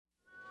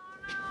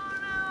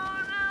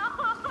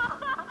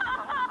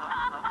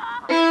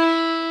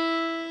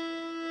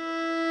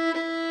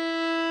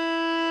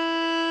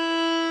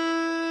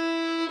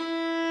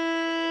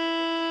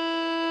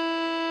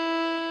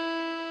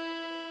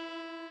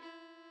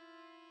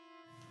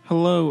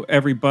Hello,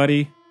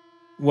 everybody.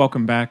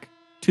 Welcome back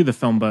to the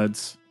Film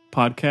Buds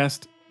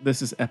podcast.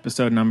 This is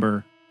episode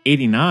number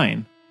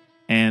 89,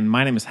 and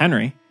my name is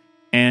Henry.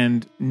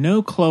 And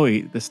no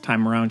Chloe this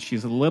time around.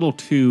 She's a little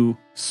too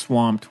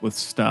swamped with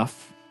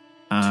stuff.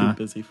 Too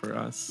busy for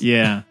us.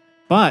 Yeah.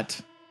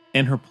 But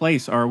in her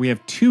place we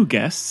have two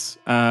guests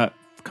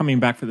coming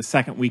back for the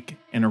second week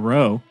in a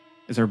row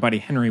is our buddy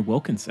Henry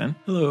Wilkinson.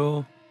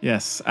 Hello.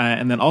 Yes.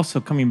 And then also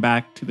coming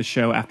back to the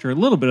show after a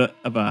little bit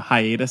of a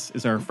hiatus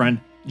is our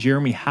friend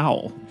Jeremy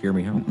Howell.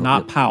 Jeremy Howell.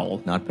 Not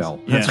Powell. Not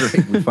Powell. Yeah. That's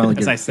right. We finally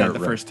get as I said the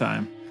right. first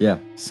time. Yeah.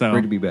 So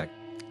great to be back.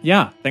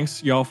 Yeah.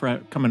 Thanks y'all for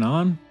coming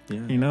on. Yeah.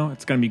 You know,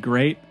 it's going to be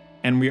great.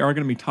 And we are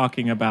going to be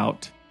talking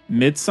about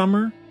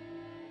Midsommar,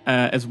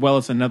 as well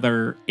as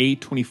another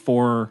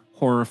A24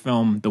 horror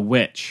film, The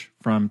Witch,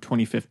 from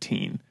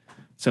 2015.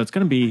 So it's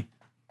going to be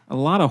a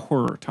lot of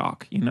horror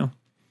talk, you know?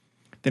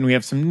 Then we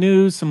have some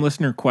news, some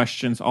listener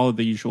questions, all of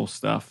the usual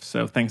stuff.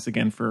 So thanks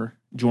again for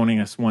joining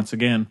us once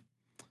again.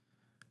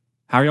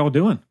 How are y'all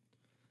doing?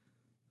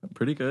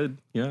 Pretty good.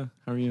 Yeah.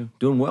 How are you?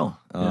 Doing well.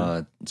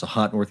 Yeah. It's a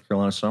hot North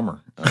Carolina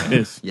summer. It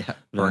is. Yeah.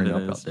 Burning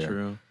up out there.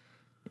 True.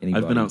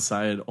 Anybody? I've been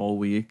outside all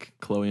week,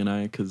 Chloe and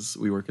I, because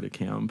we work at a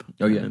camp.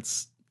 Oh, yeah. And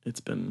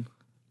it's been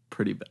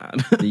pretty bad.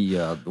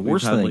 The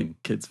worst We've had, thing.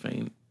 like, kids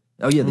faint.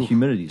 Oh, yeah. The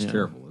humidity is Yeah.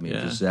 terrible. I mean,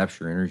 it just zaps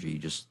your energy.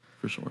 Just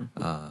For sure.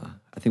 I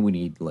think we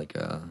need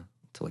to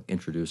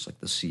introduce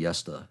the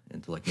siesta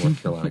into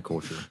North Carolina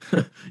culture.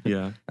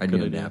 Yeah. I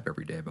good need a idea. nap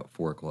every day about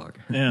 4 o'clock.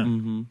 Yeah.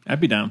 Mm-hmm. I'd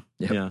be down.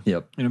 Yep. Yeah.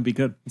 Yep. It'd be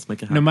good. Let's make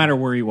it happen. No matter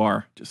where you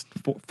are, just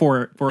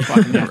 4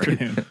 o'clock in the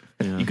afternoon,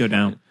 Yeah. you go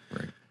down.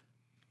 Right.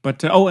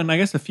 But, and I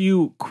guess a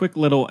few quick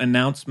little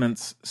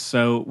announcements.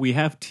 So we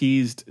have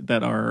teased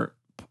that our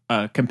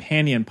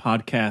companion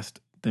podcast,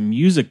 The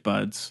Music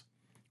Buds,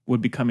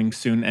 would be coming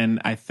soon.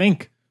 And I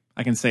think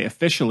I can say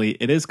officially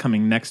it is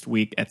coming next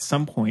week at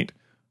some point.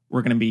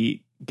 We're going to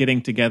be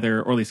getting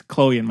together, or at least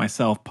Chloe and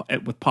myself,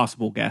 with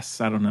possible guests.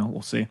 I don't know.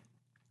 We'll see.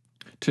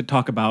 To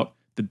talk about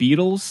the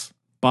Beatles,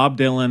 Bob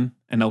Dylan,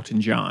 and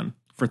Elton John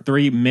for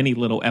 3 mini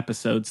little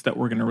episodes that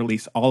we're going to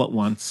release all at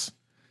once,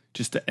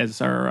 just as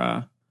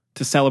our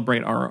to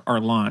celebrate our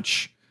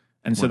launch.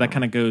 And so that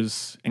kind of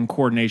goes in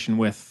coordination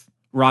with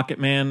Rocket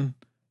Man,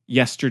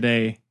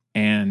 Yesterday,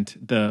 and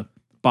the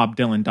Bob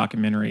Dylan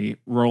documentary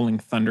Rolling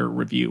Thunder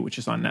Review, which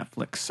is on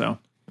Netflix. So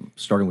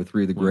Starting with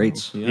 3 of the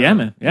greats. yeah,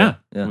 man. Yeah.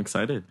 Yeah. I'm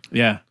excited.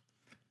 Yeah.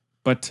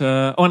 But,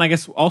 and I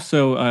guess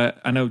also,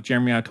 I know,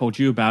 Jeremy, I told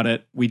you about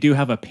it. We do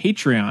have a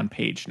Patreon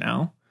page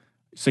now.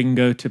 So you can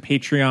go to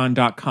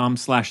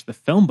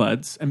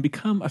patreon.com/thefilmbuds and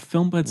become a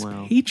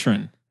Filmbuds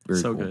patron. Very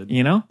So cool. good.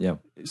 You know? Yeah.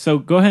 So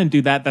go ahead and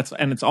do that.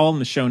 And it's all in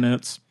the show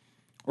notes.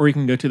 Or you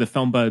can go to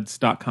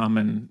thefilmbuds.com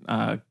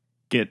and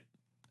get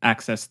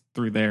access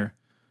through there.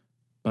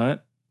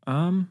 But,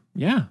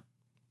 yeah.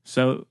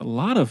 So a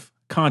lot of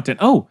content.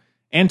 Oh,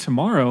 and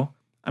tomorrow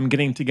I'm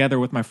getting together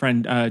with my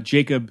friend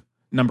Jacob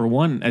Number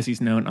One, as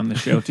he's known on the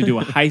show, to do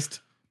a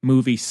heist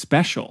movie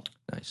special.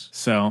 Nice.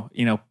 So,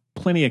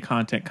 plenty of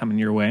content coming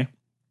your way.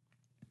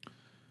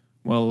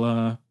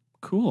 Well,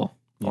 cool.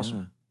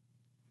 Awesome.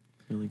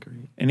 Yeah. Really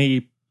great.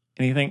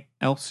 Anything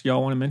else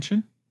y'all want to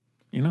mention?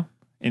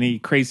 Any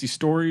crazy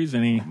stories?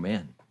 Any? Oh,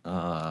 man.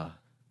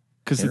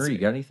 Because Henry, you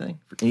got anything?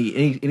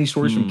 Any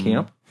stories from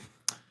camp?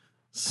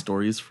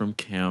 Stories from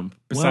camp.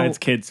 besides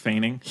kids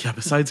fainting. Yeah,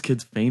 besides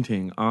kids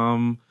fainting.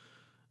 I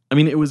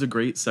mean, it was a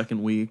great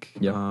second week.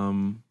 Yep.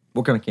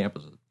 What kind of camp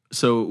is it?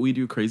 So we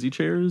do crazy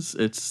chairs.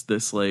 It's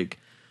this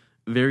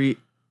very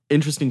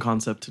interesting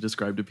concept to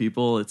describe to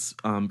people. It's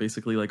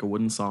basically like a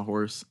wooden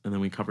sawhorse, and then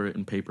we cover it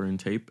in paper and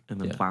tape,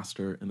 and then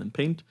plaster, and then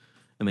paint,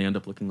 and they end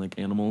up looking like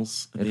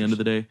animals at the end of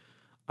the day.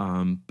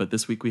 But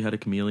this week we had a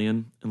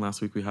chameleon, and last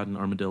week we had an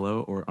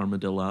armadillo, or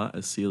armadilla,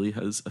 as Sealy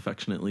has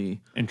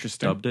affectionately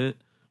dubbed it,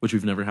 which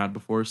we've never had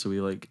before. So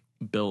we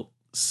built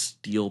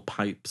steel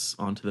pipes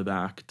onto the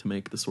back to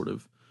make the sort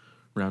of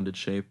rounded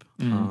shape.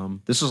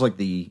 This is like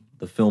the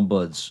Film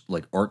Buds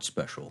art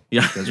special.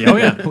 Yeah. Because Oh,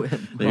 yeah.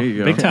 There you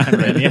go. Big time,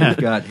 man. Yeah. We've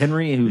got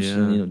Henry, who's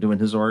doing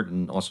his art,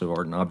 and also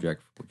Art and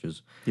Object, which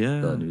is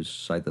the news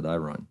site that I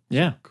run.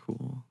 Yeah.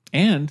 Cool.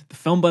 And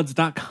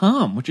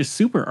thefilmbuds.com, which is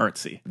super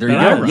artsy. There you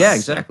that I go. run. Yeah,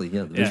 exactly.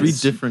 Yeah, Yes. 3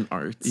 different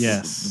arts.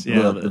 Yes. The,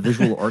 Yeah. the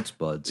visual arts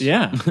buds.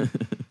 Yeah.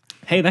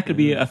 Hey, that could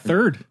be a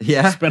third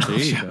spinoff There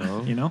you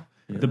show. go.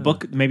 The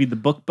book, maybe the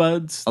book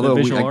buds, Although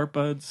the visual art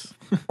buds.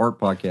 Art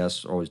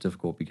podcasts are always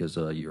difficult because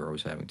you're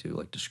always having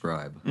to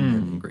describe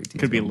in great detail.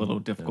 Could be a little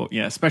difficult.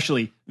 Yeah,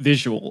 especially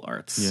visual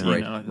arts. Yeah.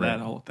 That Right.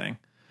 whole thing.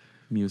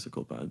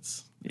 Musical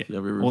buds. Yeah. If you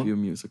ever review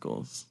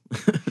musicals.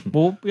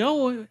 Well,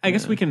 I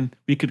guess we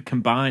could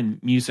combine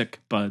music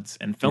buds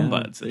and film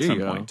buds at there some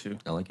you go. point too.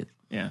 I like it.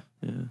 Yeah.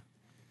 Yeah.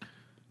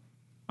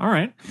 All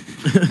right.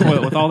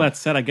 Well, with all that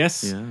said, I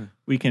guess Yeah.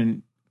 we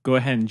can go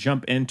ahead and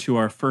jump into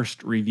our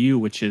first review,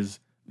 which is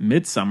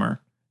Midsommar,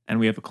 and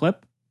we have a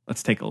clip.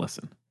 Let's take a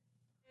listen.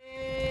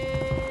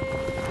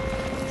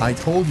 I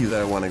told you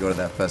that I want to go to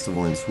that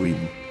festival in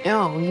Sweden.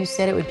 No, you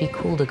said it would be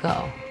cool to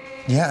go.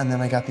 Yeah, and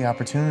then I got the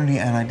opportunity,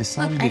 and I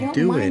decided to do it. I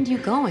don't mind you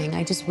going.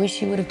 I just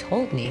wish you would have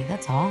told me.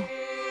 That's all.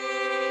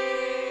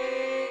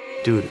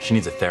 Dude, she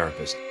needs a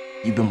therapist.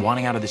 You've been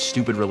wanting out of this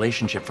stupid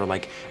relationship for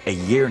like a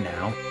year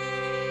now.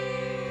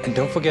 And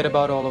don't forget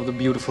about all of the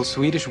beautiful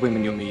Swedish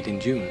women you'll meet in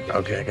June.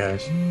 Okay,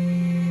 guys.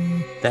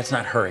 That's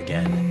not her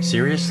again.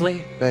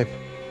 Seriously? Babe,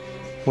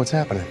 what's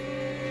happening?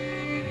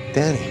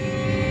 Danny.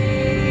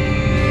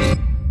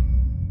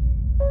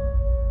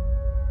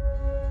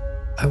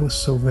 I was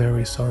so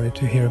very sorry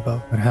to hear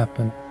about what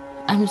happened.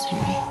 I'm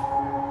sorry.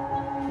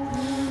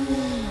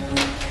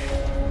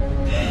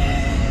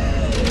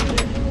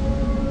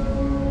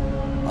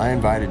 I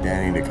invited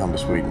Danny to come to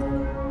Sweden.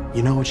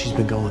 You know what she's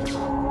been going through.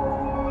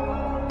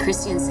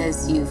 Christian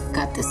says you've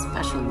got this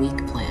special week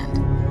planned.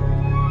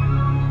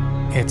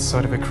 It's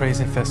sort of a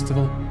crazy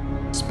festival.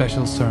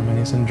 Special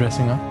ceremonies and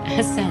dressing up.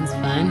 That sounds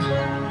fun.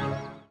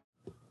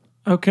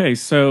 Okay,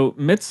 so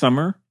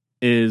Midsommar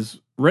is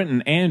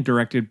written and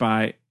directed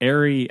by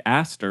Ari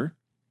Aster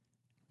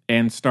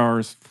and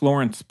stars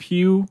Florence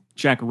Pugh,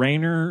 Jack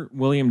Rayner,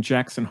 William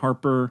Jackson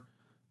Harper,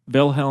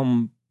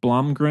 Wilhelm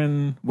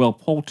Blomgren, Will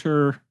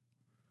Poulter.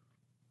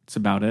 That's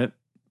about it.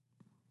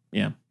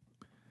 Yeah.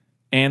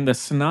 And the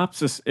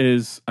synopsis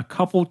is a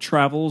couple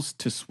travels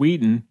to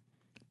Sweden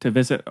to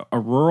visit a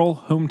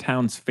rural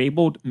hometown's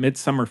fabled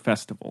midsummer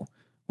festival.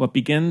 What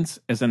begins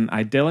as an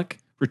idyllic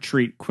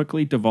retreat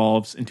quickly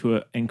devolves into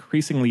an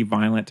increasingly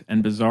violent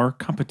and bizarre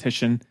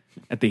competition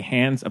at the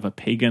hands of a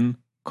pagan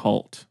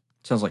cult.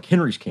 Sounds like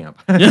Henry's Camp.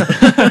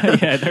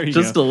 Yeah, there you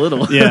Just go. a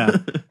little. Yeah.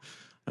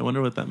 I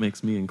wonder what that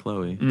makes me and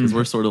Chloe, because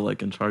we're sort of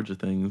like in charge of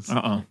things.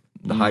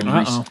 The high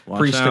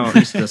priest and out.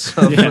 priestess.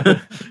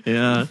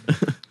 Yeah.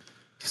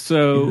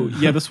 So,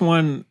 this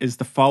one is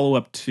the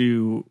follow-up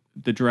to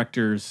the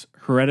director's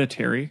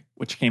Hereditary,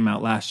 which came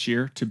out last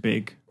year to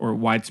big or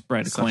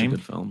widespread Such a acclaim.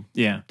 good film.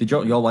 Yeah. Did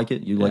y'all like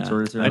it? You liked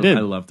Hereditary? I did.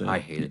 I loved it. I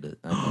hated it.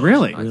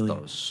 Really? I thought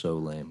it was so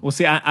lame. Well,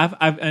 see,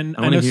 I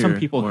know some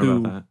people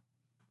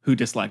who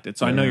disliked it,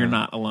 so I know you're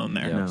not alone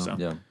there. Yeah. So.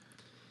 Yeah.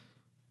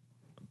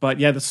 But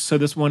yeah,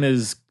 this one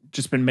has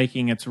just been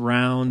making its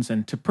rounds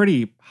and to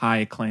pretty high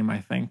acclaim, I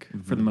think,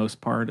 for the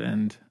most part,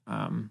 and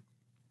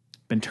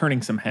been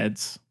turning some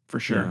heads for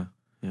sure.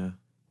 Yeah.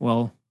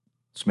 Well,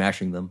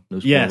 smashing them. No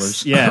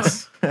spoilers.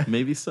 Yes.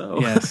 Maybe so.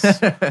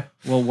 Yes.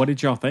 Well, what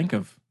did y'all think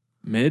of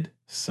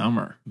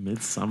Midsommar?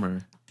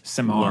 Midsommar.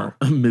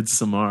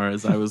 Midsommar,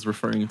 as I was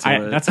referring to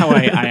it. That's how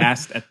I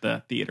asked at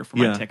the theater for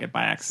my ticket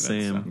by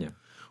accident. Same. So. Yeah.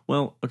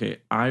 Well, okay,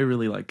 I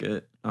really like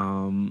it.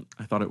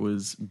 I thought it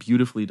was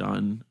beautifully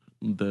done.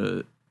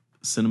 The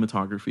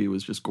cinematography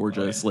was just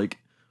gorgeous. Like,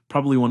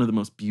 probably one of the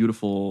most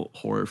beautiful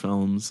horror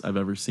films I've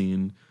ever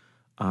seen.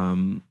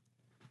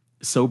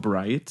 So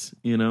bright,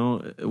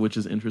 which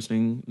is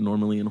interesting.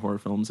 Normally in horror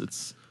films,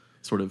 it's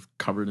sort of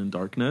covered in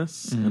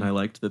darkness. Mm-hmm. And I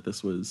liked that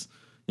this was,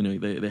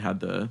 they had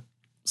the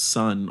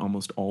sun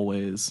almost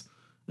always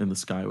in the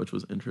sky, which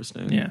was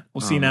interesting. Yeah.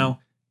 Well, see,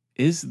 now,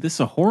 is this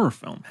a horror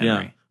film,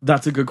 Henry? Yeah,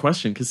 that's a good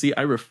question. Because, see,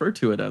 I refer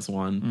to it as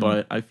one,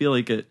 but I feel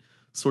like it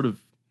sort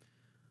of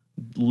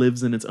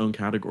lives in its own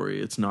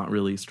category. It's not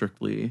really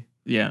strictly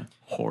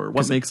horror.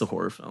 What makes a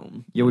horror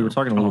film? Yeah, we were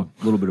talking a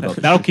little bit about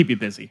that'll keep you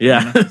busy.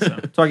 Yeah.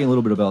 Talking a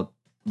little bit about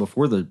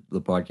before the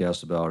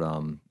podcast about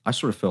I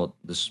sort of felt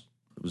this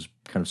was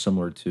kind of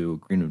similar to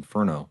Green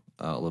Inferno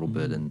a little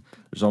bit, and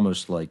there's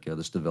almost like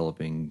this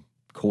developing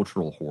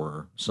cultural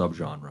horror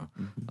subgenre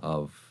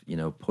of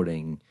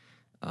putting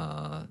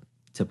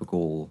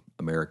typical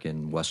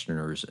American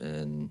Westerners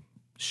in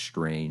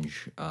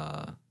strange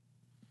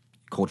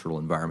cultural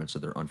environments that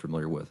they're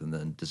unfamiliar with, and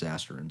then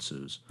disaster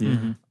ensues.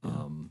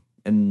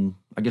 And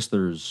I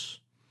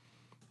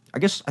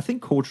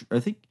think culture.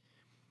 I think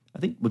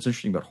what's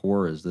interesting about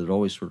horror is that it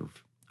always sort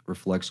of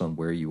reflects on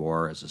where you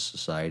are as a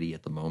society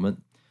at the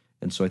moment.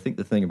 And so I think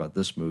the thing about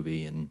this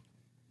movie and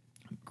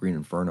Green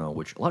Inferno,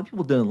 which a lot of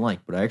people didn't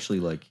like, but I actually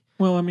like.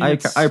 Well, I mean,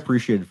 I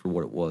appreciated it for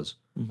what it was.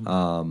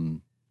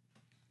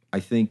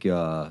 I think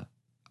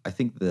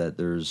that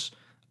there's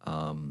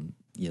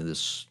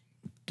this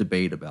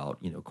debate about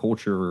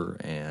culture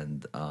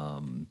and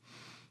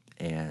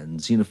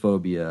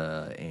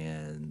xenophobia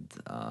and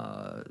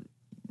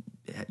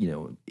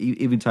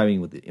even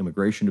timing with the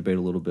immigration debate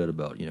a little bit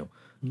about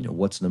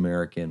what's an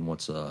American,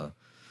 what's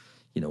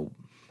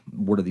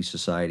what are these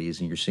societies,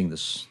 and you're seeing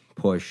this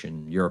push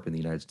in Europe and the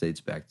United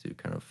States back to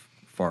kind of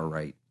far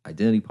right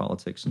identity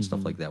politics and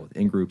stuff like that with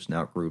in-groups and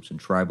out-groups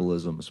and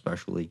tribalism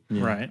especially.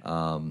 Right.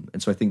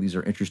 And so I think these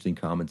are interesting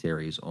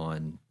commentaries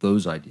on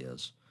those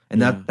ideas.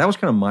 And that was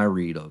kind of my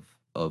read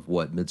of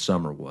what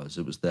Midsommar was.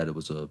 It was that it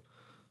was a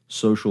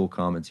social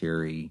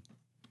commentary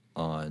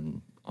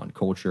on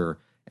culture,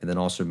 and then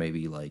also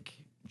maybe like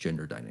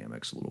gender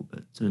dynamics a little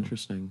bit. It's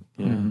interesting.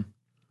 Yeah.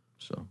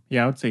 So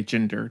I would say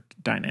gender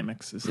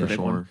dynamics is the big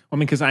one. Sure. I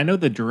mean, because I know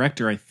the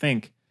director, I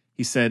think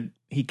he said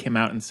he came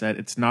out and said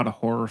it's not a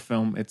horror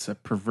film, it's a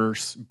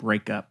perverse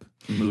breakup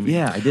movie.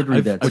 Yeah, I did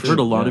read that. I've too. heard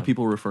a lot Yeah. of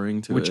people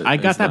referring to Which it. I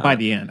got as that by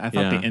the end. I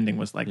thought Yeah. the ending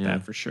was like Yeah.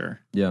 that for sure.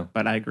 Yeah.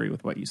 But I agree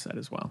with what you said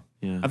as well.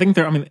 Yeah. I think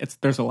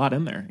there's a lot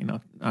in there,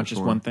 not just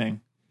sure. one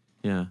thing.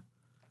 Yeah.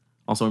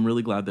 Also, I'm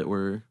really glad that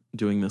we're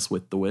doing this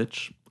with The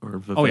Witch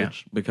or The Oh, yeah.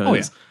 Witch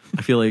because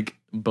I feel like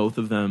both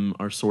of them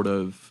are sort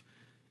of,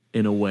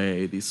 in a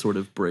way, these sort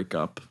of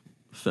breakup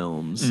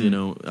films.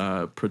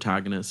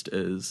 Protagonist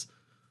is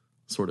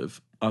sort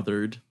of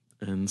othered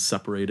and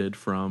separated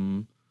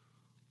from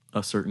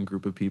a certain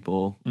group of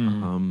people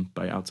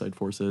by outside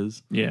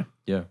forces. Yeah.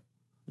 Yeah.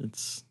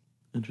 It's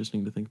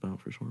interesting to think about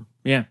for sure.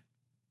 Yeah.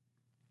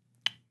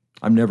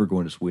 I'm never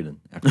going to Sweden.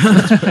 After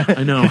that.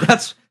 I know.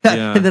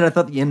 And then I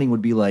thought the ending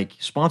would be like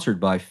sponsored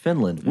by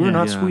Finland. We're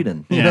not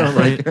Sweden.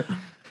 Right.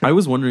 I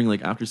was wondering,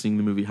 like, after seeing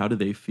the movie, how do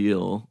they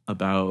feel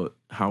about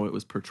how it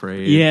was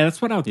portrayed? Yeah,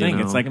 that's what I would think.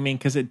 know? It's like,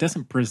 because it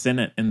doesn't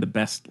present it in the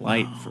best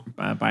light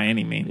by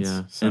any means.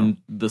 Yeah. So, And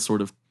the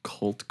sort of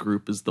cult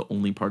group is the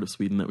only part of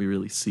Sweden that we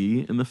really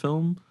see in the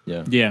film.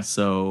 Yeah. yeah.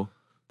 So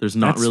there's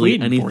not That's really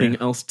Sweden for anything you.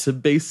 else to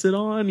base it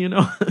on,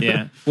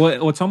 Yeah.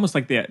 Well, it's almost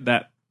like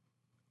that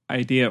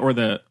idea or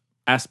the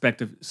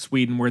aspect of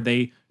Sweden where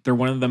they're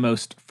one of the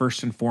most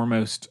first and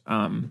foremost,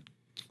 I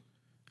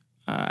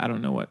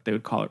don't know what they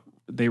would call it.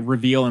 They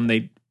reveal and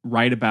they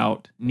write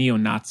about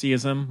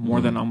neo-Nazism more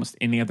than almost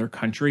any other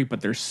country, but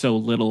there's so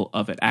little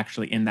of it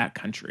actually in that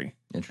country.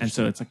 And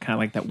so it's kind of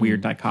like that weird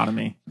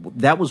dichotomy.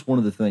 That was one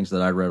of the things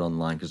that I read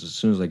online because as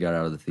soon as I got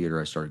out of the theater,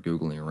 I started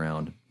Googling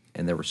around,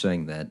 and they were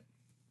saying that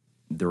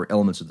there were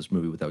elements of this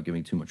movie, without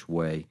giving too much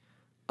away,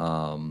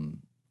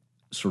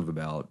 sort of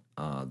about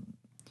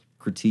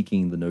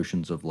critiquing the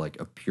notions of like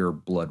a pure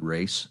blood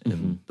race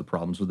and the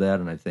problems with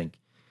that. And I think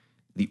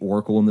the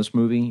Oracle in this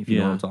movie, if you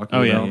know what I'm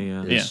talking about,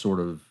 is sort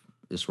of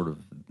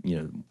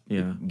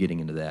getting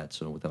into that.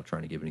 So without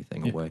trying to give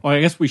anything away. Well, I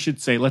guess we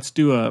should say let's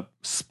do a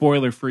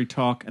spoiler-free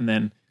talk, and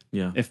then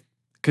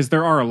because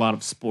there are a lot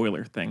of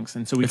spoiler things,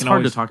 and so it's can hard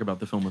always to talk about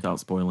the film without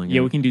spoiling it.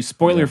 Yeah, we can do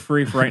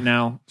spoiler-free for right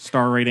now,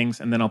 star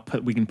ratings, and then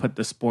we can put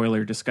the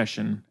spoiler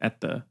discussion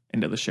at the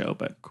end of the show.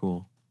 But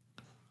cool.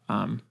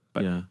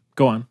 But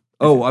go on.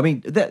 Oh, I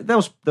mean that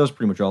was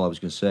pretty much all I was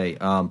going to say.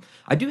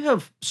 I do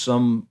have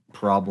some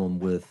problem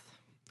with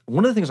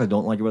one of the things I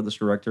don't like about this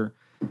director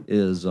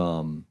is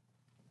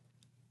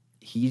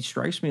he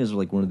strikes me as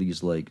like one of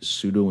these like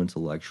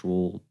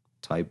pseudo-intellectual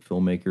type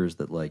filmmakers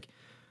that like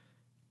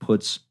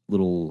puts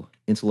little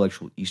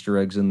intellectual Easter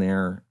eggs in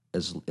there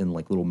as in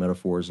like little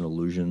metaphors and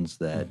allusions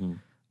that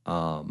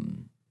I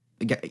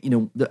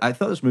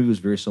thought this movie was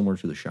very similar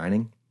to The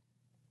Shining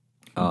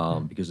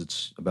because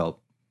it's about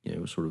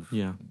sort of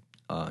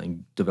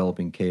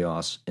developing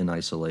chaos in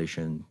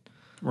isolation,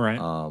 right?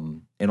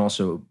 And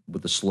also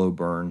with the slow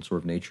burn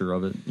sort of nature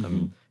of it.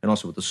 And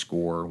also with the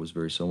score was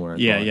very similar.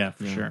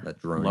 For sure. That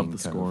droning. Love the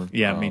score.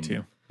 Yeah, me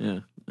too.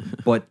 Yeah.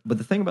 but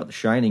the thing about The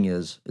Shining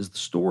is the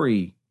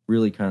story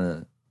really kind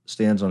of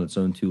stands on its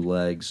own two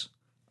legs,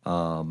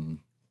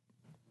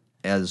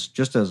 as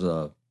just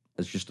a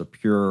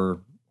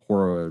pure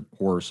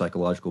horror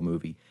psychological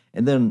movie.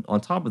 And then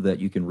on top of that,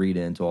 you can read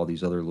into all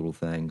these other little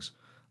things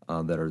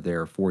that are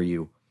there for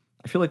you.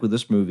 I feel like with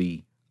this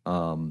movie,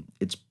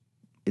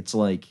 it's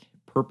like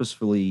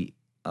purposefully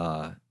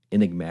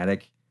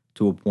enigmatic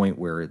to a point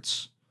where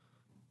it's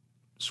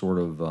sort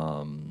of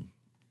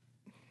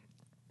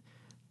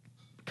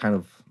kind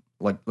of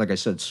like I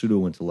said,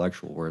 pseudo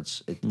intellectual, where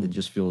it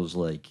just feels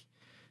like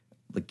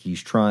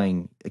he's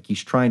trying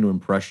to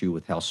impress you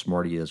with how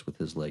smart he is with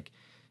his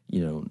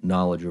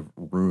knowledge of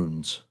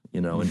runes,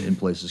 in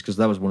places, because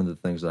that was one of the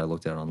things that I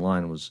looked at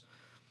online was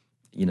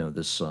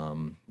this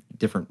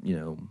different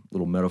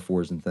little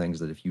metaphors and things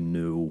that if you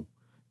knew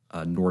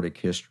Nordic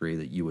history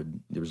that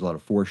there was a lot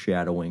of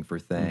foreshadowing for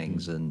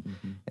things and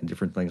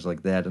different things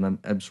like that. And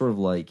I'm sort of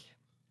like,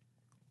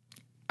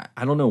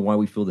 I don't know why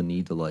we feel the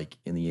need to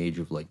in the age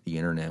of the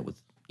internet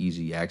with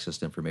easy access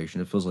to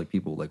information, it feels like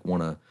people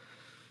want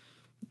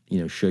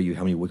to show you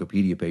how many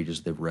Wikipedia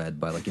pages they've read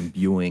by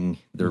imbuing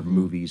their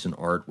movies and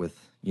art with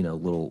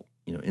little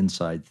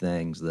inside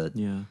things that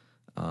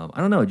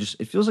I don't know,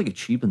 it feels like it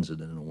cheapens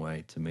it in a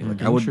way to me.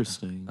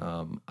 Interesting.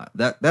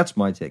 That's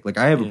my take.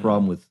 I have a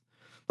problem with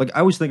I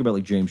always think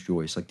about James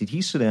Joyce. Did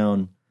he sit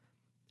down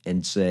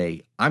and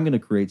say, I'm going to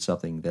create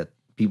something that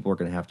people are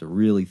going to have to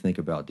really think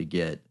about to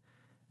get,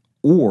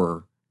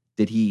 or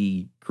did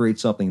he create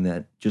something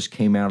that just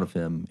came out of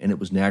him and it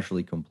was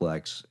naturally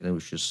complex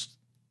and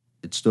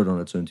it stood on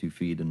its own 2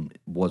 feet and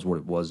was what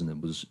it was and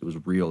it was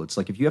real. It's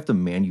if you have to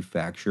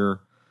manufacture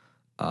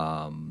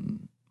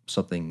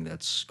something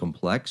that's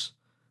complex,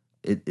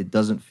 it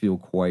doesn't feel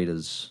quite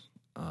as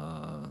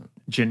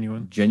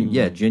genuine.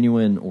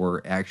 Genuine,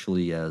 or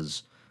actually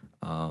as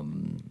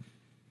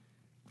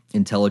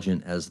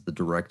intelligent as the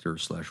director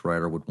 /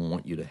 writer would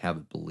want you to have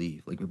it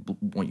believe.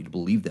 Want you to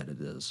believe that it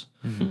is.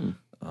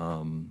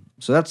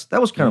 So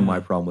that was kind of my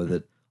problem with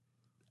it.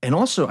 And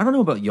also, I don't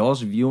know about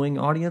y'all's viewing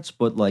audience,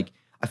 but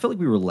I felt like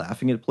we were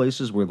laughing at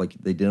places where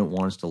they didn't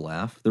want us to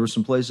laugh. There were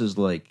some places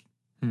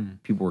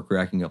people were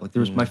cracking up. Like there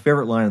was my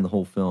favorite line in the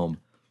whole film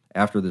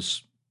after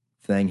this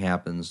thing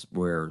happens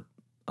where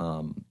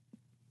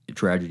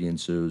tragedy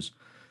ensues.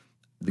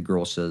 The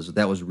girl says,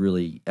 "That was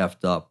really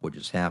effed up what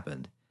just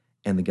happened,"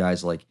 and the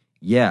guy's like,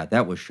 "Yeah,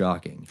 that was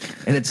shocking."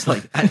 And it's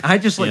like I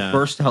just like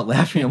burst out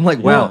laughing. I'm like,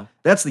 "Wow,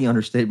 that's the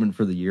understatement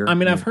for the year." I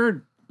mean, I've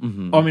heard.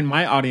 I mean,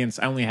 my audience,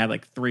 I only had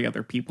like 3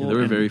 other people. There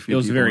were very few. It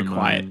was people very in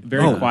quiet, mine.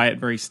 very quiet,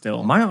 very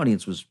still. My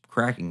audience was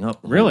cracking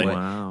up. The whole Really? way.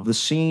 Wow. The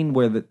scene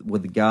where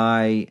the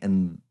guy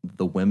and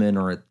the women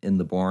are in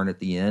the barn at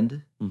the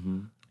end.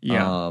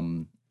 Yeah.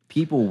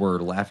 People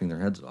were laughing their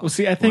heads off. Well,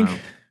 see, I think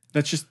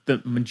that's just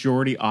the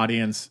majority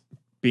audience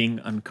being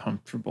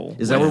uncomfortable.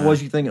 Is that what it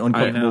was? You think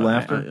uncomfortable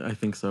laughter? I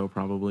think so,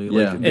 probably.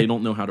 Yeah. Like, they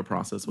don't know how to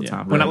process what's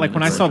happening.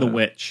 When I saw The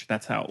Witch,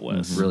 that's how it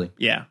was. Really?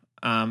 Yeah.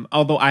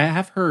 Although I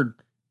have heard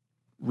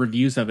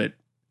reviews of it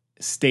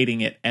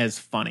stating it as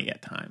funny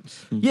at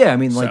times. Yeah, I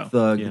mean, like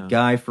So, the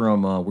guy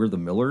from We're the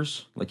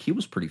Millers, like he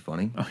was pretty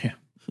funny. Oh yeah.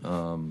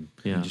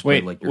 He just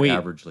played like your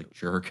average like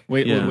jerk.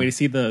 Wait to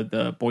see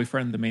the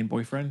boyfriend, the main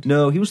boyfriend?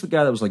 No, he was the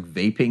guy that was like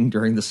vaping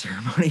during the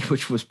ceremony,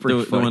 which was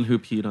pretty the funny. one who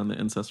peed on the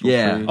ancestral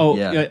tree. Oh,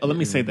 Yeah. let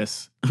me say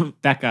this.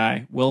 That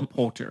guy, Will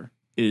Poulter,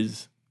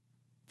 is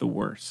the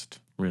worst.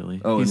 Really?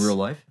 Oh, in He's- real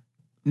life?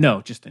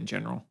 No, just in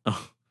general.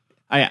 Oh.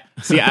 I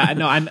see. I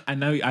know.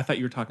 I thought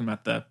you were talking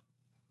about the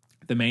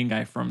main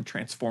guy from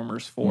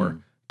Transformers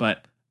 4,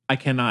 but I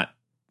can't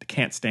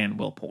stand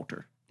Will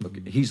Poulter.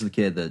 Okay, he's the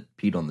kid that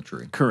peed on the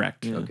tree.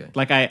 Correct. Okay.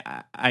 Like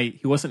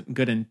he wasn't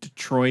good in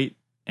Detroit,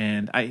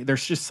 and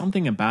there's just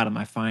something about him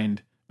I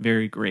find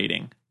very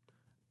grating.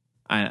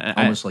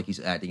 Almost like he's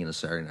acting in a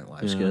Saturday Night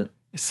Live skit.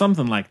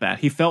 Something like that.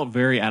 He felt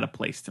very out of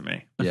place to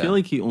me. I feel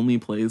like he only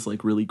plays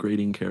like really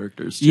grating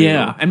characters too.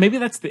 Yeah, and maybe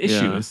that's the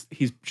issue. Yeah. Is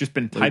he's just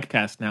been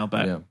typecast now.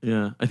 But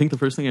Yeah, I think the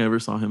first thing I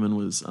ever saw him in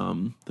was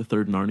the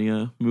third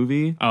Narnia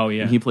movie. Oh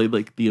yeah, and he played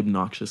like the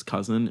obnoxious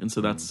cousin, and so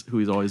that's who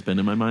he's always been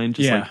in my mind.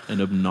 Just Yeah. like an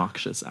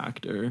obnoxious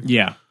actor.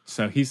 yeah.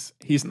 So he's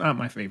not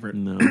my favorite.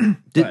 No,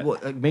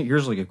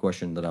 Here's like a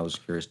question that I was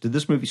curious. Did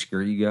this movie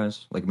scare you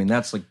guys? Like, I mean,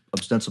 that's like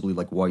ostensibly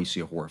like why you see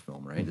a horror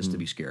film, right? Is to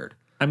be scared.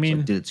 I mean, So,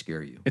 like, did it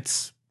scare you?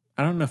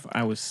 I don't know if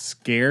I was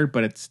scared,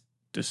 but it's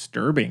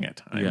disturbing at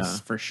times Yeah.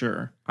 for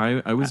sure.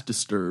 I was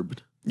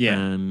disturbed. Yeah.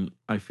 And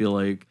I feel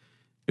like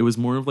it was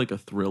more of like a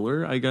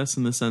thriller, I guess,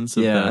 in the sense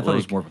of that, I thought like, it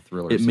was more of a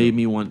thriller. It too. made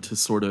me want to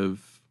sort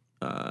of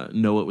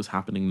know what was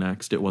happening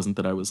next. It wasn't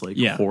that I was like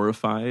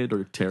horrified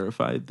or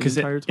terrified the Because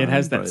entire time. it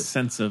has that but-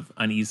 sense of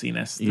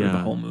uneasiness through the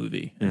whole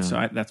movie. And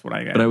so that's what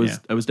I got. But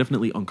I was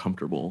definitely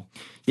uncomfortable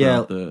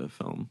Yeah. throughout the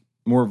film.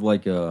 more of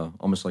like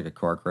almost like a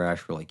car crash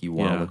where like you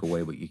want to look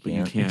away but you But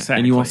can't. you can't. Exactly.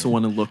 And you also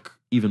want to look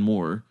even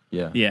more.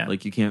 Yeah. Yeah.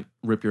 Like you can't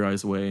rip your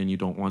eyes away and you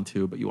don't want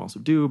to, but you also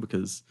do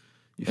because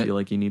you feel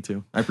like you need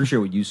to. I appreciate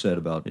what you said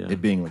about Yeah.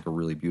 it being like a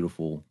really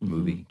beautiful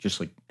movie, just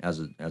like as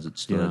it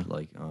stood. Yeah.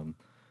 Like,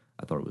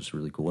 I thought it was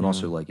really cool, and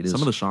also like it is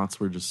Some of the shots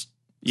were just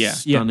Yeah,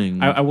 stunning.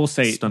 Yeah. I will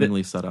say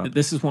stunningly set up.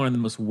 This is one of the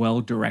most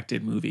well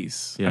directed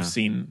movies Yeah. I've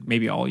seen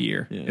maybe all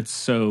year. Yeah. It's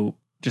so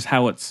just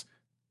how it's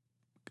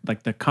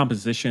like the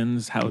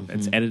compositions, how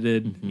it's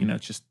edited. You know,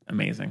 it's just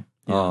amazing.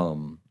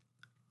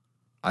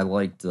 I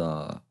liked.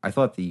 I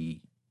thought the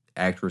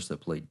actress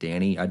that played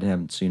Danny. I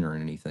haven't seen her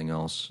in anything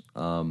else.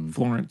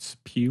 Florence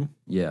Pugh.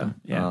 Yeah.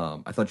 Yeah.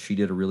 I thought she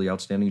did a really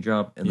outstanding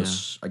job. And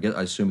this, I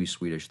assume he's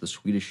Swedish. The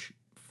Swedish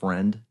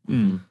friend.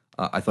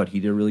 I thought he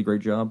did a really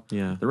great job.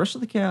 Yeah. The rest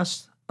of the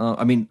cast.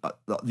 I mean,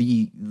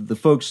 the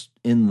folks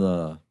in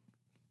the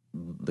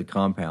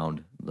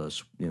compound,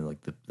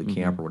 like the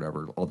camp or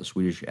whatever, all the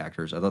Swedish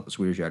actors. I thought the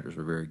Swedish actors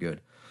were very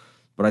good,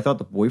 but I thought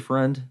the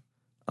boyfriend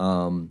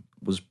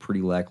was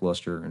pretty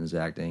lackluster in his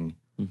acting,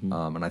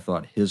 and I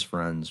thought his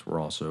friends were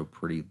also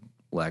pretty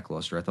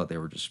lackluster. I thought they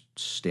were just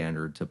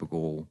standard,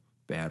 typical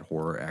bad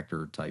horror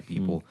actor type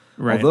people.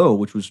 Right. Although,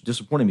 which was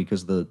disappointing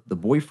because the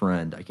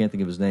boyfriend, I can't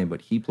think of his name,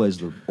 but he plays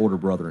the older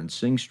brother in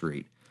Sing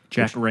Street.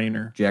 Jack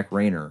Rayner. Jack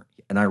Rayner,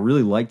 and I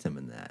really liked him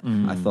in that.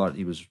 I thought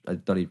he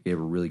gave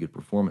a really good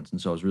performance,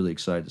 and so I was really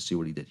excited to see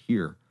what he did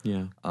here.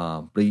 Yeah.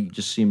 But he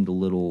just seemed a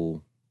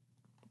little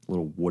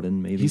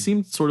wooden, maybe. He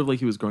seemed sort of like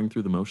he was going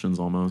through the motions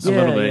almost. A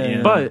little bit,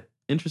 yeah. But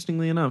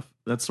interestingly enough,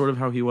 that's sort of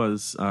how he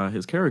was,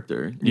 his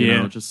character. You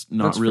know, just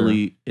not That's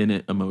really in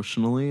it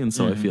emotionally. And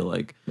so I feel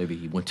like maybe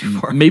he went too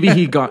far. maybe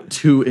he got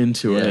too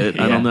into it.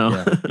 I don't know.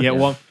 Yeah. Yeah,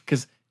 well,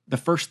 because the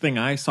first thing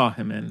I saw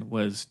him in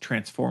was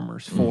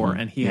Transformers 4,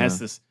 and he has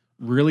this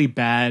really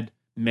bad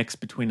mix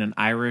between an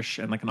Irish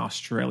and like an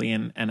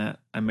Australian and an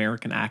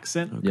American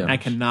accent. Yeah. And I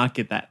cannot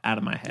get that out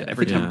of my head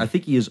every time. I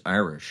think he is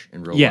Irish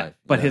in real Yeah, life.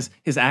 but his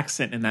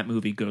accent in that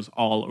movie goes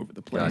all over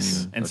the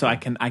place, and so I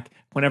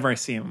whenever I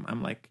see him,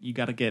 I'm like, you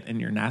got to get in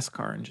your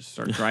NASCAR and just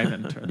start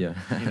driving to,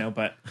 you know.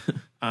 But,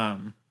 I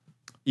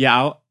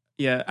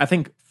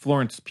think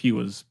Florence Pugh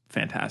was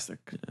fantastic.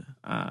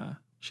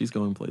 She's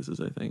going places,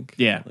 I think.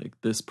 Yeah. Like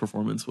this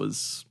performance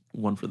was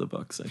one for the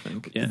books, I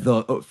think. Yeah.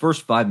 The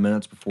first 5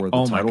 minutes before the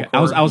Oh my title god,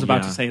 card, I was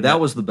about to say that. that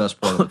was the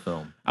best part of the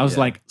film. I was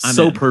like, I'm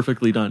so in.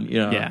 perfectly done.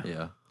 Yeah. Yeah.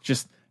 Yeah.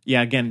 Just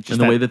Yeah, again, just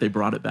and the way that they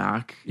brought it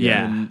back.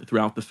 Yeah. And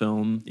throughout the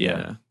film.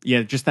 Yeah.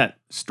 Just that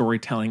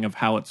storytelling of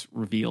how it's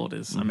revealed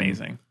is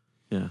amazing.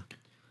 Yeah.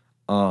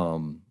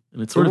 Um,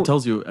 And it sort of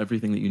tells you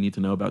everything that you need to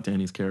know about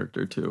Danny's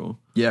character too.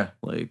 yeah,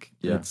 Like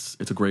Yeah. it's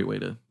a great way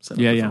to set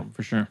up Yeah, the yeah, film.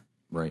 for sure.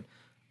 right.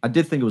 I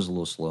did think it was a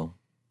little slow.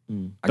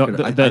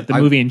 The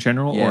movie in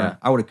general? Yeah, Or?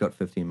 I would have cut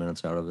 15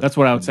 minutes out of it. That's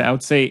what I would say. I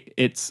would say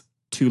it's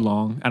too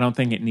long. I don't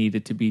think it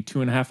needed to be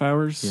 2.5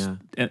 hours,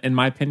 in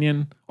my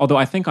opinion. Although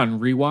I think on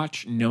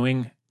rewatch,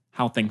 knowing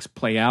how things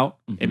play out,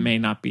 it may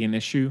not be an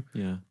issue.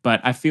 Yeah.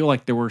 But I feel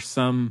like there were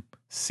some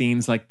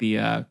scenes like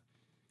the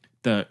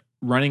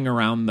running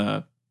around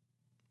the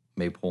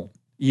Maypole.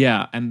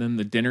 Yeah, and then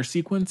the dinner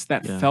sequence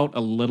that Yeah. felt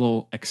a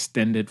little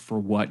extended for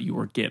what you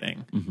were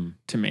getting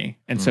to me.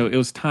 And Mm. so it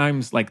was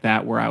times like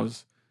that where I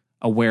was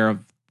aware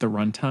of the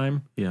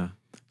runtime. Yeah.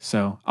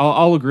 So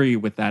I'll agree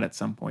with that at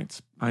some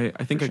points. I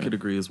think I could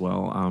agree as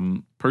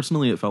well.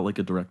 Personally, it felt like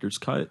a director's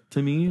cut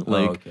to me.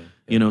 Like, okay.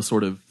 you know,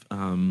 sort of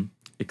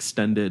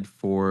extended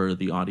for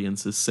the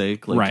audience's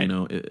sake. Like, Right. you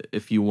know,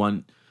 if you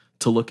want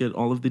to look at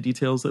all of the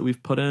details that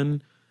we've put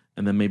in,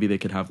 and then maybe they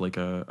could have like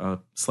a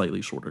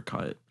slightly shorter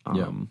cut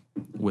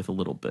with a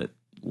little bit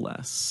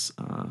less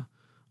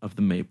of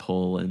the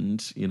maypole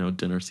and, you know,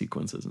 dinner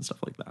sequences and stuff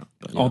like that.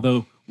 But,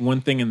 Although one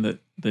thing in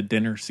the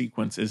dinner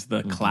sequence is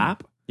the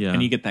clap. Yeah.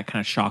 And you get that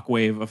kind of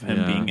shockwave of him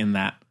Yeah. being in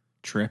that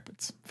trip.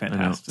 It's I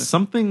know.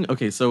 fantastic.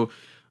 Okay, so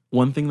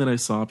one thing that I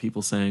saw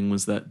people saying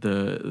was that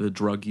the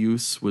drug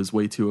use was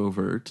way too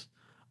overt.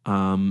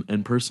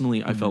 And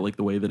personally, I felt like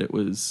the way that it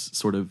was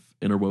sort of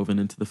interwoven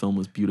into the film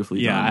was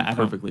beautifully done,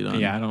 perfectly done.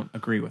 Yeah, I don't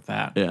agree with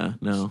that. Yeah,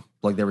 no.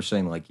 Like they were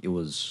saying, like it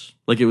was.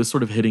 Like it was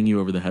sort of hitting you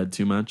over the head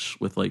too much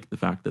with like the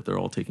fact that they're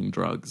all taking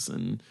drugs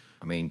and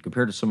I mean,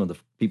 compared to some of the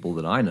people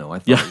that I know, I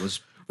thought Yeah. it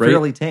was Right.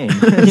 fairly tame.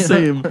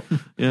 same.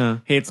 Yeah.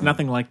 Hey, it's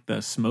nothing like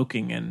the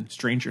smoking in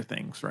Stranger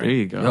Things, right? There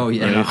you go. Oh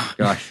yeah, Right?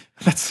 gosh.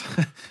 That's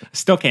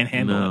still can't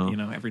handle No. it, you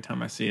know, every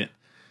time I see it.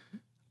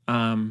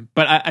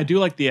 But I do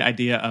like the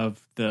idea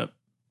of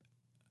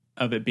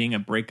it being a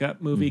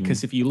breakup movie,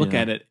 because if you look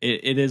Yeah. at it,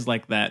 it is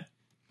like that.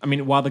 I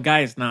mean, while the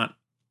guy is not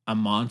a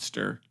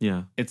monster,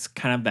 Yeah. it's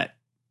kind of that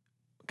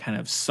kind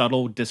of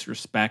subtle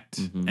disrespect,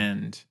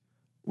 and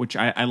which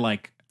I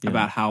like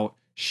about how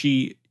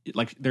she,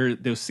 like, there are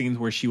those scenes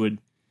where she would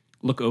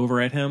look over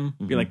at him,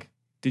 be like,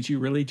 did you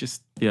really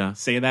just Yeah.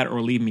 say that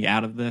or leave me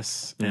out of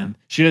this? Yeah. And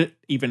she didn't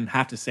even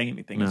have to say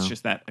anything. It's No.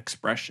 just that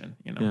expression,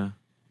 you know? Yeah.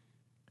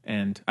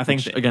 And I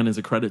think Which, again, is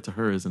a credit to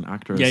her as an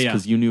actress, Yeah, yeah.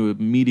 because you knew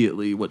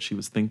immediately what she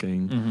was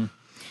thinking. Mhm.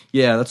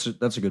 Yeah, that's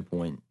a good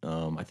point.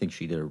 I think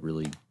she did a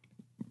really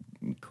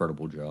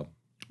incredible job.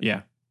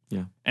 Yeah.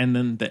 Yeah. And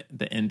then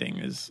the ending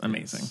is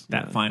amazing. Yes,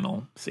 That yeah.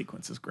 final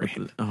sequence is great.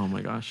 Oh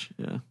my gosh,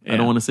 yeah. Yeah. I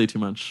don't want to say too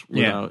much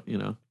Yeah. without you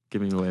know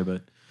giving away,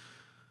 but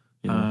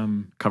you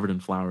know, covered in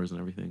flowers and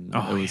everything.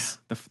 Oh, it was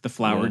the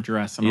flower yeah.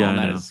 dress and Yeah, all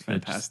I that know. is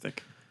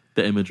fantastic.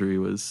 the imagery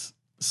was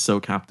so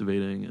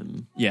captivating,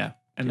 and Yeah.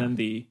 And then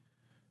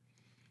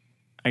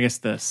I guess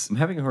I'm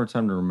having a hard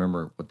time to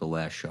remember what the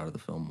last shot of the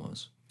film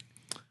was.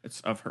 it's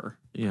of her.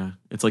 yeah,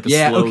 it's like a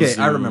Yeah, slow okay, I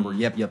zoom, remember.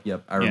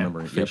 Yep. I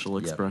remember. facial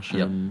Yep,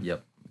 expression.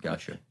 Yep.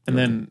 Gotcha. And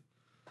then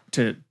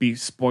to be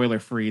spoiler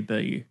free,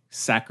 the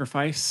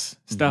sacrifice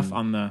stuff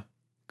on the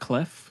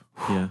cliff.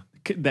 Yeah.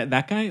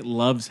 That guy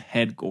loves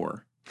head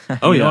gore.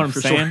 Oh You know yeah, what I'm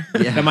for saying?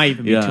 sure. Yeah. That might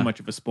even be Yeah. too much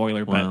of a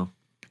spoiler, but Wow.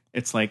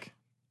 it's like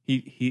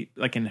he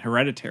like in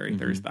Hereditary,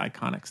 there's the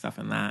iconic stuff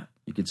in that.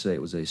 You could say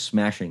it was a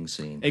smashing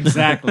scene.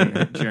 Exactly,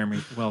 Jeremy.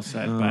 Well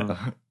said.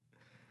 But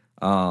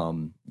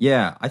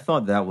Yeah, I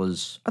thought that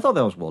was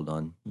well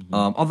done.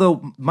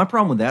 Although my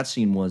problem with that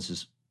scene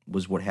was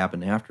what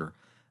happened after.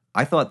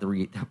 I thought the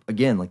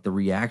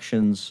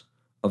reactions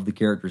of the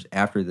characters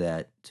after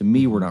that to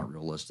me were not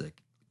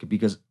realistic,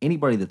 because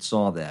anybody that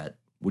saw that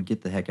would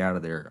get the heck out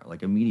of there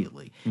like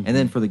immediately. And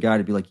then for the guy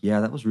to be like, "Yeah,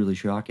 that was really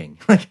shocking."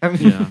 Like, I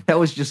mean, Yeah. that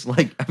was just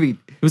like, I mean,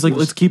 It was like,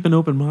 let's keep an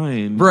open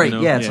mind, right? you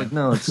know? Yeah, it's Yeah. like,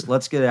 no,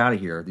 let's get out of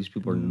here. These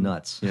people are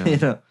nuts. Yeah. You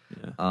know.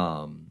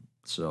 Yeah.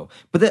 So,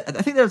 but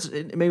I think that's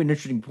maybe an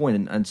interesting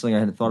point, and something I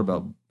hadn't thought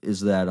about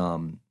is that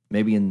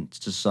maybe in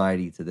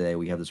society today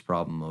we have this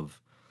problem of,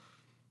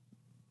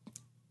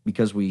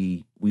 because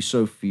we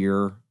so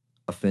fear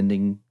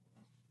offending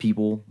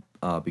people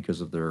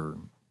because of their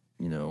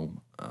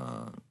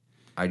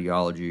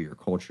ideology or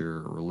culture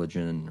or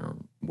religion or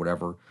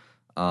whatever,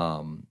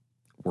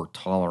 we're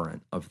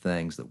tolerant of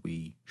things that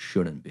we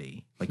shouldn't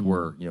be. Like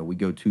we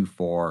go too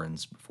far and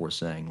before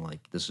saying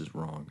like this is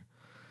wrong.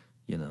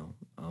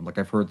 Like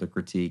I've heard the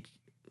critique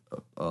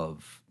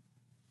of,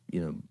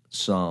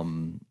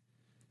 some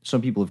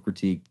people have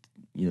critiqued,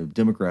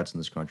 Democrats in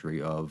this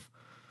country of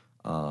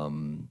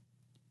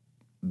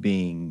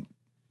being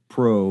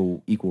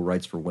pro equal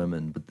rights for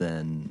women, but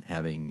then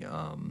having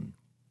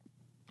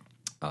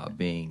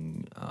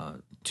being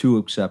too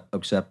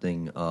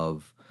accepting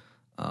of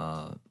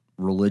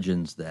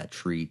religions that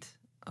treat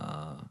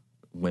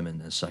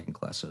women as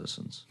second-class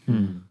citizens.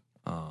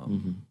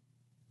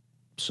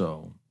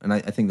 So, and I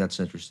think that's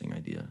an interesting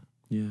idea.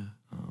 Yeah.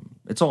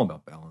 It's all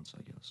about balance,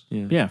 I guess.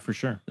 Yeah, for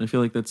sure. And I feel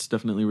like that's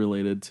definitely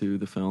related to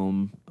the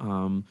film,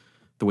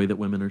 the way that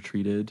women are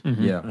treated,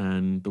 Yeah.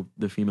 and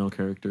the female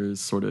characters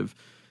sort of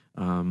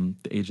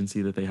the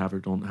agency that they have or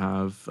don't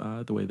have,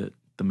 the way that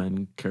the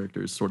men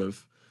characters sort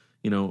of,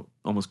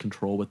 almost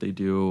control what they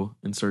do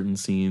in certain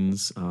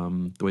scenes,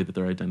 the way that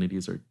their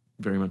identities are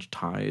very much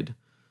tied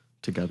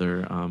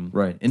together.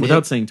 Right. And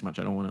without saying too much,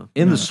 I don't want to.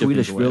 In the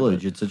Swedish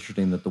village, it's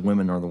interesting that the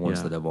women are the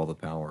ones that have all the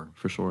power.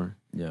 For sure.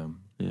 Yeah.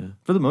 Yeah.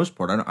 For the most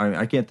part,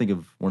 I can't think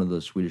of one of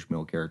the Swedish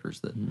male characters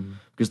that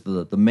because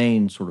the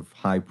main sort of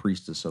high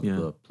priestess of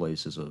the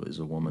place is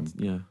a woman.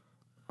 Yeah.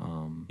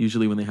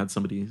 Usually, when they had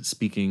somebody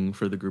speaking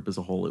for the group as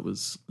a whole, it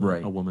was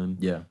a woman.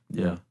 Yeah.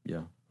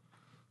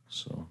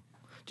 So,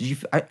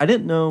 I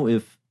didn't know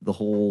if the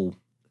whole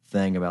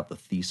thing about the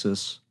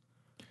thesis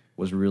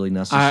was really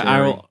necessary. I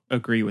will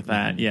agree with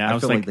that. Yeah, I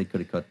was feel like they could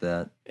have cut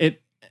that.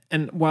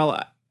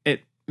 While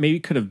it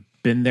maybe could have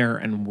been there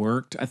and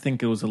worked, I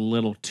think it was a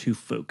little too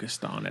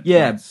focused on it.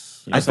 Yeah,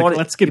 I thought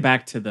let's get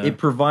back to the. It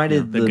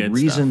provided the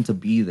reason stuff. to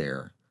be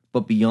there,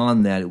 but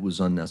beyond that, it was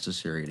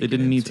unnecessary. They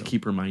didn't need to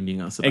keep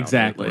reminding us about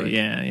exactly. it.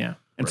 Right? Yeah.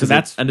 And so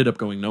that's ended up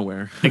going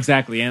nowhere.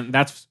 Exactly, and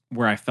that's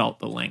where I felt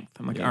the length.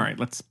 I'm like, all right,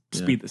 let's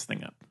speed this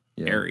thing up.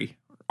 Yeah. Ari.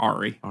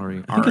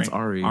 I think it's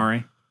Ari.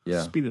 Ari.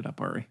 Yeah. Speed it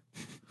up, Ari.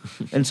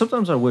 And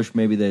sometimes I wish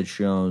maybe they had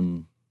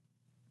shown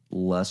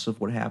less of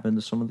what happened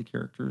to some of the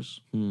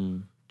characters,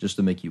 just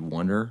to make you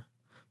wonder.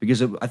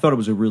 Because I thought it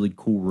was a really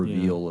cool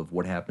reveal of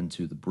what happened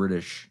to the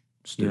British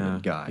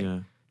student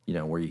guy.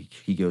 Yeah. Where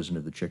he goes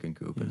into the chicken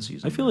coop and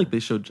sees. I feel like they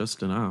showed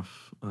just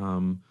enough.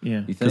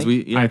 Because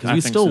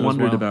we still so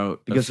wondered well.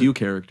 about a few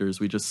characters.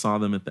 We just saw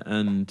them at the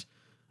end,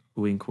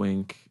 wink,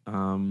 wink,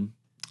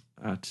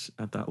 at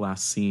that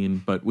last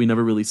scene, but we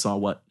never really saw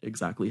what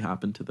exactly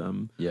happened to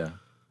them. Yeah.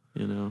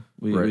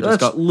 We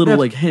just got little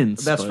like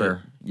hints. That's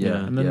fair.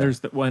 Yeah. And then there's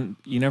the one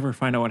you never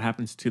find out what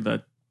happens to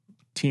the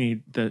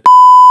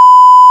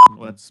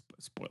well, that's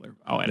spoiler.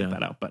 I'll edit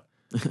that out, but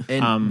but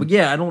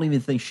I don't even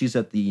think she's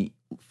at the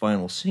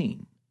final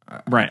scene.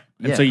 Right.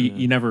 And so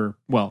you never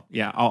I'll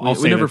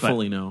say we never that,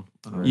 fully know.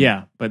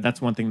 Yeah, but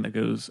that's one thing that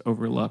goes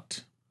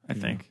overlooked, I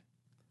think.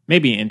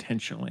 Maybe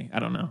intentionally. I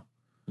don't know.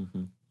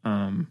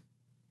 Mm-hmm.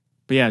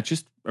 But yeah,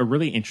 just a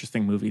really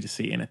interesting movie to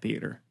see in a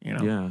theater,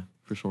 Yeah,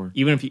 for sure.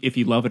 Even if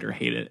you love it or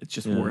hate it, it's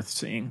just worth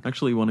seeing.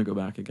 Actually want to go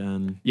back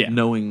again,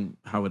 knowing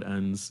how it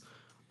ends.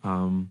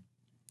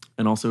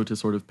 And also to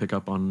sort of pick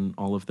up on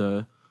all of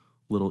the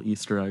little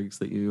Easter eggs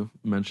that you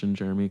mentioned,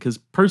 Jeremy. Because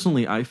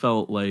personally, I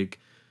felt like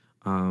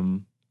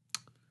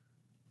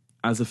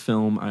as a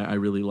film, I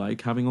really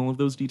like having all of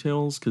those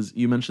details. Because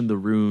you mentioned the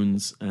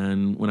runes,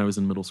 and when I was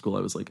in middle school,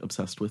 I was like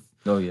obsessed with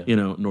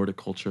Nordic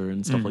culture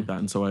and stuff like that.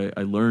 And so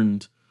I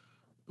learned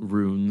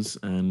runes,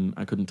 and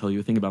I couldn't tell you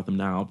a thing about them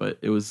now, but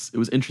it was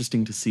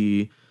interesting to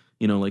see,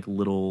 like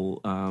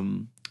little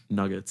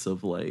nuggets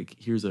of like,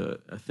 here's a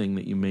thing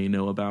that you may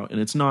know about, and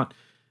it's not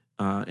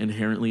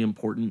inherently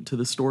important to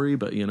the story,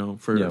 but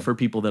for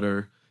people that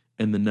are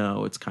in the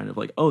know, it's kind of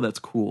like, oh, that's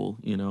cool.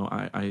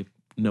 I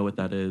know what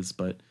that is,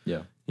 but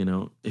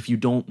if you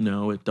don't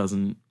know, it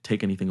doesn't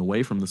take anything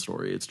away from the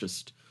story. It's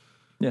just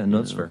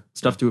that's fair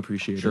stuff to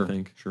appreciate. Sure, I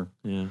think. Sure.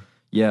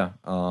 Yeah.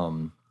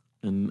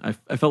 And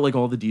I felt like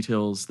all the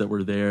details that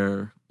were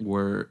there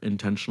were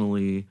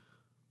intentionally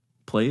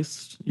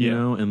placed, you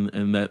know,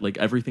 and that like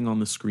everything on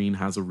the screen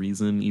has a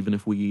reason, even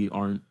if we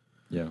aren't.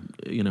 Yeah,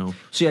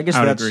 See, I guess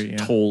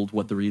that's told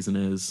what the reason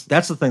is.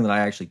 That's the thing that I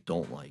actually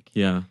don't like.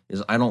 Yeah,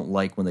 is I don't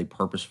like when they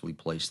purposefully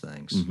place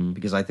things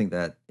because I think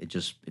that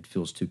it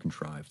feels too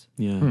contrived.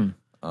 Yeah,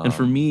 and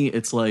for me,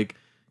 it's like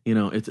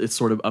it's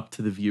sort of up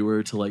to the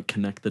viewer to like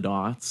connect the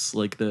dots,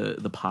 like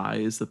the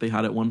pies that they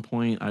had at one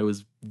point. I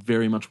was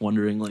very much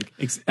wondering, like,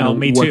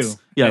 me too.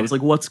 Yeah, I was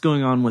like, what's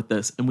going on with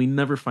this? And we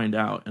never find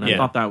out. And I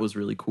thought that was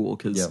really cool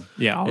because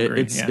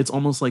it's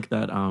almost like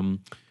that.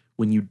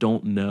 When you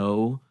don't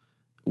know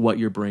what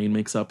your brain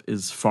makes up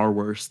is far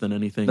worse than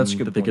anything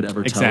that they could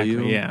ever tell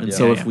you.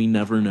 So if we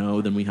never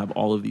know, then we have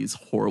all of these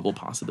horrible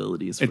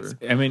possibilities.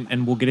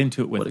 And we'll get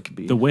into it with it could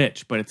be. The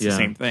Witch, but it's the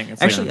same thing.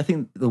 It's actually, I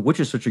think The Witch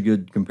is such a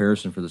good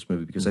comparison for this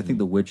movie because I think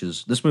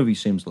this movie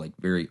seems like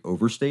very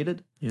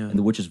overstated, and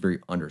The Witch is very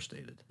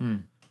understated.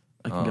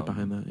 I can get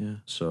behind that. Yeah.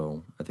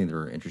 So I think there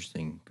are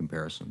interesting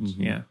comparisons.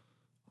 Yeah.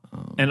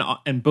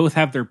 And both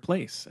have their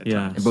place. At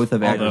times. And both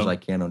have actors I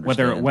can't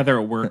understand. Whether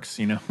it works,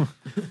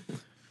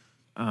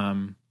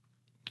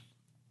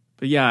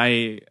 But yeah,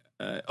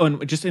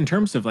 and just in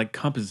terms of like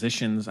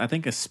compositions, I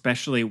think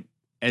especially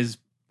as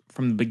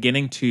from the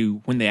beginning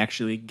to when they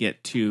actually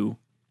get to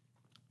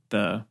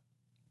the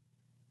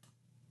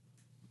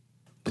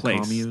place.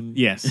 Commune.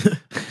 Yes.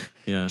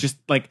 Yeah. Just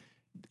like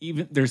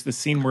even there's the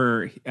scene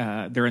where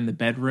they're in the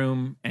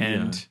bedroom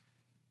and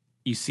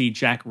you see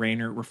Jack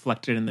Rayner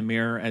reflected in the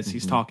mirror as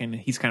he's talking.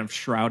 He's kind of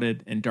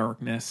shrouded in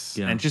darkness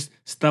and just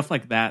stuff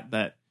like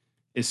that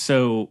is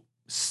so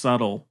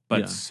subtle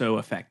but so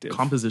effective.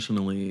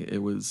 Compositionally, it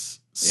was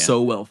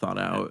so well thought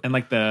out. And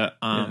like the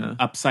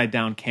upside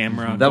down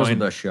camera. That was the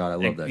best shot. I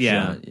love that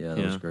shot. Yeah,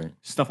 that was great.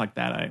 Stuff like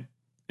that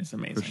is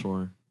amazing. For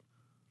sure.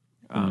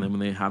 And then when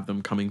they have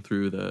them coming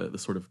ththrough the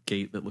sort of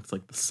gate that looks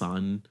like the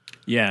sun.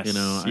 Yes. You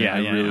know, I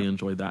really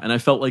enjoyed that. And I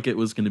felt like it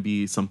was going to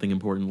be something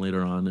important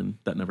later on, and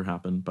that never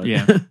happened. But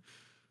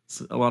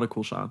it's a lot of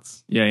cool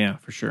shots. Yeah,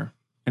 for sure.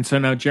 And so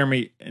now,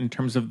 Jeremy, in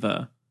terms of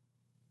the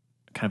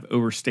kind of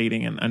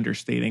overstating and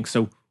understating,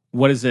 so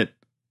what is it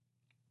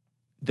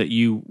that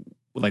you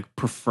like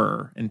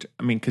prefer? And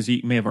I mean, because you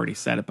may have already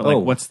said it, but like,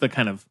 what's the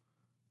kind of,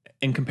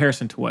 in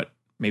comparison to what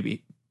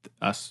maybe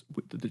us,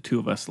 the two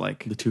of us,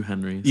 like the two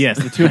Henrys?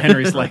 Yes, the two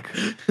Henrys. Like,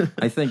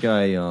 I think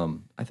I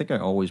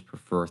always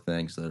prefer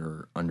things that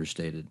are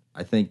understated.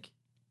 I think,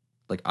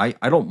 like,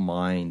 I don't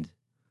mind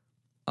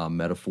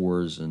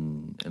metaphors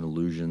and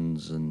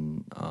allusions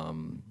and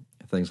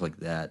things like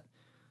that,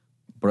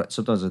 but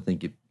sometimes I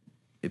think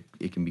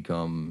it can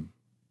become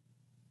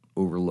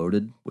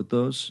overloaded with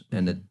those,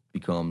 and it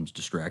becomes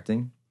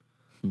distracting.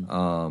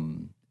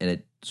 And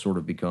it sort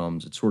of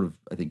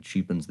I think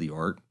cheapens the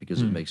art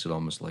because it makes it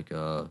almost like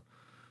a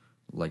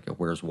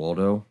Where's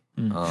Waldo,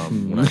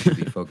 when I should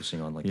be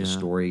focusing on like the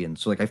story. And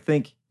so like I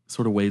think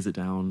sort of weighs it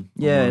down.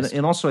 Yeah,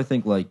 and also I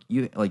think like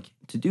you like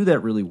to do that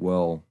really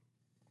well.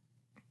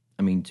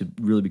 I mean, to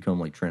really become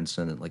like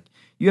transcendent, like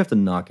you have to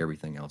knock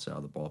everything else out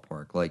of the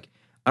ballpark. Like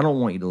I don't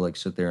want you to like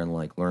sit there and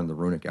like learn the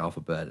runic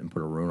alphabet and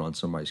put a rune on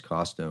somebody's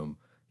costume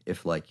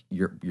if like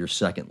your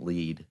second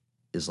lead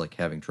is like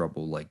having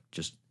trouble like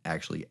just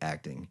actually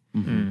acting.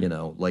 You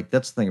know, like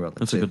that's the thing about like,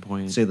 that's a good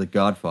point. Say The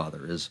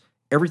Godfather is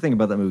everything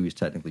about that movie is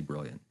technically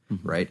brilliant,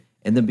 right?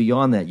 And then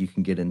beyond that, you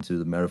can get into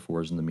the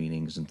metaphors and the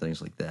meanings and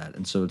things like that.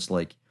 And so it's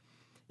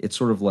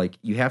sort of like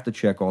you have to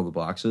check all the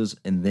boxes,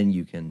 and then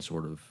you can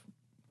sort of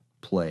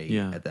play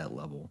at that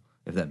level,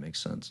 if that makes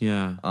sense.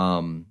 Yeah.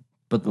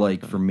 But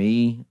like for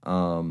me,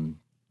 I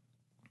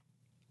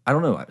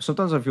don't know.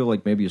 Sometimes I feel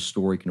like maybe a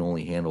story can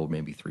only handle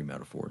maybe 3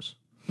 metaphors.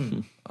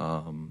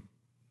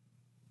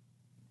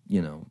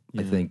 You know,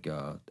 I think,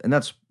 and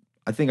I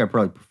think I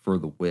probably prefer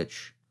The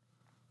Witch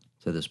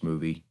to this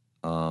movie.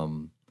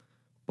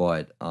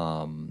 But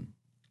then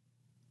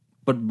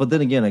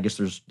again, I guess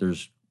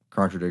there's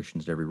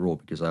contradictions to every rule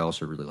because I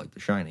also really like The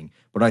Shining.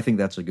 But I think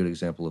that's a good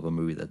example of a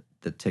movie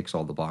that ticks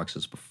all the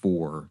boxes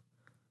before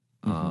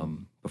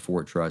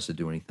it tries to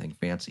do anything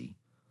fancy.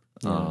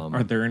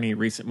 Are there any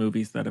recent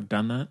movies that have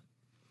done that?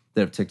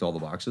 That have ticked all the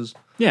boxes?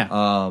 Yeah.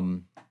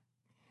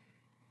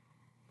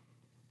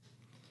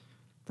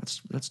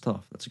 That's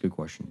tough. That's a good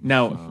question.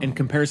 Now, in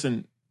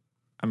comparison,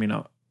 I mean,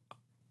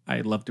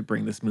 I'd love to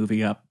bring this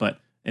movie up, but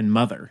in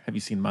Mother, have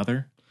you seen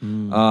Mother?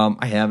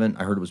 I haven't.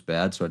 I heard it was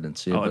bad, so I didn't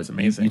see it. Oh, it's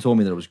amazing. You told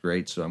me that it was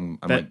great, so I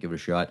might give it a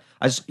shot.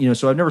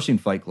 So I've never seen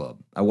Fight Club.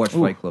 I watched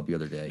Fight Club the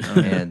other day,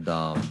 and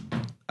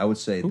I would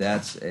say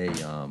that's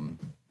a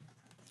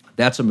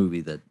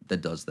movie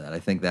that does that. I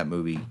think that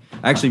movie.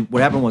 Actually,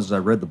 what happened was I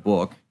read the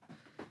book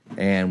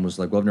and was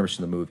like, well, I've never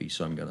seen the movie,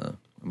 so I'm gonna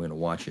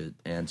watch it,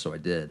 and so I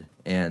did,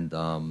 and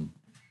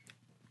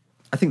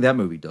I think that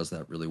movie does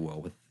that really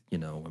well with. You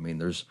know, I mean,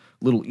 there's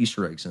little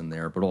Easter eggs in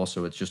there, but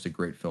also it's just a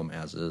great film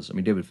as is. I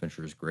mean, David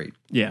Fincher is great.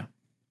 Yeah,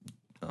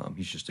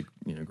 he's just a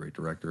great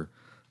director.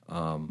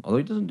 Although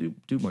he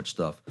doesn't do much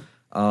stuff.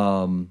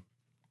 Sometimes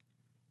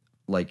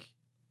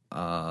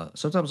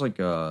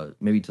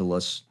maybe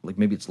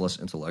it's less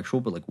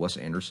intellectual, but like Wes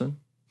Anderson.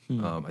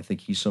 I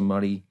think he's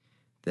somebody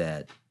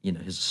that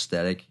his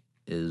aesthetic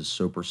is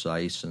so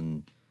precise,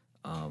 and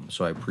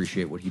so I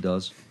appreciate what he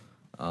does.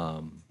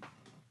 But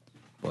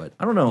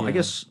I don't know. Yeah. I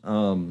guess.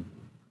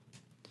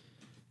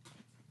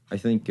 I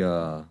think,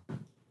 I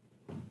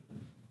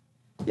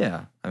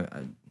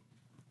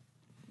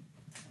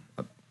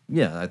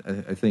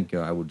think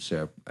I would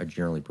say I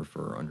generally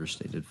prefer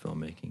understated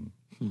filmmaking.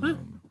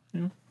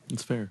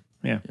 It's fair.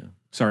 Yeah.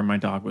 Sorry, my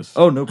dog was.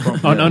 Oh, no problem.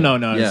 Oh,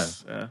 no. Yeah.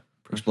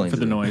 Explain for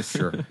the noise.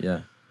 Sure.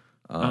 Yeah.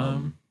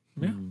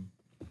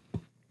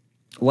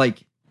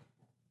 Like,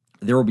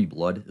 There Will Be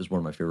Blood is one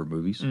of my favorite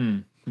movies,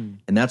 and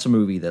that's a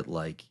movie that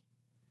like,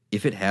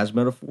 if it has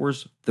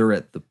metaphors, they're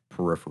at the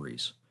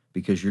peripheries.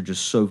 Because you're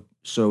just so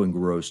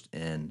engrossed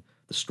in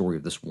the story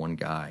of this one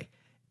guy,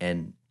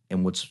 and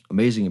what's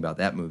amazing about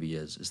that movie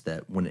is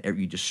that whenever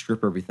you just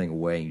strip everything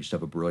away and you just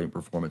have a brilliant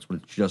performance, when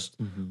it's just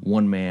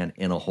one man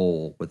in a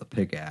hole with a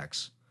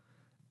pickaxe,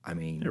 I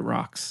mean, it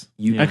rocks.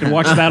 I could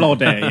watch that all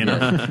day. You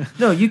know,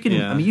 no, you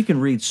can. I mean, you can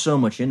read so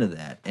much into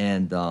that,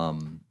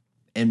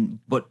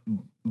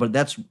 but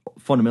that's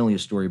fundamentally a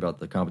story about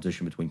the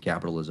competition between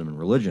capitalism and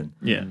religion.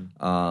 Yeah.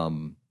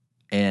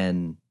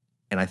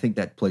 And I think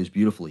that plays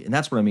beautifully. And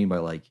that's what I mean by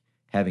like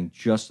having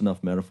just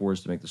enough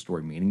metaphors to make the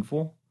story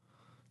meaningful.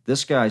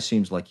 This guy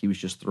seems like he was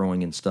just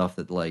throwing in stuff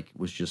that like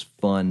was just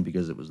fun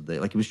because it was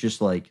there. Like it was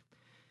just like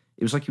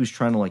it was like he was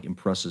trying to like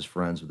impress his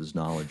friends with his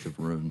knowledge of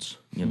runes.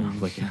 You know,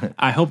 like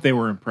I hope they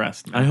were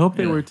impressed. I hope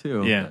they were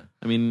too. Yeah.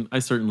 I mean, I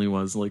certainly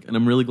was. Like, and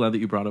I'm really glad that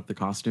you brought up the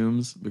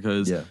costumes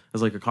because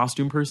as like a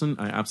costume person,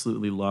 I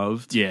absolutely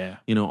loved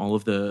all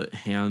of the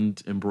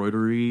hand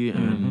embroidery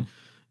and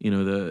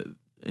the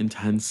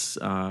intense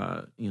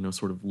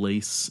sort of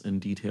lace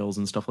and details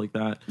and stuff like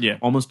that. Yeah.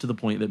 Almost to the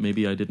point that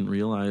maybe I didn't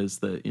realize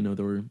that,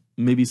 there were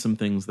maybe some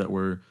things that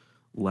were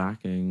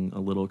lacking a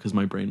little because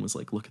my brain was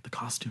like, look at the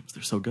costumes,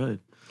 they're so good.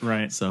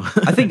 Right. So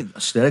I think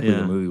aesthetically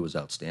the movie was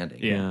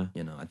outstanding. Yeah.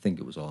 I think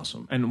it was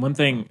awesome. And one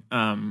thing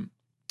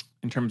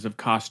in terms of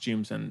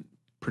costumes and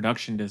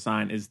production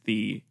design is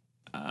the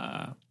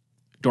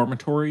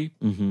dormitory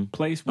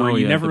place where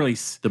you never really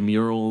the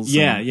murals.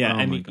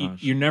 And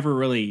you're never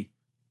really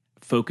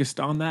focused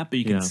on that, but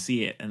you can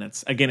see it, and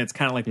it's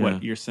kind of like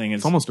what you're saying.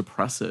 It's almost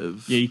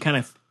oppressive. Yeah, you kind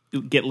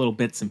of get little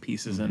bits and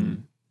pieces,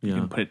 and you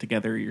can put it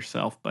together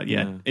yourself. But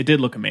it did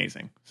look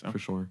amazing. So for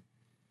sure.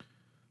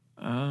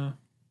 All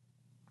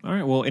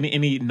right. Well,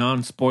 any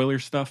non-spoiler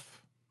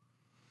stuff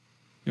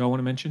you all want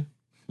to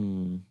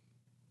mention?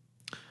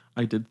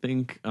 I did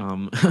think,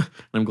 and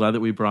I'm glad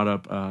that we brought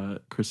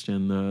up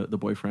Christian, the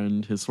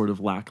boyfriend, his sort of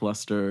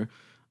lackluster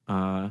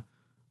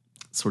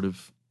sort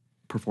of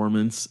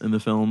performance in the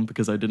film,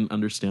 because I didn't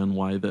understand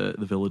why the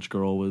village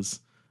girl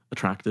was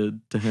attracted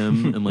to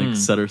him and like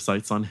set her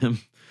sights on him,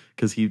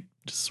 because he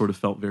just sort of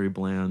felt very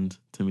bland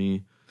to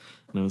me.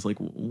 And I was like,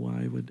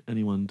 why would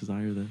anyone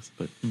desire this?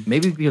 But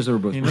maybe because they were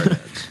both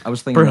redheads. I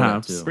was thinking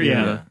perhaps about that too.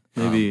 Yeah.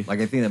 Maybe like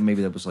I think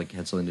that was like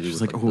had something to do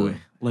with like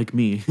like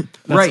me.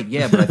 Right,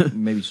 yeah, but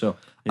maybe so.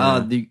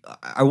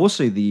 I will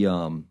say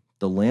the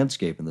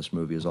landscape in this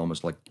movie is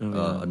almost like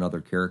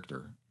another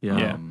character.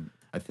 Yeah.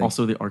 I think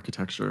also the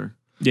architecture.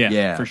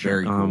 Yeah, for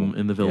sure. Very cool.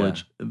 In the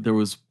village, there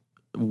was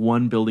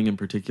one building in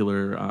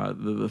particular.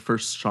 The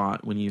first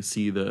shot when you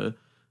see the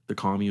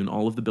commune,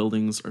 all of the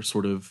buildings are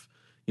sort of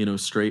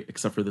straight,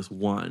 except for this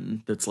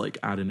one that's like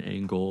at an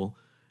angle.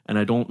 And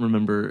I don't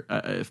remember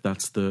if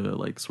that's the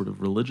like sort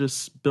of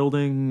religious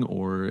building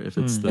or if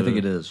it's the. I think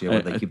it is. Yeah,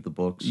 where they keep the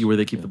books. Where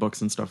they keep the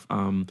books and stuff.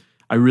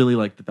 I really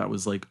liked that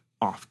was like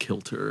off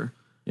kilter.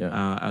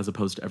 Yeah. As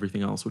opposed to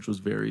everything else, which was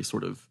very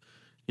sort of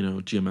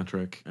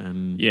geometric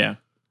and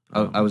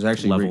I was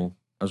actually level.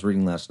 I was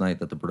reading last night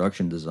that the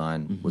production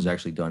design was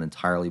actually done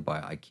entirely by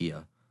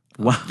IKEA.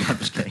 Wow. I'm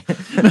just kidding.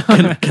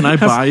 Can I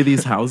buy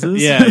these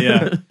houses?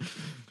 Yeah.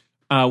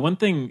 One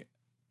thing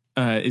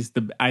is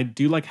I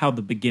do like how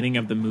the beginning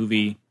of the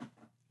movie,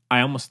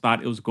 I almost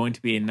thought it was going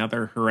to be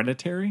another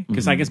Hereditary,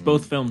 because I guess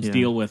both films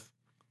deal with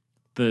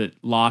the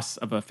loss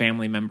of a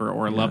family member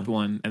or a loved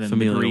one, and then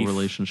familial the grief,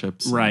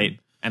 relationships, right,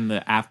 and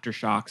the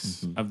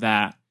aftershocks of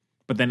that.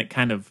 But then it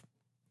kind of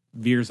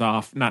veers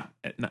off, not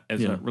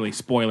as a really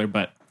spoiler,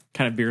 but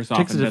kind of veers off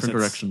Takes and a does different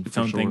direction, its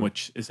for own thing, sure.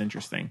 which is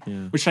interesting.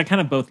 Yeah. Which I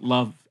kind of both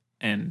love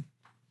and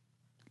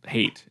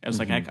hate. I was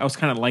like, I was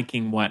kind of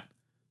liking what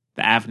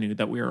the avenue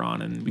that we were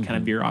on, and we kind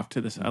of veer off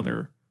to this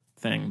other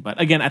thing.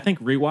 But again, I think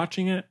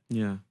rewatching it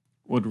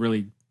would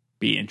really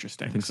be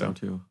interesting. I think so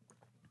too.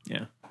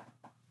 Yeah.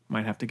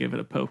 Might have to give it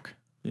a poke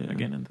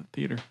again in the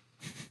theater.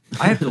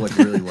 I have to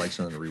really like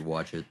something to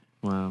rewatch it.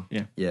 Wow.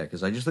 Yeah. Yeah,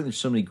 because I just think there's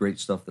so many great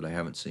stuff that I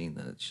haven't seen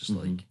that it's just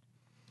like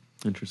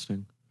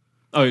interesting.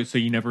 Oh, so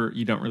you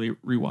don't really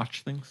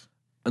rewatch things?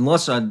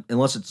 Unless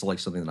it's like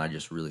something that I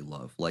just really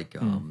love. Like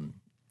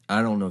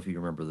I don't know if you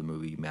remember the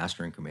movie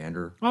Master and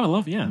Commander. Oh, I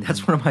love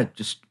That's one of my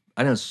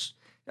I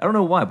don't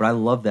know why, but I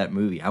love that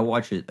movie. I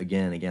watch it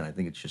again and again. I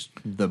think it's just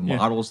the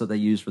models that they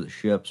use for the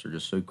ships are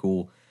just so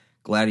cool.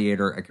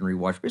 Gladiator, I can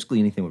rewatch basically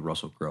anything with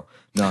Russell Crowe.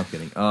 No, I'm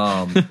kidding.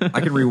 I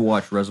can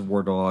rewatch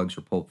Reservoir Dogs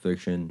or Pulp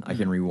Fiction. I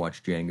can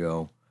rewatch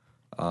Django.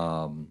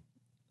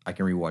 I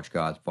can rewatch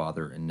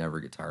Godfather and never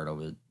get tired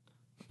of it.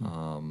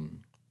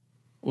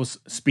 Well,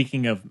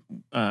 speaking of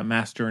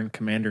Master and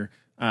Commander,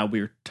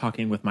 we were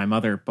talking with my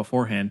mother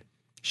beforehand.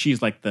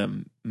 She's like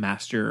the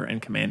Master and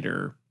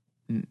Commander,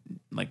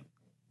 like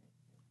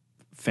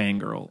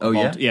fangirl. Oh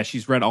yeah, yeah.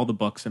 She's read all the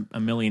books a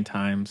million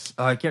times.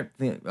 I can't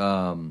think.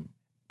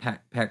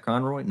 Pat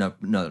Conroy? No.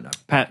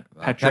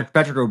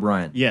 Patrick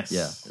O'Brien. Yes,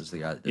 is the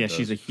guy. Yeah,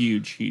 she's a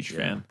huge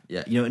fan.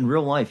 Yeah, in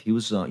real life, he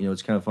was.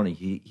 It's kind of funny.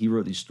 He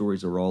wrote these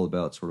stories that were all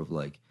about sort of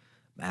like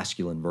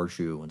masculine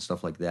virtue and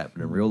stuff like that.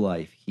 But in real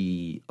life,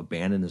 he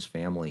abandoned his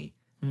family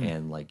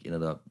and like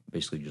ended up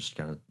basically just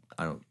kind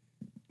of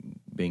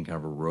being kind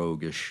of a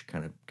roguish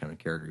kind of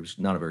character. He was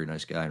not a very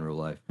nice guy in real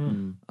life.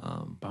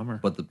 Bummer.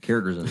 But the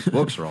characters in his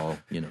books are all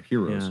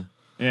heroes.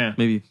 Yeah.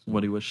 Maybe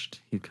what he wished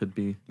he could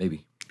be.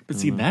 Maybe. But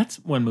see, that's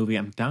one movie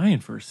I'm dying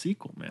for a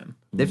sequel, man.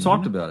 They've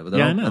talked about it, but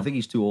I know. I think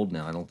he's too old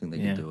now. I don't think they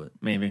can do it.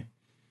 Maybe.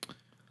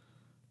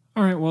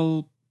 All right,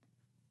 well,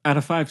 out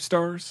of 5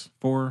 stars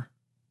for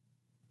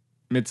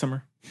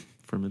Midsommar.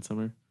 For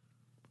Midsommar?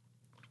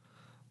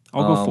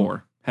 I'll go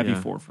 4. Heavy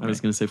 4 for me. I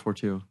was going to say 4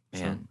 too.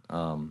 Man,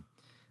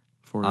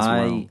 4 as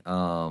well.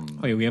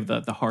 Oh yeah, we have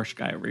the harsh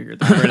guy over here.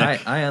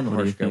 I am the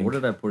harsh guy. think? What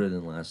did I put it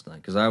in last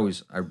night? Because I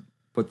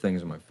put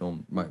things in my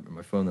phone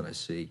that I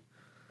see.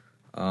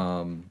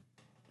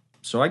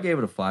 So I gave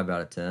it a 5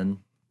 out of 10.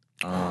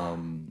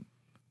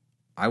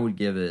 I would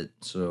give it,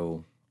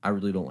 so I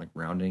really don't like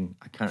rounding.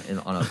 I kind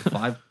of, on a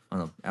 5,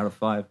 out of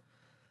 5,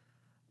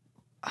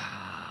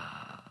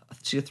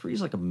 see, a 3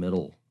 is like a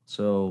middle.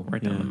 So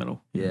Right down the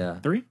middle. Yeah.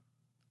 3?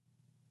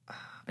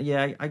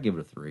 Yeah, I give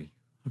it a 3.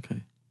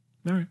 Okay.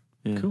 All right.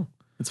 Yeah. Cool.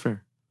 It's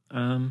fair.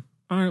 All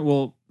right.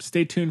 Well,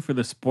 stay tuned for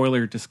the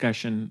spoiler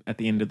discussion at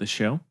the end of the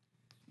show.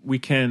 We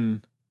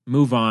can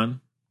move on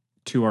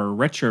to our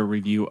retro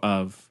review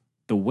of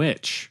The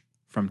Witch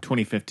from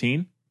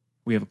 2015.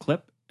 We have a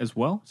clip as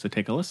well, so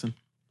take a listen.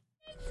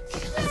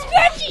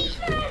 Reggie!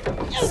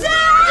 What's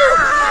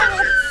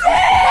happening?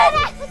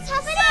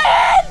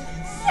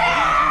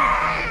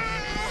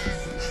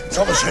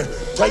 Thomason,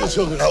 take the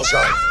children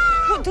outside.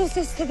 What does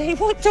this to me?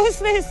 What does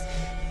this?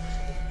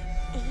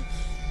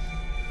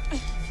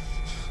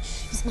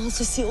 His mouth's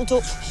are sealed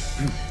up.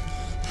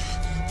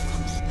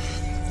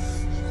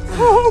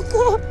 Oh,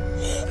 God.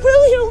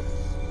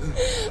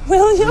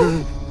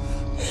 William?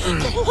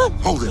 Come on.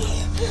 Hold him.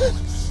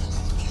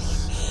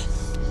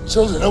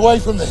 Children, away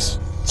from this.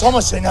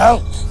 Thomason,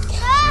 now.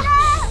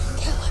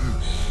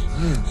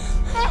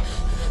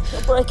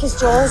 You'll break his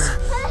jaws.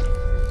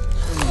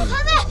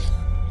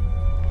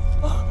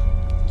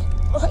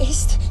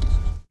 Christ.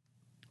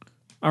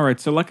 All right,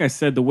 so like I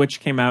said, The Witch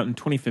came out in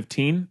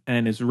 2015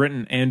 and is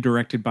written and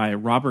directed by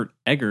Robert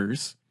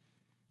Eggers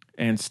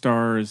and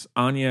stars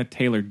Anya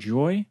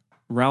Taylor-Joy,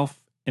 Ralph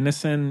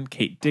Ineson,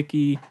 Kate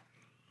Dickie,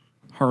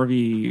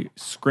 Harvey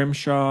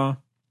Scrimshaw.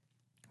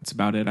 That's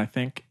about it, I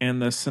think. And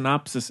the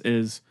synopsis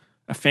is,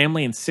 a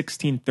family in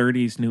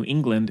 1630s New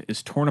England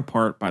is torn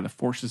apart by the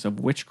forces of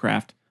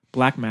witchcraft,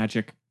 black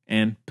magic,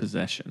 and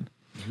possession.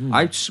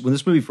 When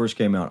this movie first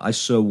came out, I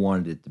so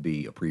wanted it to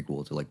be a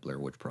prequel to like Blair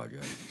Witch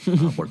Project,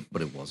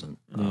 but it wasn't.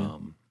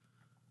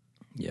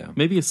 Yeah.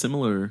 Maybe a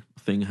similar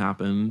thing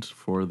happened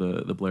for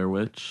the Blair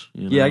Witch.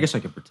 You know? Yeah, I guess I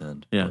could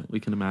pretend. Yeah, but, we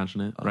can imagine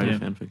it. Write a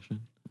fan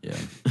fiction. Yeah.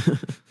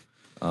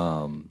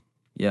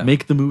 Yeah.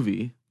 Make the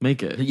movie.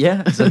 Make it.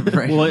 Yeah.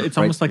 Right? Well, it's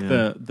almost like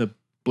yeah. the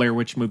Blair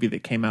Witch movie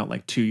that came out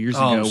like 2 years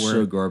Oh, ago.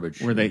 so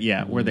garbage. Where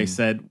they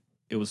said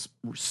it was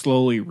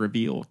slowly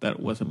revealed that it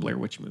was a Blair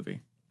Witch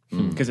movie.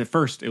 Because at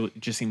first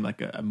it just seemed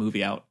like a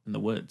movie out in the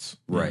woods.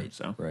 Right.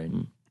 So, right.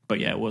 But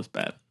yeah, it was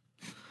bad.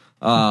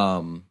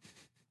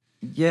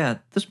 Yeah,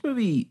 this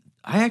movie,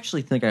 I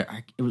actually think it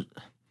was.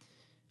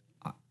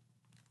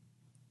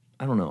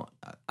 I don't know.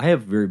 I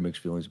have very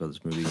mixed feelings about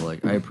this movie.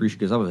 Like, I appreciate,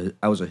 because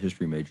I was a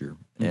history major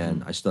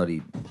and I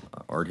studied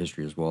art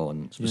history as well,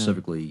 and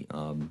specifically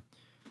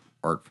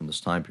art from this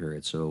time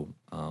period. So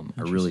I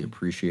really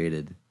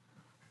appreciated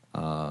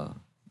the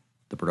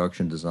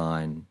production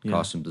design,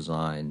 costume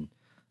design,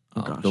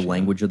 the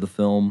language of the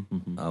film.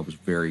 Was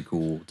very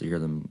cool to hear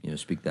them,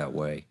 speak that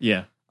way.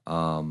 Yeah.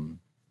 But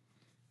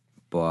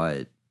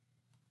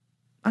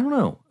I don't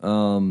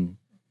know.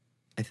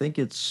 I think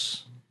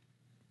it's.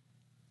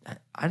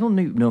 I don't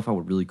even know if I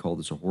would really call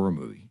this a horror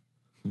movie.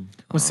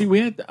 Well, see, we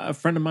had a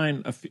friend of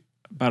mine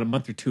about a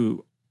month or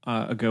two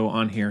ago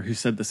on here who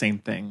said the same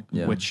thing,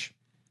 which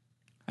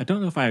I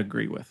don't know if I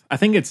agree with. I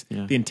think it's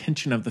the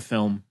intention of the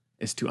film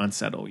is to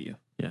unsettle you.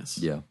 Yes.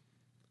 Yeah.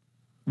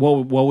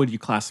 What would you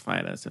classify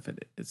it as if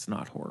it's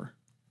not horror?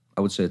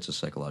 I would say it's a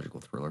psychological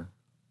thriller.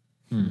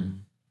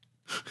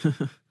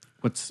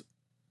 What's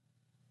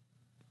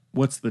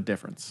the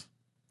difference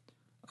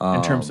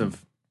in terms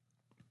of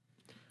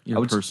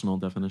your personal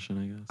definition?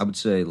 I guess I would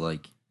say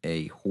like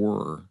a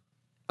horror.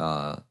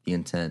 The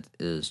intent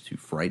is to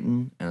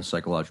frighten, and a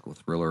psychological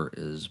thriller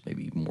is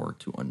maybe more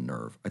to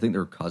unnerve. I think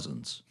they're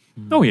cousins.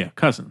 Oh yeah,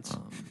 cousins.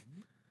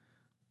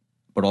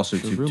 But also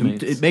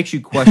it makes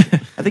you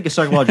question. I think a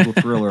psychological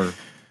thriller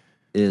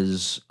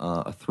is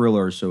a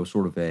thriller, so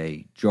sort of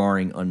a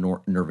jarring,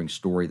 unnerving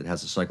story that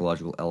has a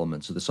psychological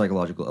element. So the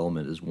psychological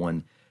element is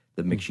one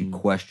that makes you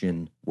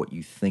question what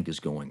you think is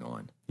going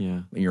on.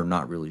 Yeah. And you're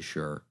not really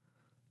sure.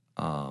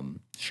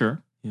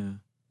 Sure. Yeah.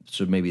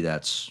 So maybe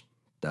that's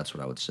what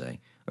I would say.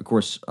 Of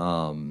course,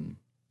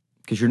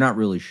 because you're not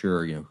really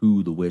sure,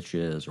 who the witch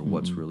is or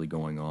what's really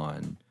going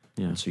on.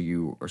 Yeah. And so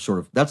you are sort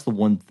of, that's the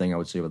one thing I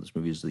would say about this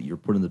movie is that you're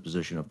put in the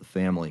position of the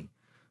family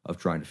of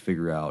trying to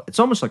figure out. It's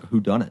almost like a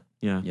whodunit.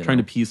 Yeah. Trying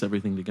to piece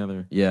everything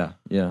together. Yeah.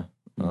 Yeah.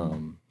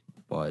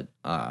 But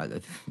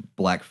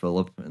Black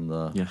Phillip and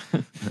the Yeah.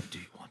 do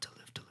you want to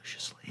live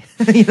deliciously?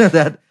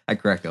 That I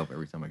crack up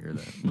every time I hear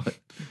that. But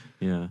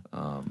yeah.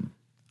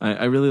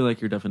 I really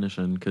like your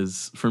definition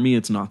because for me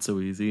it's not so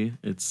easy.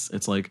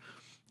 It's like,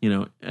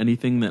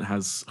 anything that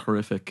has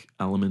horrific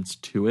elements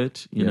to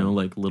it, you know,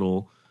 like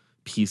little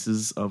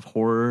pieces of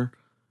horror,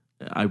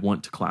 I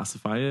want to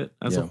classify it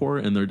as a horror.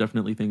 And there are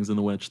definitely things in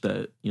The Witch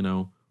that,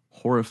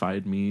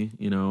 horrified me,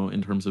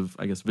 in terms of,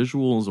 I guess,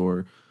 visuals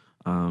or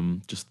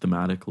just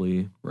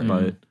thematically. Right.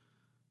 But,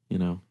 I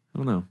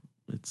don't know.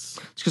 It's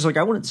because like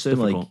I wouldn't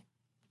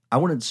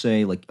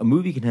say like a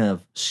movie can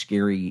have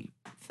scary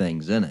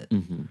things in it.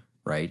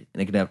 Right?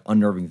 And it can have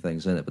unnerving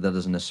things in it, but that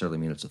doesn't necessarily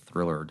mean it's a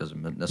thriller. It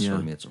doesn't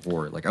necessarily mean it's a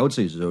horror. Like I would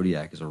say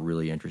Zodiac is a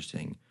really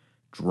interesting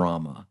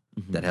drama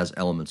that has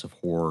elements of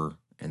horror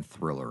and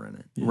thriller in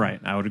it. Right,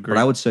 I would agree. But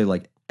I would say,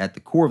 like, at the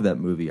core of that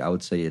movie, I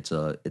would say it's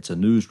a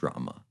news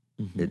drama.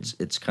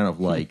 It's kind of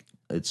like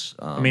it's.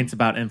 I mean, it's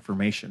about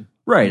information,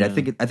 right?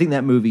 Yeah. I think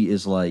that movie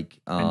is like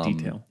in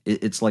detail.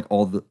 It's like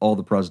all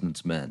the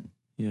President's Men.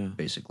 Yeah,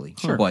 basically,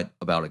 sure. But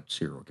about a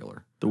serial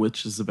killer. The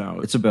Witch is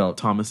about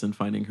Thomasin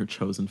finding her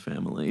chosen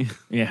family.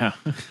 Yeah,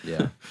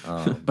 yeah.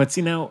 But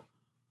see, now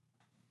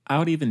I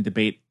would even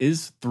debate: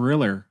 is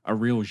thriller a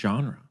real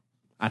genre?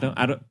 I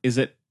don't. Is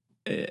it?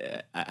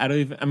 I don't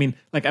even.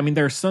 I mean,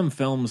 there are some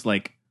films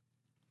like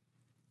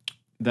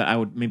that I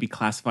would maybe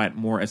classify it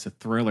more as a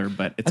thriller,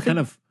 but it's kind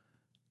of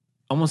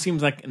almost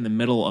seems like in the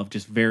middle of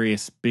just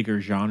various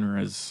bigger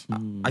genres.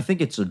 I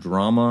think it's a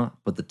drama,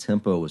 but the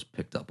tempo is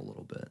picked up a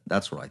little bit.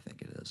 That's what I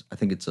think it is. I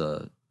think it's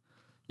a,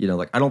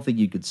 I don't think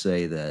you could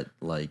say that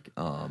like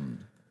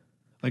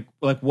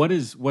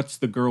what's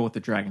the girl with the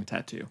dragon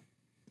tattoo?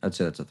 I'd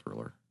say that's a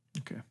thriller.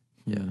 Okay.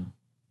 Yeah.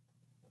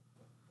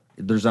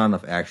 There's not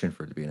enough action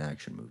for it to be an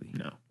action movie.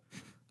 No.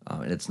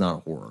 And it's not a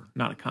horror.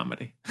 Not a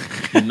comedy.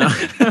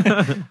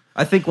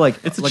 I think like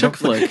it's a like chick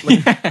flick.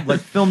 Like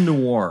film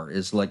noir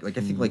is like I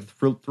think like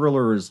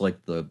thriller is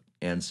like the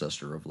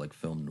ancestor of like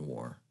film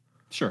noir.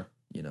 Sure.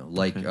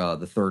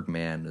 The Third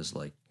Man is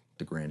like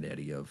the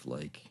granddaddy of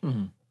like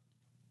I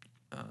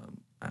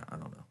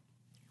don't know.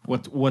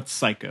 What's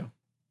Psycho?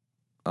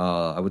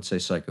 I would say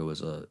Psycho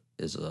is a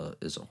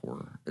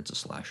horror. It's a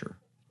slasher.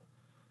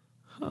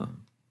 Huh.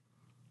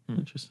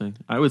 Interesting.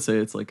 I would say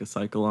it's like a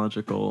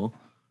psychological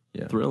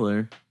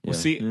thriller. Well,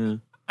 see,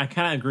 I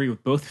kind of agree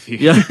with both of you.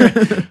 Yeah.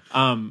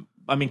 I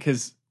mean,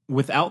 because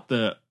without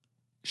the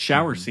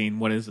shower scene,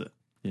 what is it?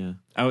 Yeah.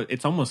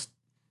 It's almost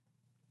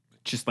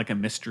just like a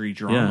mystery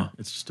drama. Yeah,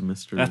 it's just a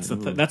mystery. That's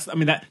the I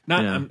mean,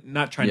 I'm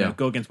not trying to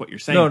go against what you're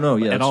saying. No,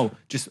 yeah, at all.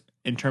 Just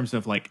in terms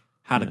of like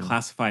how to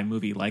classify a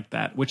movie like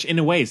that, which in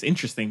a way is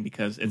interesting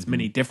because it's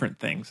many different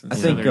things. And I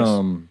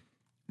think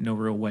no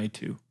real way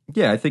to.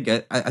 Yeah, I think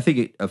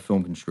a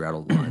film can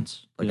straddle the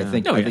lines. Like I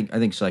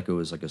think Psycho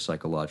is like a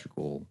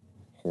psychological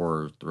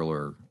horror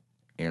thriller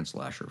and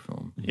slasher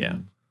film. Yeah.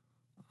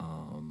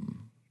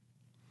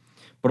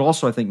 But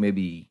also I think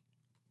maybe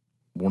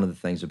one of the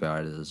things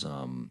about it is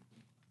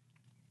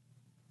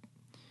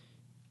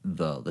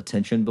the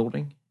tension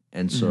building.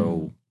 And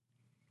so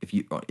if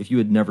you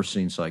had never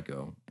seen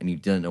Psycho and you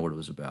didn't know what it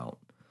was about,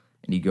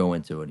 and you go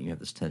into it and you have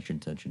this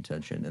tension,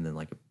 and then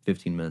like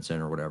 15 minutes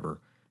in or whatever,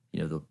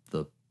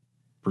 the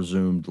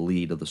presumed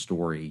lead of the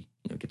story,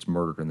 gets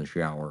murdered in the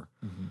shower.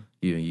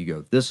 You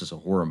go, this is a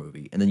horror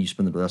movie, and then you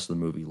spend the rest of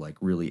the movie like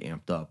really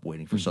amped up,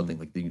 waiting for something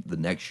like the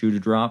next shoe to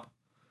drop.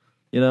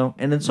 And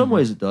in some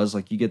ways it does.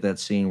 Like you get that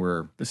scene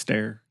where the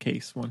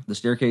staircase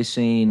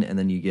scene, and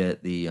then you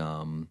get the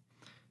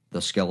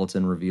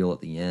skeleton reveal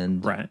at the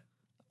end, right?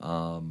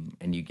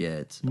 And you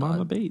get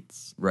Mama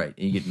Bates, right?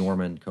 And you get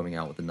Norman coming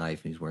out with the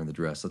knife, and he's wearing the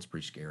dress. That's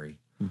pretty scary.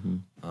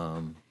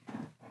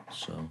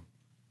 So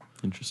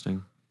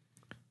interesting.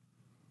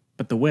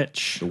 But the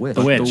witch. The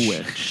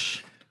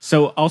witch.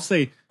 So I'll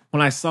say,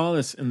 when I saw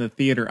this in the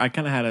theater, I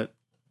kind of had a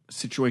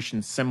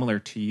situation similar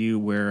to you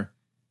where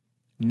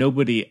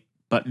nobody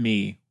but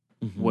me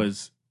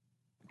was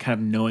kind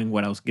of knowing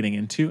what I was getting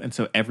into. And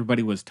so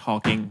everybody was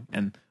talking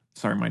and,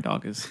 sorry, my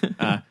dog is,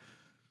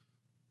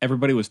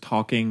 everybody was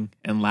talking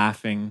and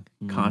laughing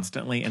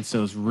constantly. And so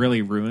it was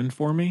really ruined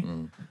for me.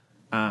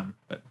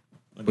 But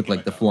with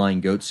like the flying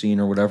goat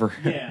scene or whatever.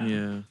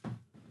 Yeah.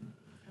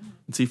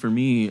 See, for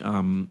me,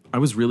 I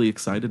was really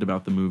excited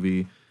about the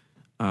movie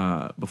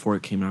before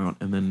it came out,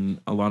 and then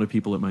a lot of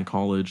people at my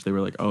college, they were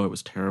like, "Oh, it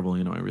was terrible,"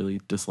 I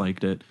really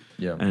disliked it.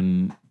 Yeah,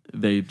 and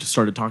they just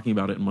started talking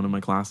about it in one of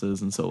my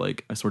classes, and so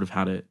like I sort of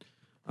had it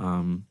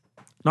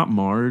not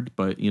marred,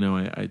 but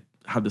I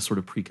had this sort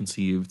of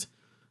preconceived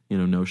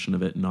notion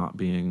of it not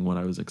being what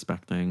I was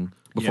expecting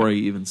before I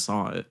even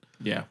saw it.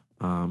 Yeah,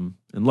 and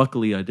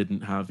luckily I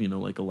didn't have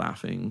like a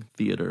laughing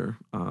theater.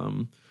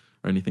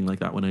 Or anything like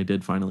that when I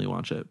did finally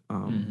watch it.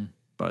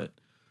 But,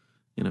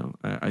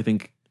 I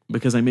think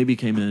because I maybe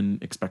came in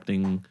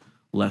expecting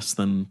less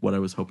than what I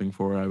was hoping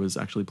for, I was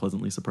actually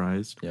pleasantly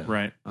surprised. Yeah.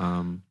 Right.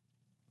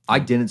 I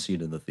didn't see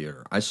it in the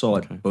theater. I saw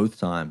it both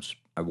times.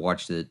 I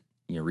watched it,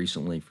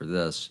 recently for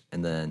this,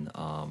 and then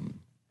I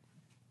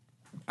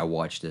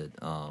watched it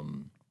the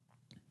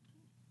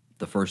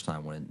first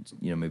time when,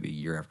 maybe a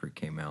year after it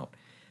came out.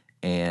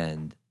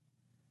 And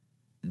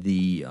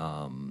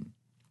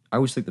I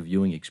always think the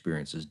viewing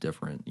experience is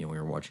different, when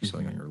you're watching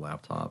something on your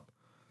laptop.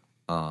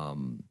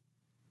 And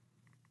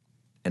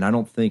I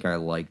don't think I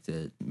liked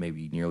it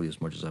maybe nearly as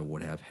much as I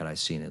would have had I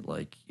seen it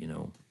like,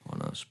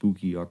 on a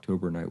spooky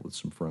October night with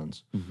some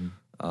friends.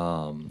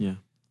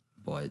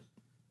 But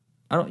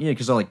I don't,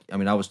 because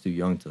I was too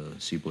young to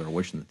see Blair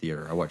Witch in the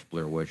theater. I watched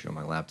Blair Witch on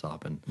my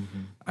laptop, and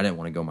I didn't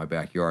want to go in my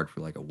backyard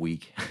for like a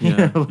week.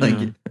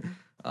 I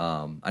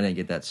didn't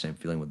get that same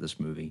feeling with this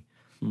movie.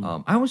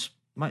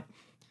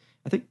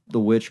 I think The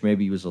Witch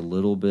maybe was a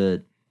little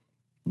bit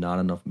not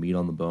enough meat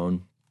on the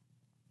bone.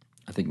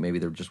 I think maybe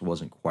there just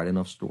wasn't quite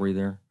enough story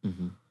there.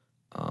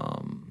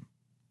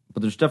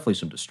 But there's definitely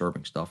some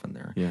disturbing stuff in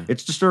there. Yeah.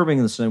 It's disturbing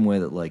in the same way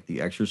that like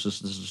The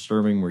Exorcist is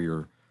disturbing,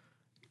 where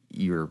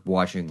you're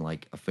watching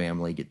like a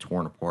family get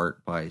torn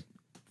apart by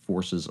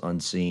forces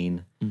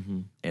unseen,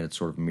 and it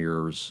sort of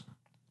mirrors.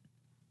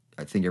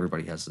 I think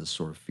everybody has this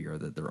sort of fear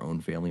that their own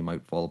family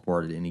might fall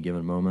apart at any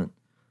given moment,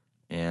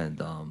 and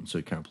so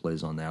it kind of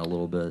plays on that a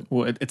little bit.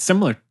 Well, it's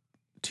similar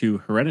to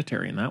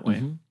Hereditary in that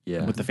way,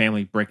 Yeah, with the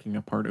family breaking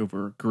apart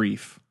over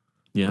grief,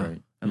 Yeah.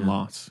 and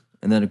loss.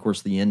 And then of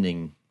course the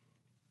ending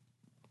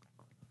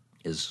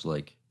is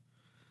like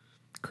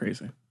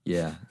Crazy.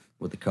 yeah,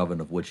 with the coven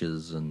of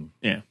witches and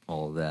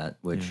all of that.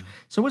 Which in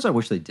some ways I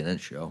wish they didn't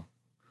show.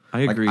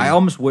 I agree. I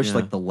almost wish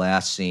like the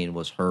last scene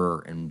was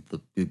her and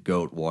the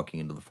goat walking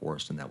into the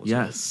forest, and that was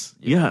Yes.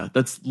 Yeah,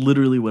 that's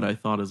literally what I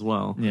thought as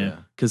well. Yeah.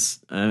 Because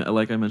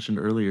like I mentioned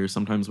earlier,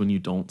 sometimes when you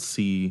don't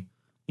see,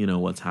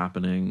 what's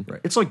happening.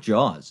 Right. It's like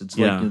Jaws. It's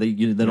like they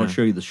don't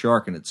show you the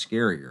shark, and it's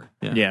scarier.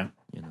 Yeah.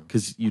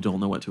 Because you don't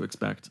know what to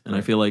expect. And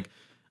I feel like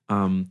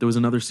there was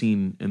another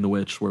scene in The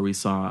Witch where we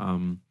saw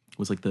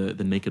was like the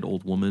naked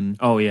old woman.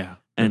 Oh yeah.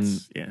 And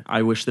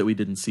I wish that we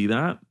didn't see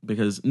that,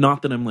 because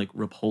not that I'm like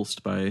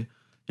repulsed by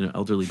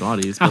elderly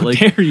bodies, but like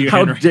dare you,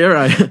 how Henry? dare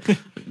I,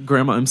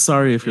 Grandma? I'm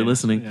sorry if you're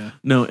listening. Yeah.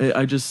 No,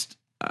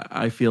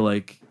 I feel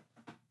like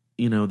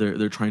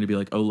they're trying to be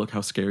like, oh, look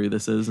how scary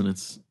this is, and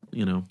it's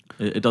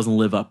it doesn't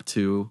live up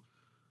to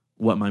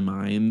what my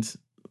mind,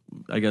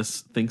 I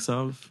guess, thinks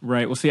of.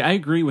 Right. Well, see, I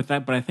agree with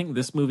that, but I think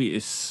this movie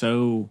is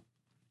so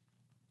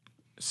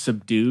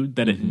subdued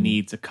that it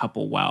needs a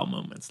couple wow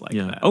moments like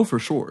that. Oh, for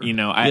sure.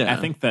 I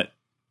think that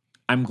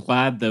I'm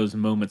glad those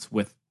moments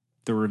with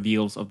the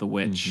reveals of the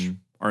witch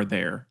are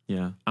there.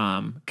 Yeah.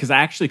 Because I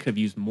actually could have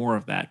used more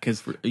of that.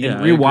 Because in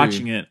I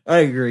rewatching agree. it, I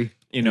agree.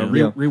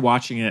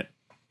 Rewatching it,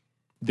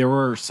 there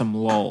were some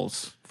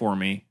lulls for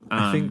me.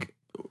 I think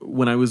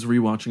when I was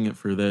rewatching it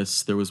for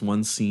this, there was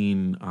one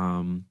scene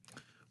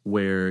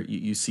where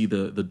you see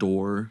the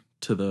door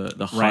to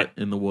the hut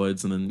in the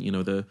woods, and then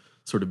the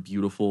sort of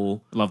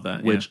beautiful love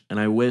that witch. And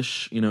I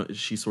wish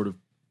she sort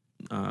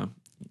of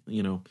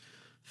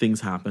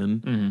things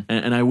happen,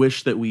 and I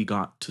wish that we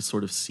got to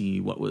sort of see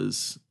what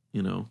was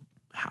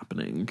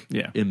happening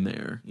in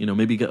there.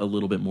 Maybe get a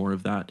little bit more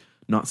of that.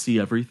 Not see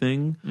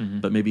everything,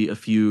 but maybe a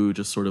few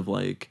just sort of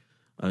like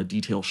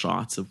detail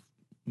shots of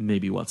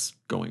maybe what's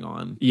going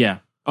on. Yeah.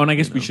 Oh, and I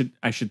guess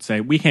I should say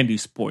we can do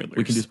spoilers.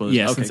 We can do spoilers.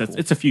 Yeah, Okay, since cool.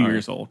 it's a few All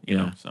years right. old, you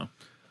know. So,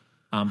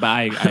 but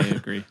I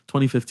agree.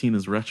 2015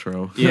 is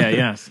retro. Yeah.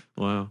 Yes.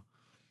 Wow.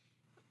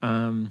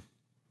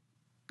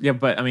 Yeah,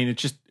 but I mean,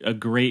 it's just a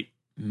great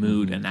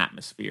mood and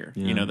atmosphere.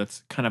 Yeah.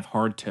 That's kind of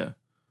hard to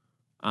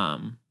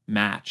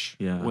match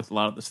Yeah. with a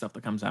lot of the stuff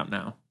that comes out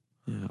now.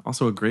 Yeah.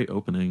 Also a great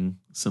opening,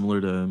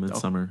 similar to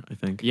Midsommar, I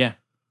think. Yeah.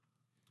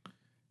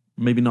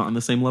 Maybe not on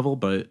the same level,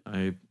 but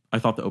I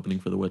thought the opening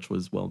for The Witch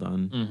was well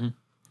done. Mm-hmm.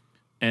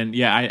 And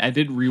yeah, I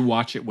did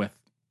rewatch it with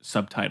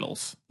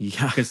subtitles.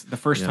 Yeah. Because the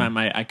first time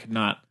I could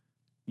not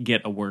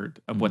get a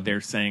word of what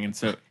they're saying, and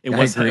so it I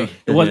was agree.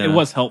 it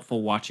was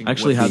helpful watching. I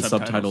actually with had the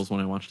subtitles when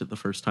I watched it the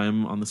first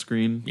time on the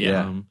screen.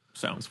 Yeah.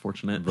 So I was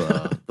fortunate.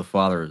 The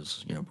father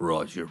is you're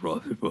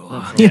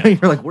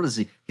like, what is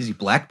he? Is he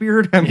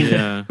Blackbeard? I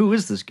mean, who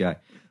is this guy?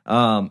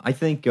 I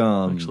think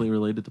Actually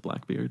related to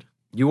Blackbeard.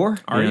 you are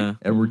you?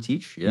 Edward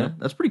Teach. Yeah,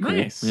 that's pretty cool.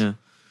 Nice. Yeah.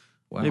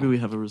 Wow. Maybe we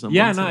have a resemblance.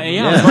 Yeah, no, of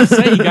yeah. that. I was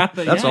about to say you got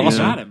the. That's yeah,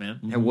 awesome. You got it, man.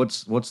 And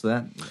what's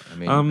that? I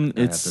mean,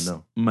 I it's have to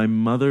know. my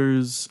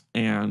mother's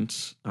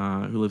aunt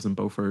who lives in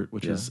Beaufort,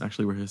 which is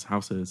actually where his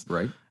house is.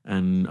 Right.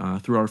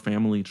 And through our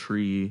family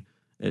tree,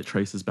 it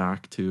traces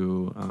back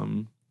to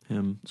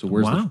him. So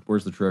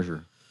where's the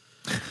treasure?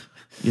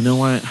 You know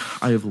what?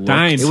 I have looked.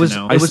 Dying to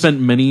know. I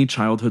spent many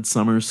childhood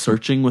summers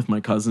searching with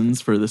my cousins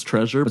for this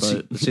treasure, but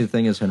see, the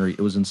thing is, Henry, it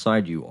was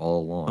inside you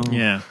all along.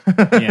 Yeah,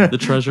 yeah. the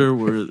treasure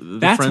were the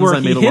That's friends where I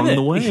he made hid along it,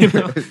 the way. you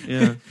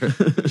know?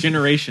 Yeah.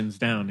 Generations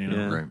down, you know.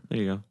 Yeah. Right. There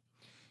you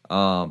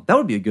go. That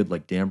would be a good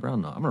like Dan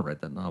Brown novel. I'm gonna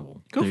write that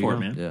novel. Go There for you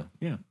it, go. man.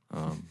 Yeah.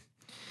 Yeah.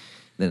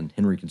 Then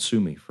Henry can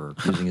sue me for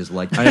using his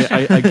likeness.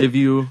 I give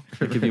you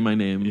my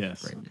name.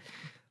 Yes.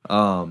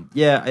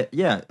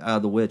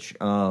 The Witch.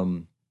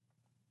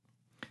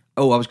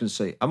 I was going to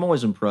say, I'm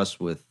always impressed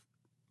with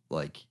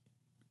like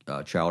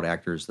child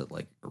actors that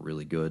like are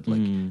really good.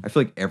 Like I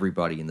feel like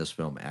everybody in this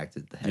film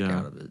acted the heck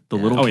out of it. The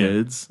And- little Oh, yeah.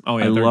 kids. Oh,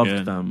 yeah, I they're loved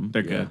good. them.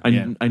 They're good. I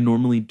Yeah. I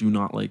normally do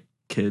not like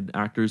kid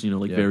actors,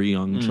 like very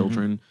young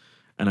children.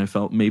 And I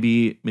felt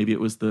maybe it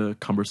was the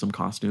cumbersome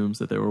costumes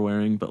that they were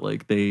wearing, but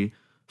like they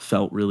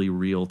felt really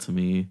real to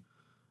me.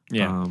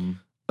 Yeah.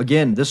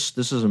 Again, this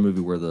is a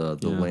movie where the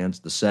lands,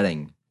 the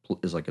setting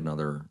is like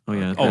another. Oh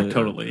yeah.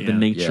 Totally. The Yeah.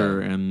 nature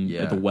Yeah. and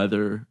Yeah. the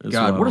weather as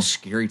God, well. what a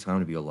scary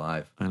time to be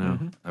alive. I know.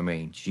 I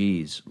mean,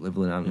 geez,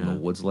 living out in the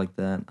woods like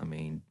that. I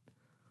mean,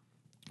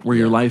 Where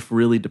your life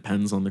really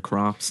depends on the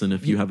crops, and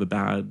if you have a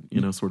bad,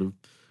 sort of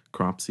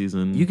crop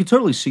season. you could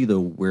totally see though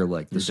where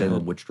like the You're Salem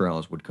dead. witch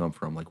trials would come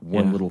from. Like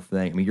one Yeah. little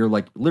thing. I mean, you're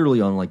like literally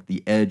on like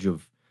the edge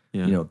of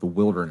Yeah. the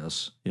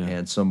wilderness, Yeah.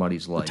 and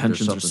somebody's like the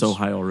tensions are there's so something-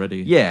 high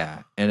already.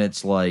 Yeah, and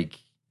it's like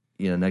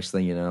next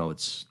thing you know,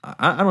 it's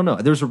I don't know.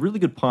 There's a really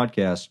good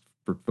podcast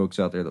for folks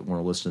out there that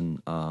want to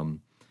listen.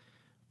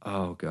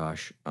 Oh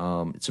gosh,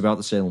 it's about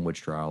the Salem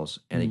witch trials,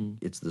 and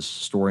it's this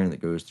historian that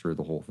goes through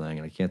the whole thing,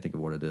 and I can't think of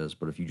what it is.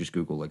 But if you just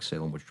Google like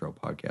Salem witch trial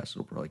podcast,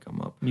 it'll probably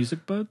come up.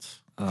 Music Buds.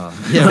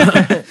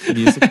 Yeah,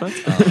 Music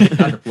Buds.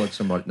 not to plug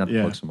somebody,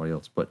 plug somebody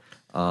else, but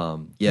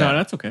yeah, No,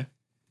 that's okay.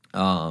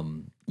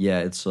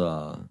 it's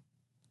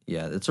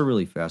a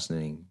really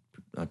fascinating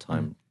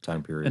time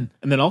period.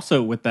 And then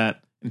also with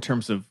that, in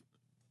terms of,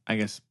 I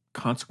guess,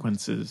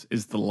 consequences,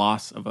 is the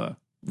loss of a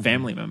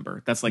family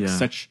member. That's like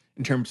such,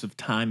 in terms of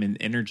time and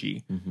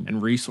energy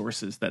and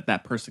resources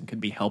that person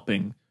could be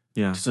helping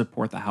to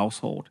support the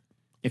household.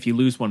 If you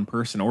lose one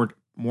person or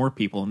more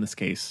people in this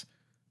case,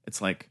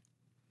 it's like,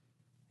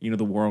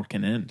 the world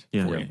can end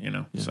for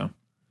you, so. And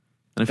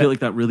I feel like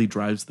that really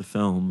drives the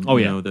film. Oh,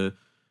 the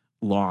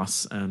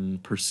loss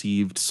and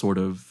perceived sort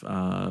of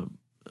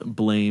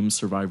blame,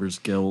 survivor's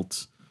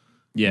guilt.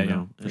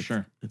 Yeah, for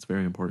sure. It's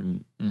very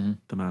important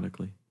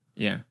thematically.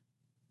 Yeah.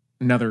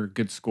 Another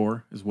good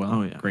score as well.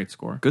 Oh, yeah. Great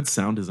score. Good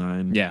sound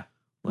design. Yeah.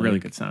 Really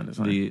good sound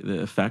design.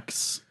 The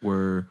effects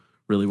were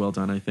really well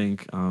done, I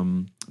think.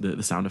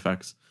 The sound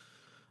effects,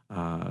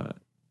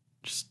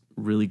 just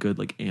really good,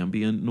 like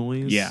ambient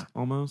noise. Yeah.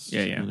 Almost.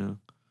 Yeah.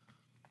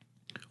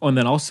 Oh, and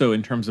then also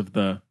in terms of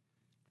the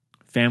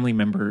family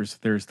members,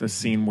 there's the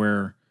scene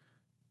where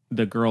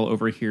the girl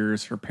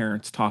overhears her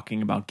parents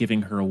talking about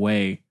giving her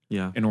away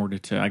in order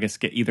to, I guess,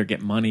 either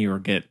get money or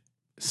get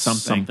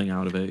something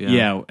out of it.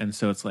 Yeah. And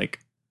so it's like,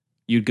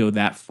 you'd go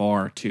that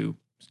far to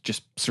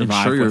just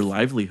survive, ensure your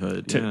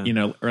livelihood,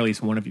 to, or at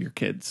least one of your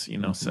kids,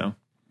 so,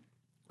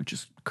 which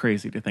is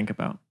crazy to think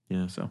about.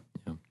 Yeah. So,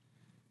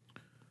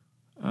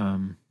 but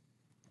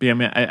yeah, I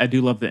mean, I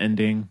do love the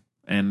ending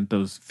and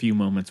those few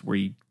moments where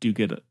you do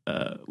get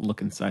a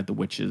look inside the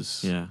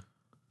witch's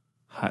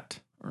hut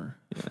or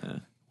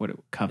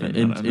coven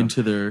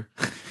into their,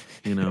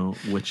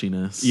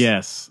 witchiness.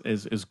 Yes,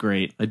 is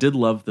great. I did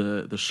love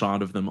the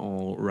shot of them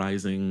all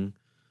rising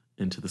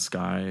into the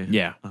sky.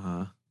 Yeah.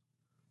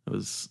 It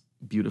was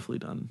beautifully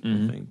done,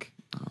 I think.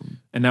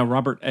 And now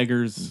Robert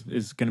Eggers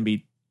is going to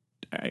be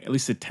at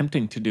least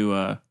attempting to do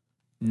a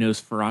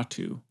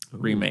Nosferatu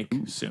remake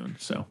soon,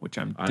 so which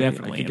I'm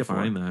definitely I can get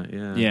behind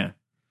that. Yeah.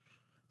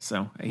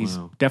 So he's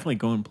definitely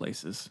going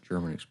places.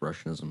 German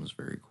Expressionism is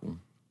very cool.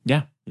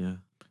 Yeah.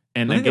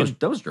 And I think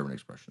that was German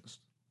Expressionist.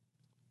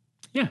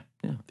 Yeah.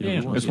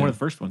 It was one of the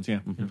first ones. Yeah,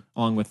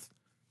 along with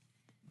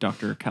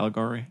Dr.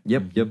 Caligari.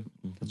 Yep.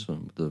 That's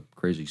the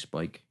crazy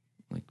spike,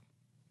 like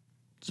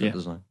set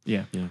design.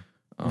 Yeah.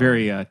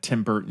 Very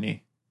Tim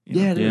Burton-y.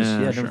 Yeah, it is. Yeah,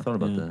 I never thought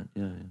about that.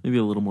 Yeah. Maybe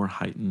a little more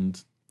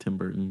heightened Tim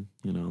Burton.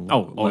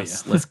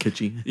 Less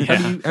kitschy.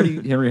 How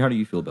do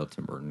you feel about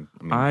Tim Burton?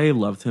 I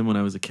loved him when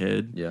I was a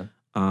kid. Yeah.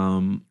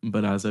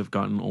 But as I've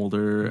gotten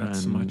older,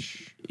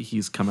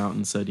 he's come out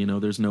and said,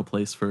 there's no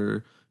place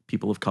for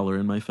people of color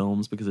in my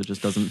films because it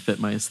just doesn't fit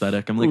my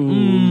aesthetic. I'm like,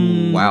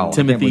 wow,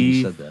 Timothy. I can't believe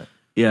you said that.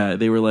 Yeah,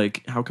 they were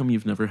like, how come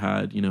you've never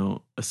had,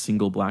 a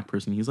single black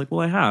person? He's like,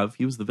 well, I have.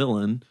 He was the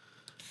villain.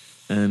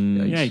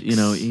 And,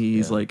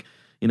 he's like,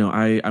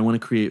 I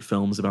want to create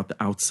films about the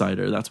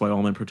outsider. That's why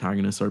all my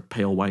protagonists are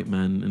pale white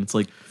men. And it's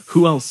like,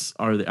 who else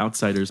are the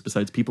outsiders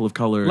besides people of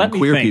color and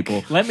queer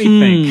people? Let me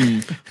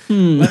think.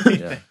 Let me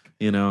think.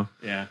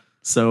 Yeah.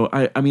 So,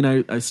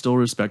 I still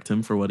respect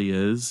him for what he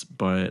is,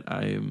 but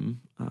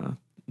I'm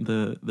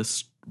the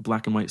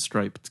black and white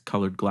striped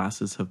colored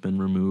glasses have been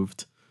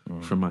removed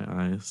from my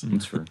eyes.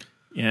 That's true.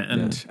 Yeah,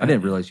 and I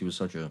didn't realize he was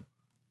such a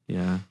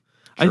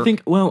I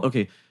think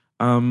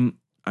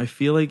I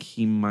feel like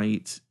he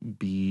might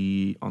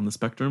be on the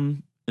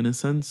spectrum in a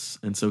sense,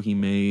 and so he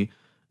may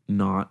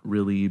not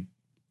really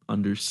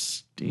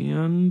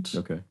understand.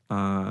 Okay.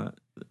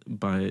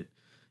 But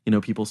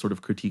people sort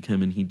of critique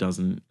him, and he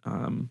doesn't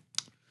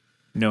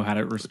know how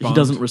to respond. He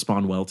doesn't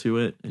respond well to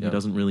it, and he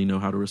doesn't really know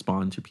how to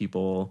respond to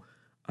people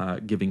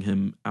giving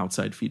him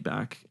outside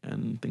feedback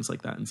and things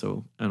like that. And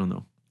so I don't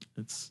know.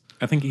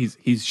 I think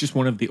he's just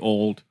one of the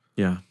old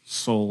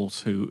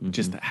souls who Mm-hmm.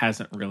 just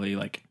hasn't really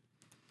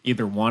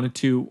either wanted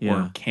to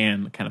or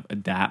can kind of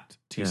adapt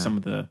to some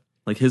of the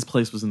his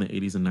place was in the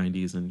 80s and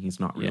 90s, and he's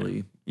not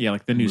really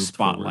like the new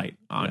spotlight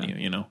on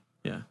you.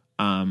 Yeah.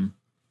 And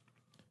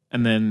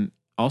then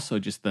also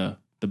just the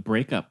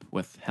breakup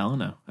with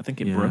Helena. I think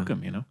it broke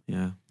him.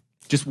 Yeah.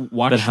 Just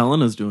watch. But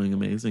Helena's doing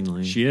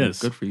amazingly. She is.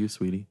 Good for you,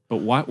 sweetie. But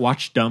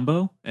watch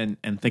Dumbo and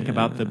think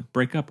about the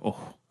breakup.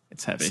 Oh,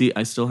 it's heavy. See,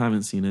 I still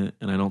haven't seen it,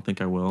 and I don't think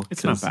I will.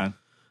 It's not bad.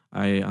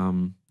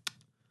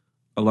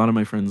 A lot of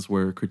my friends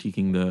were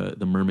critiquing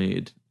the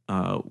mermaid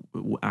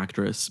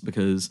actress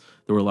because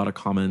there were a lot of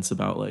comments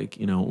about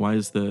why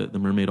is the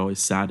mermaid always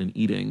sad and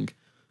eating,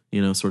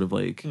 sort of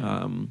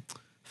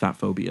fat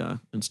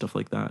phobia and stuff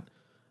like that.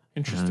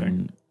 Interesting.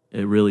 And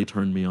it really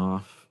turned me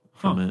off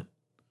from it.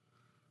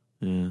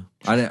 Yeah,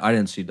 I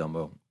didn't see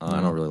Dumbo. I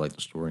don't really like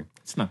the story.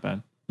 It's not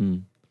bad.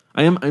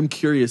 I'm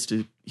curious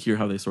to hear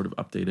how they sort of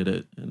updated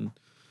it and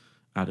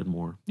added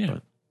more. Yeah.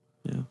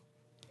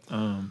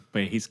 But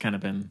But he's kind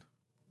of been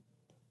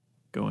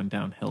going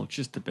downhill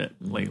just a bit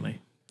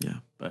lately. Yeah.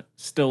 But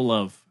still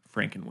love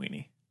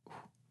Frankenweenie.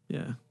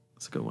 Yeah.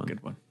 It's a good one.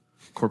 Good one.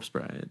 Corpse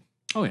Bride.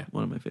 Oh, yeah.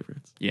 One of my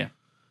favorites. Yeah.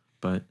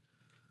 But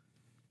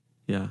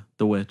yeah,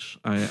 The Witch.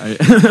 I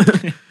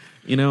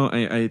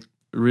I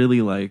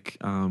really like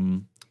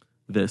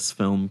this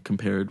film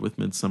compared with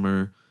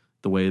Midsommar,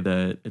 the way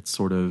that it's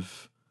sort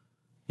of,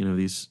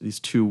 these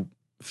two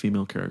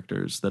female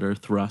characters that are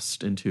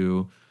thrust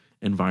into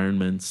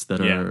environments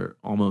that are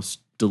almost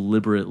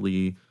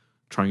deliberately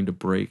trying to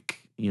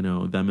break,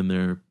 them and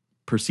their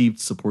perceived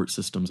support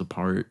systems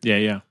apart.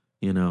 Yeah.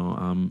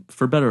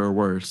 For better or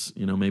worse,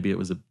 maybe it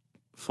was a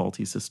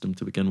faulty system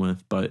to begin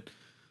with, but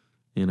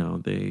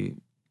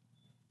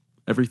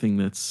everything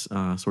that's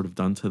sort of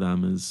done to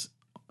them is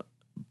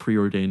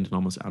preordained and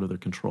almost out of their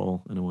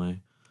control in a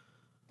way.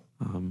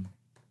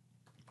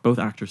 Both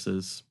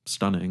actresses,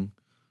 stunning,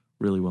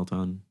 really well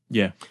done.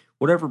 Yeah.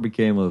 Whatever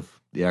became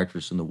of the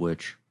actress in The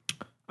Witch?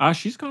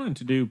 She's gone on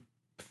to do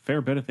a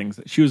fair bit of things.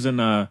 She was in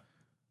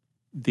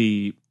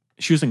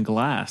she was in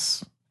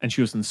Glass, and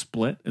she was in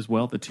Split as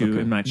well, the two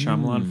M. Night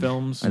Shyamalan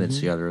films. I didn't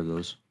see either of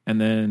those.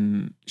 And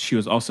then she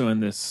was also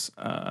in this.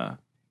 And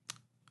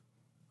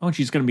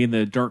she's going to be in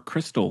the Dark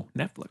Crystal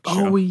Netflix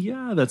show. Oh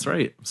yeah, that's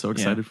right. I'm so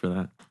excited for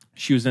that.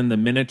 She was in the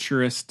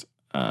Miniaturist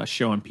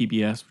show on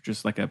PBS, which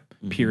is like a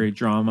period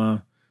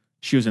drama.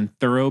 She was in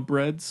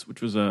Thoroughbreds,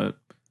 which was a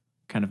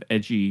kind of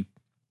edgy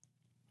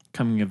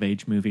coming of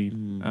age movie.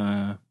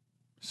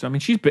 So I mean,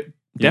 she's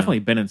definitely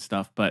been in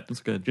stuff, but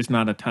that's good. Just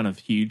not a ton of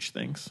huge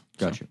things.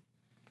 Gotcha.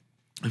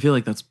 I feel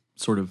like that's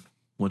sort of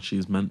what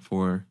she's meant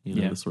for.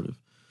 The sort of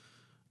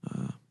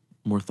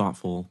more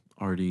thoughtful,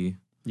 arty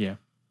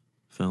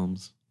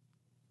films.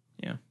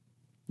 Yeah.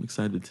 I'm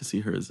excited to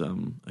see her as a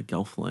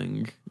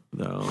Gelfling,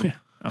 though. Yeah.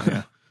 Oh,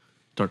 yeah.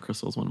 Dark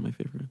Crystal is one of my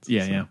favorites.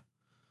 Yeah.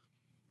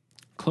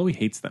 Chloe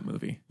hates that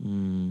movie.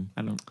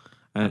 I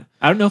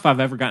don't know if I've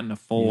ever gotten a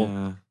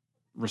full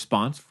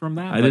response from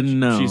that. I didn't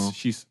know.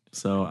 She's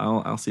so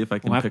I'll see if I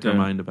can pick her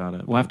mind about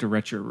it. We'll have to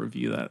retro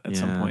review that at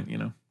some point.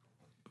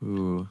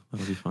 Ooh,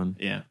 that'll be fun.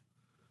 Yeah,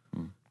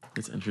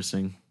 it's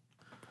interesting.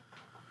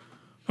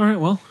 All right.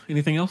 Well,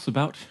 anything else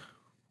about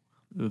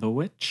The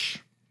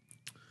Witch?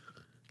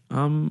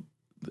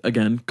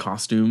 Again,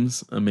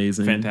 costumes,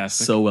 amazing.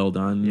 Fantastic. So well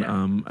done.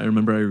 Yeah. I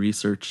remember I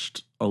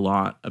researched a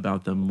lot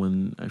about them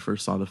when I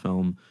first saw the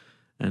film.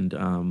 And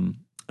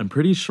I'm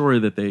pretty sure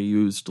that they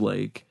used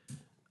like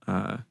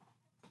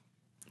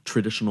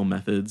traditional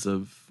methods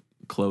of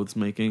clothes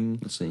making.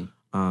 Let's see.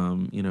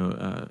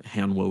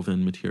 Hand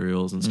woven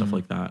materials and stuff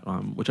like that,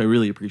 which I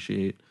really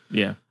appreciate.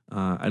 Yeah.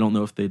 I don't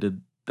know if they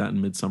did that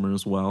in Midsommar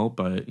as well,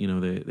 but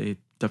they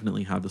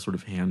definitely have the sort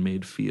of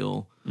handmade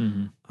feel,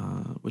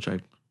 which I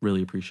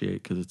really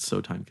appreciate because it's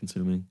so time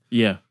consuming.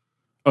 Yeah.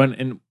 Oh, and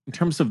in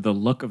terms of the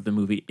look of the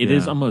movie, it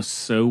is almost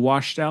so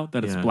washed out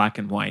that it's black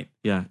and white.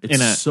 Yeah,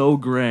 it's so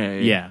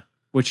gray. Yeah,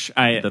 which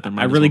I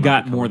really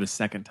got more the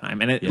second time,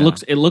 and it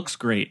looks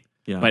great.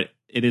 Yeah, but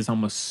it is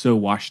almost so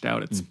washed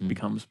out it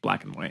becomes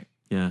black and white.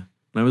 Yeah,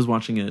 and I was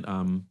watching it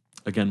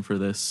again for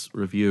this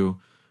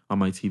review on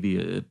my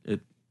TV.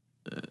 It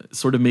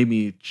sort of made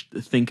me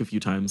think a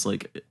few times,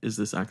 like, is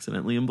this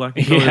accidentally in black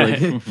and color?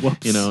 Yeah.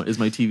 Like, is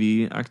my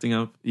TV acting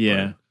up?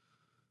 Yeah.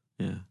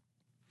 But, yeah.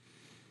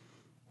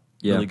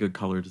 Yeah. Really good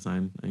color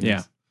design, I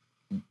guess.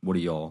 Yeah. What do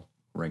y'all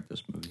rank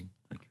this movie?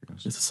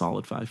 It's a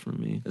solid 5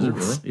 from me. Is it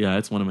really? Yeah,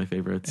 it's one of my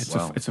favorites.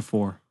 It's a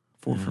 4.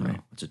 4 for me.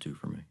 It's a 2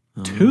 for me.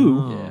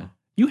 2? Yeah.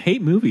 You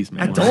hate movies,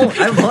 man. I don't.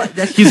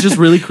 He's just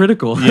really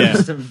critical.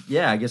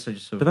 Yeah. I guess I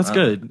just. But that's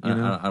good.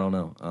 I don't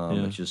know.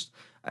 It's just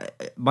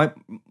a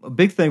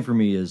big thing for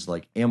me is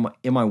like, am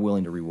I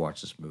willing to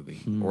rewatch this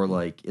movie, or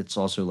like it's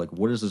also like,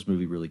 what is this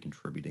movie really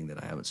contributing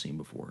that I haven't seen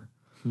before?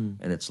 And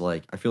it's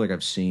like, I feel like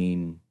I've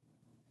seen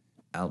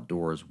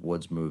outdoors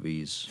woods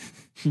movies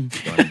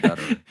done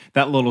better.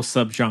 That little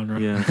subgenre.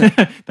 Yeah.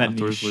 That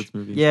outdoors niche. woods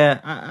movie. Yeah.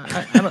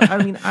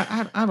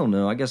 I don't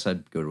know. I guess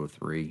I'd go to a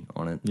 3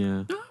 on it.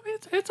 Yeah. No,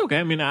 it's okay.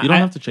 I mean, you don't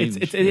have to change.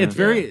 It's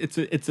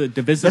a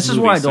divisive. This is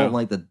movie, why I don't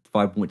like the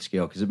 5-point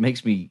scale, because it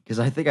makes me, because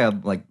I think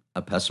I'm like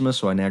a pessimist,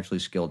 so I naturally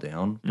scale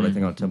down. But I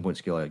think on a 10-point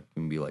scale, I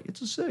can be like,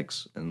 it's a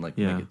 6, and like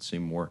make it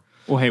seem more.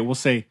 Well, hey, we'll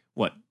say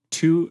what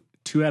 2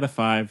 out of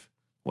 5.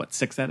 What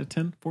 6 out of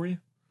 10 for you?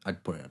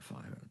 I'd put it at 5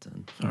 out of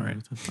 10. All right.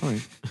 All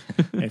right.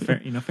 Hey,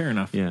 fair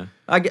enough. Yeah.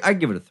 I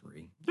give it a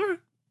 3. All right.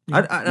 You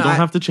don't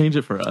have to change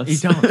it for us. You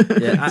don't.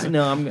 Yeah,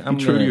 I'm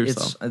true gonna, to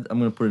yourself. I'm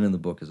going to put it in the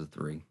book as a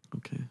 3.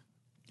 Okay.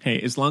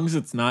 Hey, as long as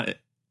it's not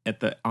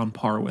on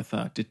par with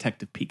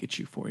Detective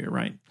Pikachu for you,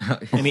 right?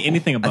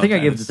 Anything above I think I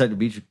that gave is- Detective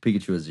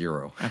Pikachu a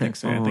 0. I think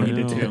so. I Oh, think you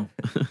no. did too.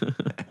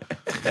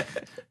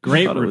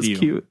 Great thought it was review.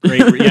 cute.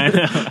 Great. Yeah, I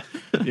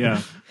know.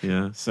 Yeah.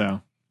 Yeah.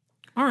 So,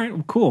 all right,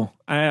 well, cool.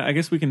 I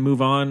guess we can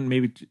move on.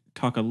 Maybe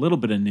talk a little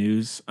bit of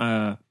news.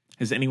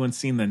 Has anyone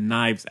seen the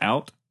Knives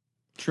Out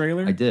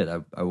trailer? I did.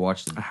 I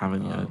watched it. I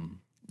haven't yet.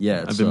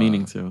 Yeah, I've been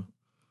meaning to.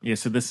 Yeah,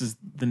 so this is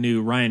the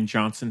new Rian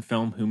Johnson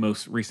film, who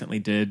most recently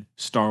did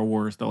Star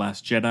Wars: The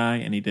Last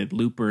Jedi, and he did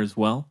Looper as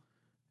well.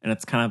 And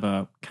it's kind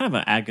of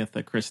a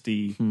Agatha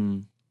Christie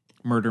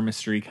murder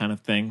mystery kind of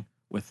thing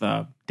with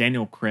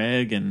Daniel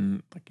Craig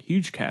and like a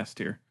huge cast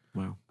here.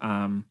 Wow.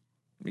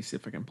 Let me see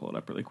if I can pull it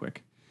up really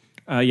quick.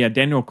 Yeah,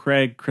 Daniel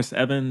Craig, Chris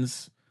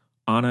Evans,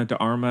 Ana de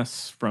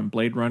Armas from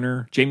Blade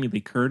Runner, Jamie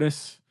Lee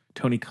Curtis,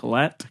 Toni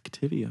Collette.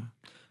 Activia.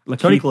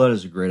 Toni Collette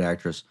is a great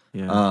actress.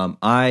 Yeah.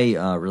 I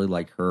really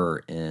like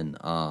her in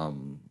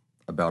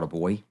About a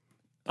Boy.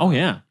 Oh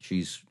yeah,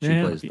 she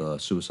plays the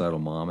suicidal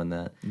mom in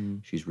that.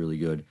 She's really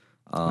good.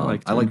 I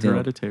like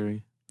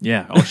Hereditary.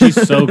 Yeah. Oh, she's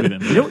so good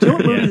in it. You know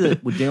what movie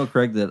with Daniel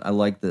Craig that I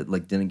liked that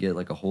like didn't get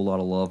like a whole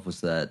lot of love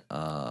was that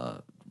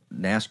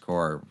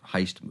NASCAR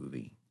heist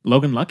movie.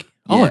 Logan Lucky?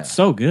 Oh, it's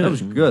so good. That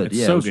was good. It's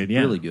yeah, so it was good. Yeah,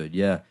 really good.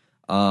 Yeah.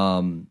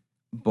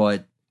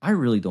 But I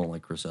really don't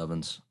like Chris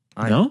Evans.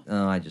 No?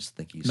 I just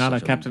think he's not a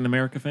such Captain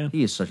America fan.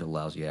 He is such a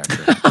lousy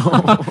actor.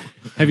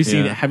 Have you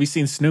seen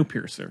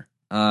Snowpiercer?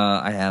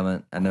 I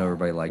haven't. I know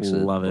everybody likes it.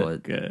 Love it.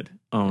 But Good.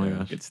 Oh my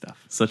gosh, good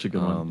stuff. Such a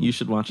good one. You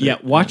should watch it. Yeah,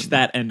 watch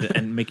that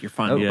and make your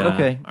fun. Yeah.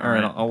 Okay. All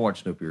right. I'll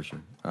watch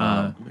Snowpiercer.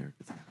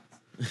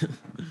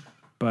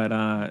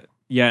 But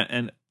yeah,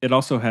 and it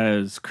also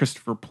has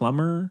Christopher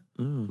Plummer,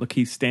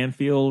 Lakeith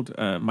Stanfield,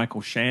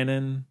 Michael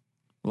Shannon.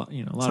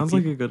 You know, a lot Sounds of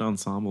like a good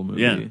ensemble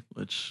movie. Yeah.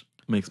 Which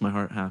makes my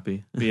heart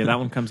happy. But yeah, that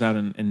one comes out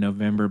in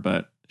November,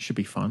 but should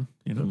be fun.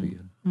 You know,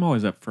 I'm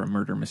always up for a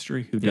murder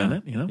mystery. Who done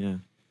it? You know. Yeah.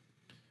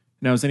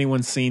 Now, has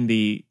anyone seen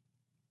the?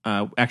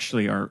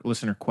 Actually, our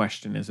listener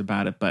question is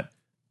about it, but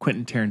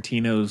Quentin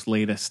Tarantino's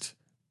latest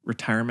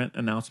retirement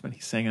announcement.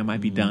 He's saying I might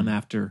be done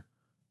after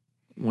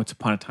Once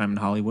Upon a Time in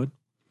Hollywood.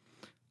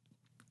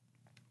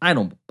 I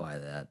don't buy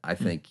that. I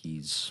think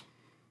he's,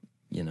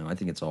 I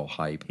think it's all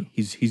hype.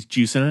 He's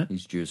juicing it.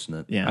 He's juicing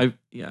it.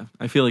 Yeah.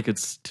 I feel like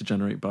it's to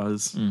generate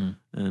buzz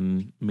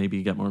and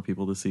maybe get more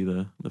people to see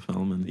the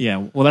film. And yeah.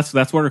 Well, that's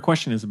what our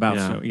question is about.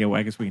 Yeah. So yeah, well,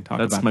 I guess we can talk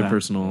about that. That's my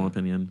personal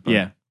opinion. But,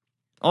 yeah.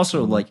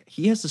 Also, like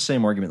he has the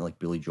same argument like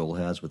Billy Joel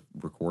has with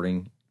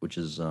recording, which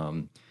is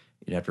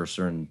after a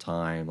certain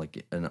time,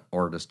 like an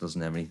artist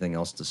doesn't have anything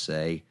else to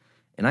say,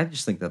 and I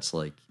just think that's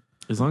like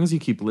as long as you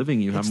keep living,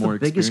 you have more.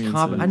 The biggest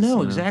cop. I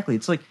know exactly.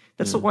 It's like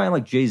that's why I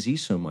like Jay-Z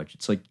so much.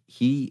 It's like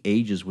he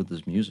ages with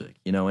his music,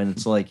 and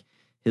it's like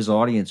his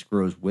audience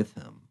grows with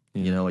him.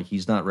 Yeah. Like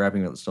he's not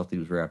rapping about the stuff that he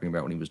was rapping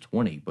about when he was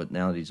 20, but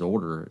now that he's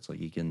older, it's like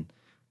he can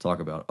talk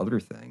about other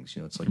things.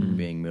 It's like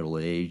being middle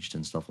aged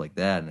and stuff like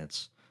that, and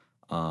it's.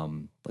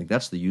 Like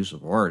that's the use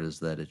of art is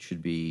that it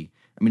should be.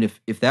 I mean,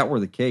 if that were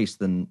the case,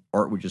 then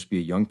art would just be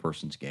a young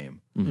person's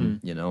game, and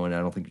I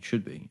don't think it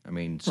should be. I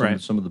mean,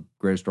 some of the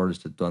greatest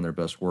artists have done their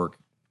best work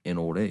in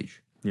old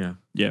age. Yeah,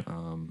 yeah,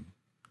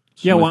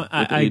 with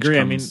I agree.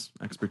 I mean,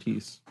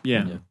 expertise.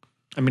 Yeah.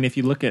 I mean, if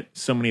you look at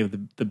so many of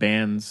the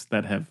bands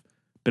that have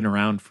been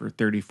around for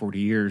 30, 40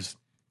 years,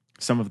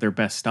 some of their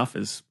best stuff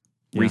is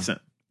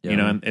recent.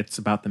 And it's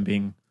about them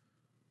being.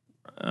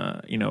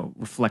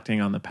 Reflecting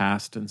on the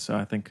past. And so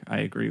I think I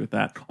agree with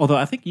that. Although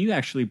I think you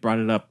actually brought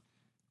it up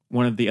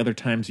one of the other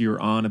times you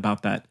were on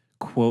about that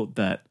quote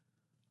that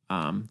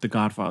The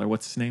Godfather,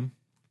 what's his name?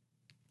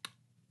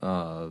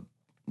 Who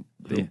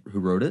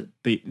wrote it?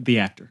 The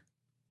actor.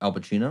 Al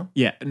Pacino?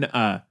 Yeah.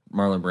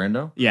 Marlon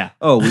Brando? Yeah.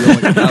 Oh, we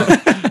only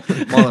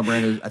Marlon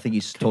Brando, I think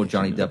he's told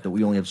Johnny Depp that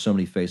we only have so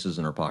many faces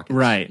in our pockets.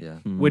 Right. Yeah.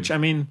 Which, I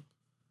mean,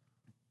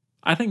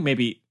 I think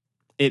maybe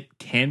it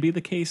can be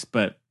the case,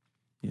 but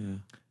yeah.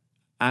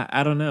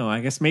 I don't know. I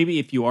guess maybe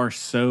if you are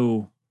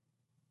so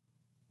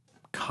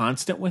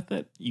constant with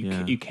it,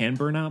 you can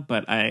burn out.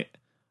 But I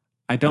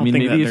don't think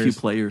maybe that if you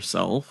play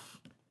yourself,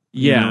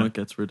 it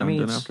gets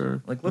redundant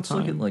after. Like let's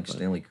look at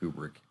Stanley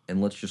Kubrick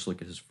and let's just look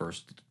at his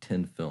first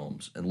 10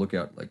 films and look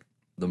at like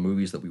the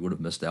movies that we would have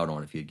missed out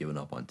on if he had given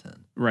up on 10.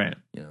 Right.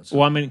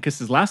 Well, I mean, because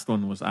his last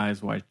one was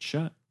Eyes Wide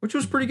Shut, which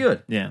was pretty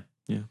good. Yeah.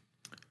 Yeah.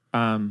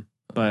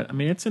 But I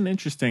mean, it's an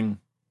interesting.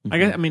 I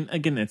guess. I mean,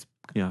 again, it's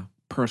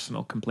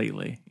personal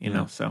completely,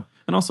 so.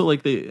 And also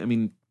like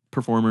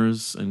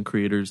performers and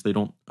creators, they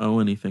don't owe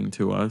anything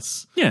to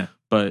us. Yeah.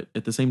 But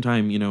at the same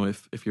time,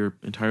 if your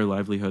entire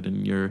livelihood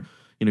and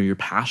your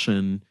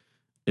passion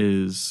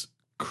is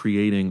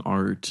creating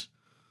art,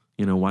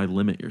 why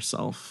limit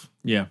yourself?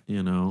 Yeah.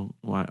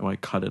 Why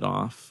cut it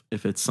off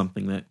if it's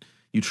something that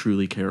you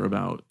truly care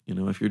about?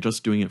 If you're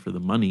just doing it for the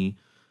money,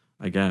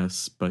 I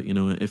guess, but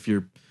if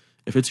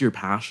it's your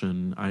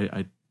passion,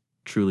 I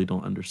truly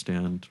don't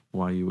understand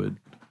why you would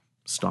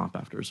stop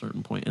after a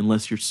certain point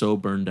unless you're so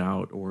burned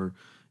out or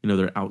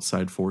there are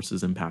outside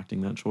forces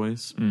impacting that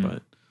choice.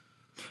 But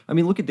I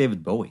mean, look at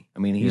David Bowie. I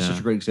mean, he's such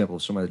a great example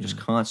of somebody that just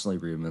constantly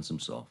reinvents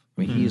himself.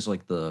 I mean, he is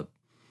like the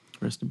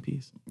rest in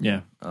peace.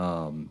 Yeah.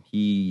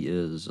 He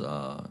is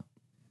I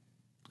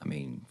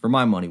mean, for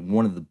my money,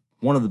 one of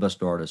the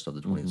best artists of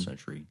the 20th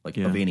century, like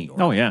of any art.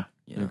 Oh yeah.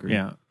 I agree.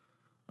 Yeah.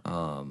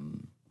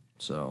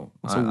 So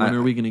when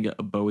are we going to get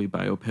a Bowie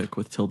biopic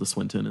with Tilda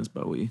Swinton as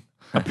Bowie?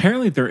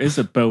 Apparently there is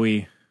a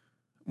Bowie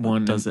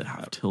one. Does it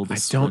have Tilda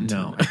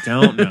Swinton? I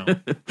don't know.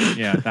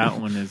 Yeah, that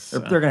one is.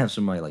 They're gonna have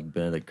somebody like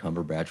Benedict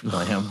Cumberbatch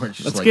play him. Where it's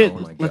just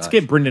let's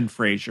get Brendan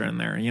Fraser in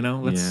there.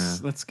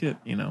 Let's get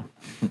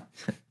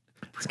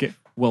let's get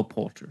Will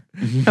Poulter.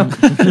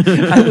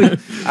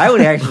 I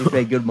would actually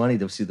pay good money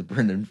to see the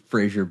Brendan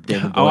Fraser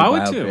David Bowie I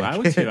would biopic. too. I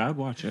would too. I'd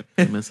watch it.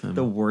 I miss him.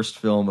 The worst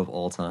film of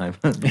all time.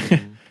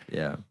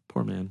 Yeah.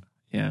 Poor man.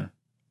 Yeah.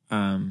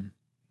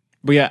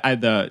 But yeah,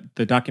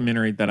 the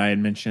documentary that I had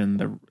mentioned,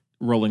 the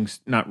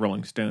not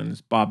Rolling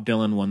Stones, Bob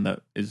Dylan one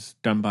that is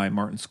done by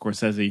Martin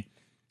Scorsese,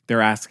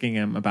 they're asking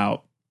him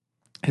about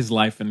his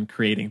life and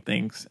creating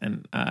things.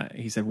 And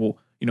he said, well,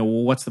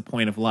 what's the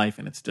point of life?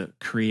 And it's to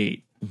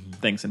create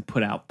things and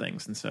put out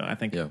things. And so I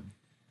think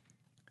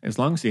as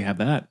long as you have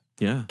that,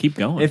 keep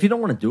going. If you don't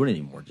want to do it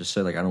anymore, just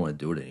say, like, I don't want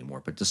to do it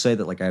anymore. But to say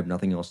that, like, I have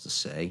nothing else to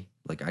say,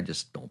 like, I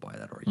just don't buy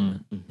that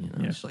argument.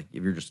 It's like,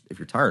 if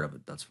you're tired of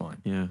it, that's fine.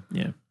 Yeah.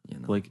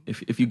 Like,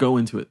 if you go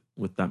into it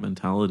with that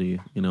mentality,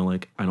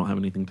 like, I don't have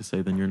anything to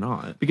say, then you're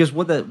not. Because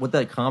what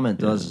that comment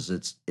does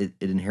is it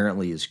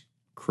inherently is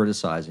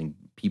criticizing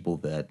people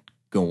that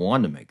go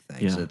on to make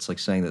things. It's like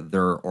saying that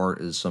their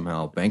art is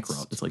somehow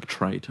bankrupt. It's like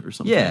trite or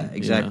something. Yeah,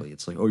 exactly.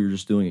 It's like, oh, you're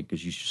just doing it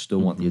because you still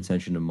want the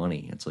attention and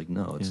money. It's like,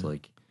 no, it's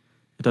like,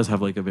 it does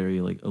have like a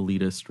very like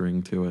elitist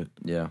ring to it.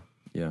 Yeah.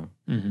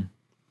 And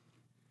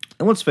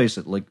let's face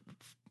it, like,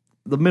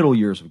 the middle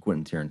years of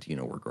Quentin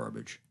Tarantino were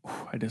garbage.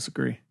 I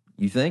disagree.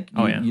 You think?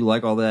 Oh, yeah. You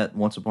like all that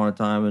Once Upon a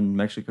Time in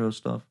Mexico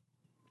stuff?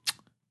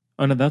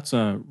 Oh no, that's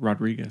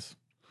Rodriguez.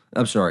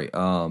 I'm sorry.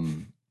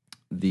 Didn't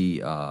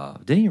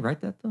he write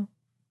that though?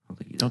 I don't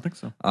think he did. Don't think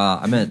so.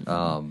 I meant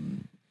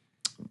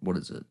what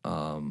is it?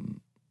 The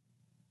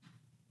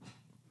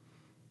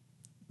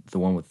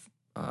one with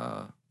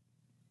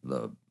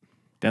the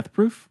Death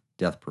Proof?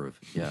 Death Proof.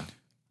 Yeah.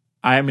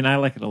 I mean, I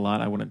like it a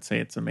lot. I wouldn't say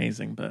it's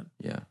amazing, but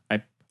yeah.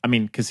 I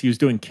mean, because he was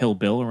doing Kill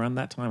Bill around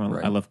that time.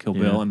 I love Kill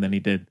Bill, and then he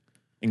did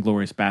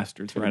Inglourious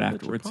Bastards right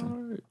afterwards.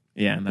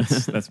 And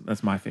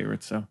that's my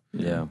favorite. So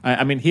yeah.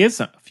 I mean, he has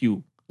a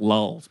few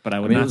lulls, but I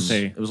would not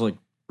say it was like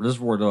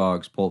Reservoir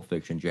Dogs, Pulp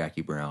Fiction,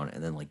 Jackie Brown,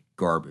 and then like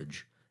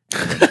garbage,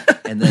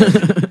 and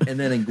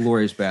then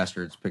Inglourious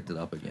Bastards picked it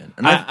up again.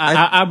 And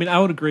I mean, I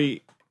would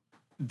agree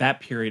that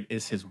period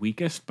is his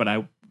weakest, but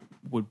I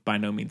would by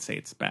no means say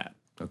it's bad.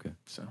 Okay.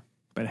 So,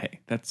 but hey,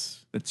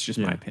 that's just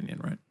my opinion,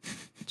 right?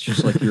 It's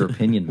just like your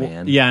opinion,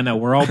 man. Yeah, I know.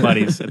 We're all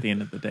buddies at the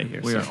end of the day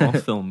here. We are all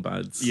film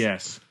buds.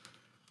 Yes.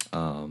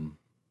 Yeah.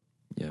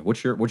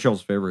 What's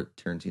y'all's favorite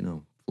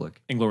Tarantino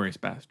flick? Inglourious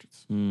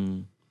Bastards.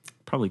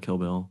 Probably Kill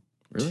Bill.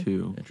 Really?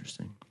 2.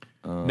 Interesting.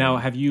 Now,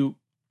 have you?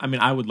 I mean,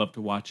 I would love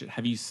to watch it.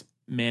 Have you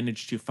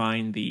managed to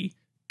find the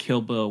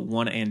Kill Bill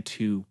 1 and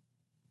 2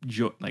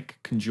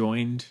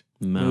 conjoined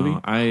movie?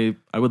 I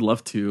would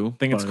love to. I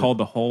think it's called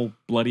The Whole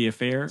Bloody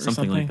Affair or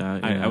something like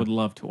that. I would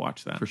love to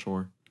watch that. For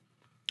sure.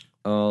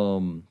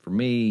 For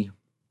me,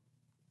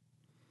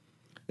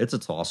 it's a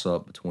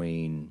toss-up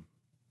between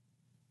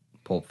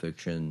Pulp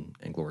Fiction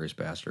and Inglourious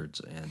Bastards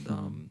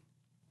and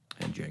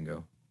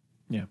Django.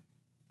 Yeah.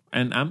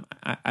 And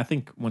I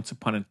think Once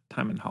Upon a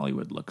Time in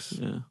Hollywood looks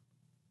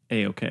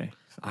A-okay.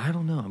 So. I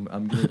don't know.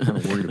 I'm getting kind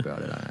of worried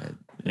about it.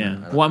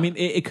 I mean,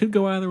 it could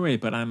go either way,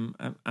 but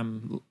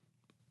I'm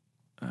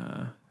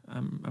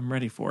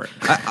ready for it.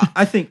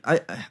 I think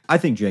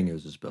Django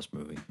is his best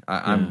movie.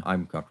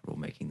 I'm comfortable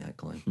making that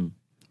claim.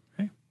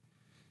 Hey,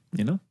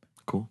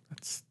 cool.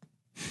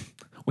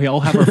 We all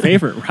have our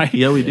favorite, right?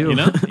 Yeah, we do.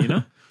 You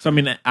know. So I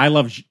mean, I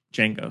love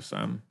Django, so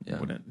I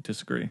wouldn't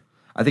disagree.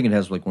 I think it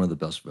has like one of the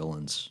best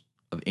villains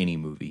of any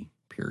movie.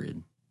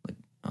 Period. Like,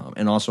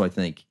 and also I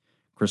think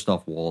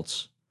Christoph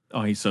Waltz.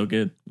 Oh, he's so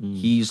good.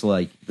 He's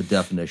like the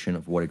definition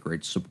of what a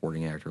great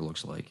supporting actor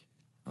looks like.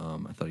 I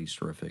thought he's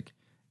terrific.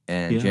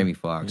 And Jamie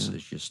Foxx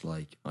is just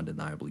like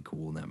undeniably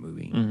cool in that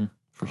movie.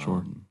 For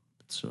sure.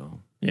 So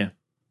yeah.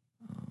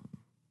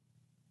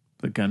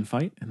 The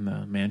gunfight in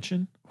the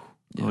mansion.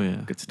 Yeah. Oh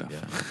yeah, good stuff.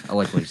 Yeah. I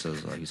like when he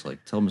says he's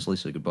like, "Tell Miss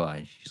Lisa goodbye."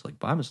 And she's like,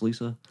 "Bye, Miss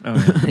Lisa." Oh,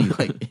 yeah. And he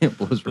like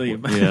blows her.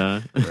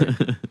 Yeah.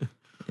 Right.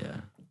 Yeah.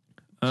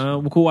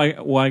 Well, cool.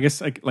 I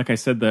guess like I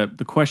said,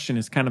 the question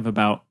is kind of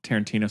about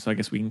Tarantino, so I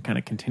guess we can kind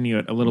of continue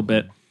it a little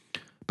bit.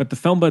 But the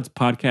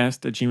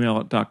filmbudspodcast at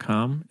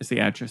gmail.com is the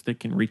address that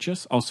can reach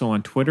us. Also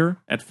on Twitter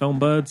at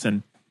filmbuds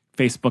and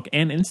Facebook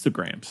and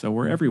Instagram. So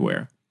we're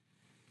everywhere.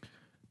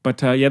 But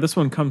this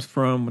one comes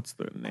from, what's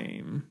the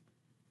name?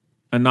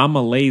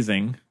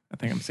 Anomalazing. I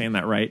think I'm saying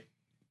that right.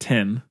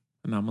 10.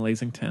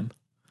 Anomalazing 10.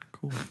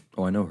 Cool.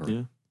 Oh, I know her.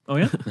 Yeah. Oh,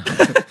 yeah?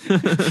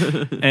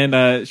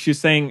 And she's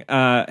saying,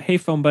 hey,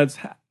 Film Buds,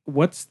 how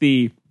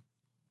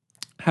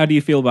do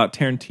you feel about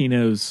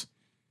Tarantino's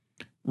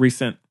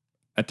recent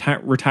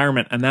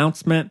retirement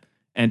announcement?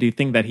 And do you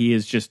think that he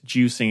is just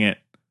juicing it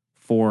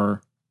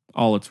for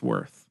all it's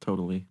worth?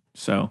 Totally.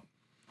 So,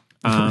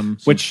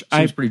 which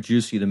seems pretty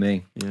juicy to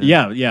me.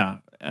 Yeah.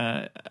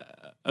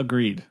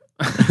 Agreed.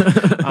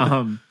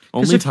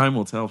 Only time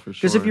will tell for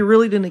sure. Because if you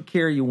really didn't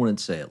care, you wouldn't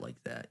say it like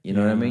that. You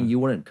know what I mean? You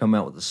wouldn't come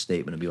out with a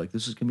statement and be like,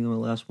 "This is gonna be my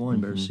last one.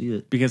 Better see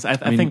it." Because I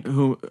mean, think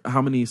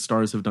how many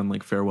stars have done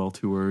like farewell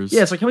tours?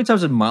 Yeah, it's like how many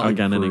times did Motley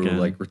again and Crue, again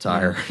like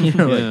retire? You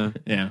know,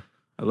 yeah.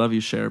 I love you,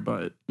 Cher,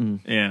 but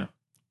yeah.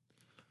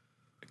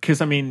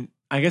 Because I mean,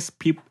 I guess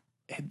people,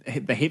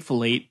 the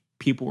Hateful Eight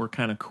people were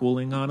kind of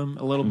cooling on him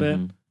a little bit.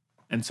 Mhm.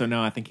 And so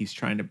now I think he's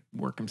trying to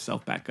work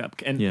himself back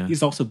up. And Yeah.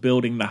 he's also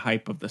building the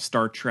hype of the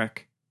Star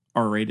Trek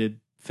R-rated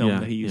film Yeah,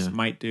 that he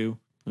might do.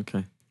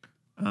 Okay.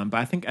 But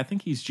I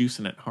think he's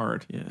juicing it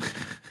hard. Yeah.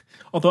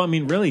 Although, I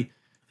mean, really,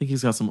 I think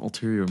he's got some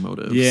ulterior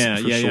motives. yeah.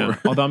 Sure.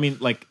 Although, I mean,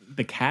 like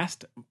the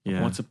cast of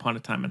Yeah. Once Upon a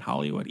Time in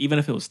Hollywood, even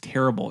if it was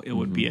terrible, it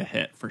would be a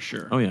hit for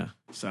sure. Oh yeah.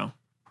 So,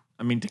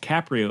 I mean,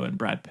 DiCaprio and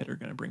Brad Pitt are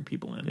going to bring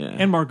people in, Yeah.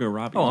 and Margot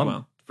Robbie as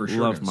well. For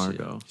sure. Love gonna see it.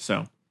 Margot.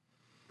 So,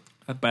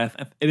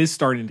 but it is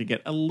starting to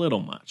get a little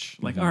much.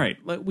 Like, all right,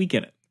 we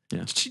get it.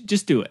 Yeah.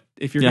 Just do it.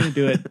 If you're Yeah. going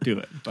to do it, do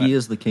it. But, He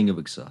is the king of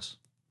excess.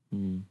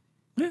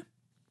 yeah,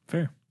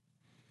 fair.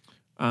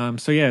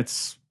 So yeah,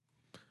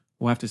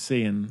 we'll have to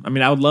see. And I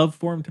mean, I would love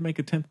for him to make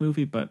a 10th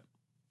movie, but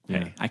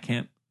hey, I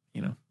can't.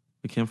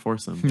 We can't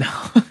force him.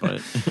 No,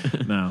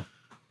 But no.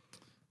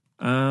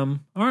 All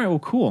right. Well,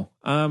 cool.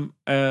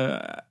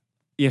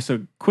 Yeah.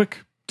 So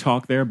quick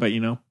talk there, but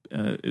it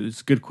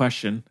was a good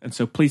question, and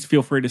so please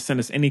feel free to send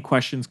us any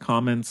questions,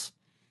 comments,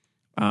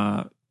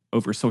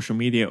 over social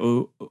media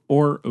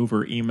or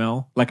over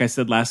email. Like I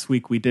said last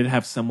week, we did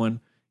have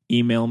someone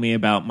email me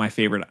about my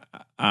favorite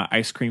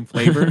ice cream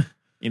flavor.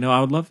 I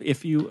would love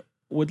if you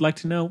would like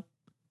to know,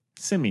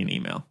 send me an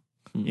email.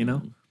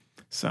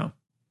 So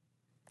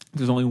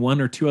there's only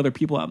one or two other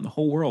people out in the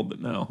whole world that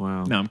know.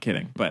 Wow. No, I'm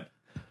kidding, but.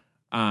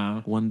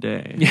 one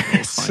day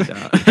Yes. we'll find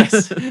out.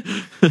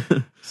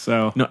 Yes.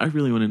 So no, I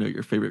really want to know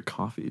your favorite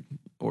coffee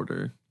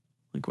order,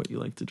 like what you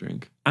like to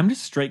drink. I'm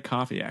just straight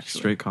coffee, actually.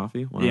 Straight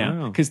coffee. Wow.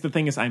 Yeah, because the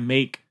thing is, I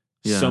make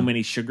so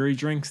many sugary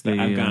drinks that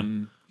Yeah, I've yeah.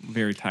 gotten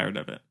very tired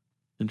of it.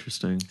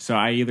 Interesting. So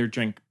I either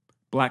drink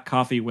black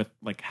coffee with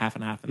like half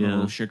and half and a Yeah.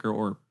 little sugar,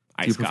 or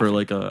iced Do you prefer coffee.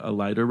 like a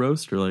lighter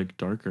roast or like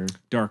darker?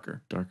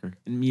 Darker. Darker.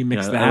 And you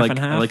mix the I half like, and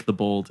half. I like the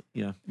bold.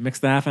 Yeah. Mix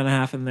the half and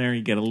half in there.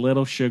 You get a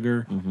little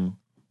sugar. Mm-hmm.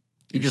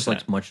 He just set.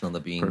 likes munching on the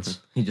beans. Perfect.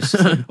 He just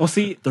Well,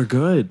 see, They're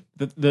good.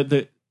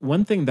 the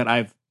one thing that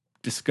I've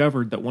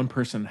discovered that one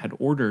person had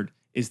ordered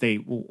is they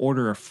will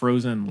order a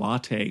frozen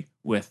latte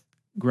with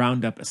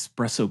ground up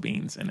espresso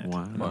beans in it.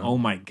 Wow. And oh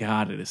my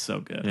God, it is so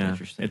good. Yeah.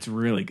 Interesting. It's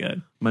really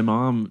good. My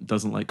mom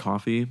doesn't like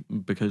coffee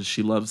because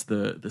she loves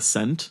the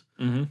scent,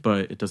 Mm-hmm.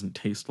 but it doesn't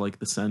taste like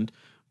the scent.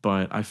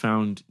 But I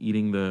found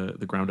eating the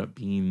ground up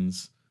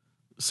beans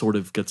sort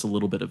of gets a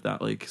little bit of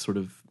that like sort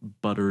of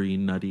buttery,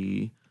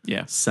 nutty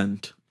Yeah.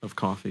 scent of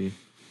coffee.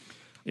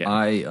 Yeah.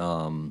 I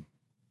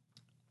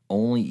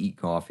only eat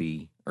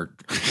coffee or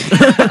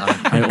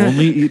I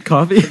only eat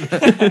coffee.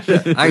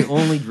 I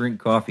only drink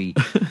coffee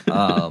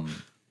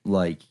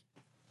like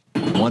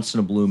once in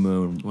a blue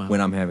moon Wow.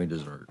 when I'm having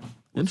dessert.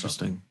 with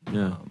Interesting.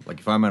 something. Yeah. Like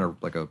if I'm at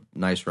a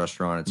nice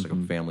restaurant, it's like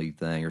a family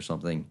thing or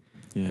something,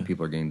 Yeah. and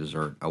people are getting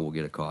dessert, I will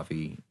get a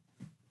coffee.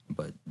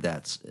 But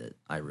that's it.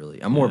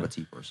 I'm more of a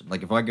tea person.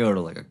 Like if I go to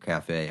like a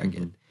cafe,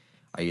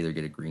 I either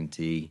get a green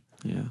tea,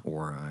 Yeah.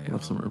 or I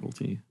Love some herbal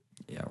tea.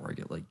 yeah, or I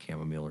get like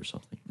chamomile or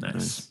something.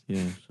 Nice.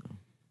 Yeah.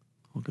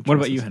 All good What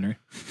about you, choices.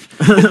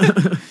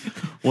 Henry?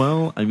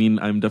 Well, I mean,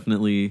 I'm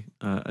definitely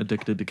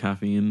addicted to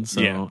caffeine,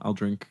 so Yeah. I'll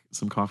drink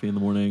some coffee in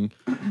the morning.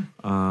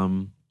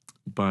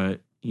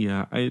 But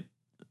yeah, I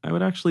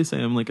would actually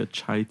say I'm like a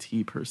chai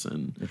tea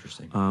person.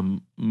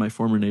 Interesting. My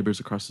former neighbors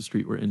across the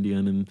street were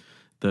Indian, and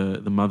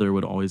the mother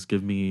would always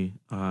give me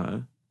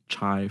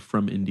chai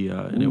from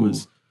India, and it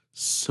was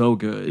so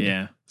good.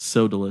 Yeah.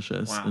 So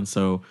delicious. Wow. And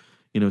so,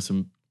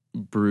 some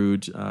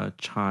brewed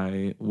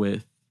chai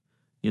with,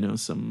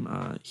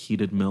 some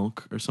heated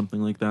milk or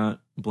something like that,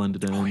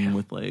 blended in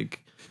with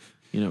like,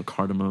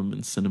 cardamom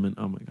and cinnamon.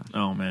 Oh my God.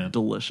 Oh man.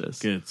 Delicious.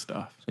 Good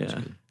stuff. Yeah.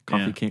 good.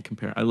 Coffee Yeah. can't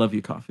compare. I love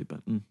you, coffee,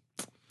 but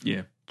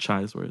Yeah.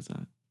 chai is where it's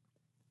at.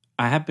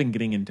 I have been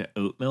getting into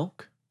oat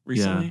milk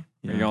recently.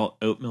 Yeah. Are y'all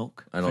oat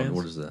milk? I don't know fans?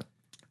 what is that.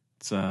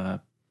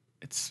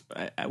 It's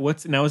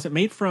what's now? Is it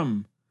made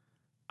from?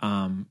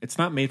 It's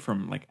not made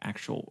from like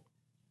actual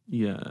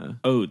Yeah.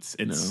 oats.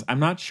 It's No. I'm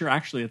not sure.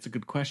 Actually, it's a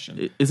good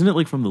question. Isn't it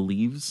like from the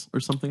leaves or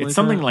something like It's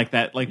that? something like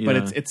that. Like, but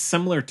Yeah. it's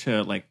similar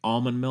to like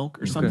almond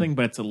milk or something,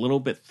 but it's a little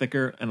bit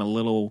thicker and a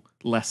little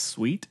less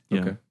sweet.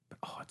 Yeah. Okay.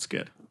 Oh, it's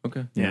good.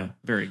 Okay. Yeah,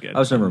 very good. I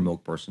was never a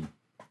milk person.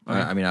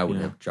 I mean, I would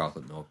Yeah. have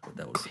chocolate milk, but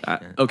that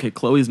would be Okay,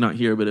 Chloe's not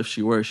here, but if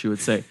she were, she would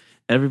say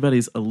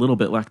everybody's a little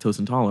bit lactose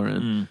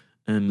intolerant.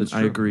 And That's I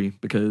true. agree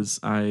because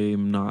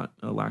I'm not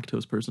a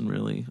lactose person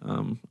really.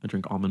 I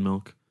drink almond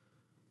milk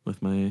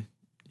with my,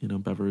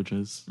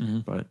 beverages.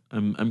 But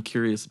I'm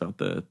curious about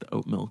the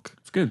oat milk.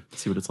 It's good.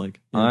 See what it's like.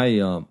 I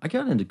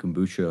got into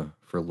kombucha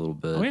for a little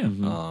bit. Oh,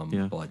 yeah.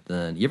 Yeah. But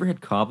then you ever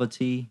had kava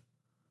tea?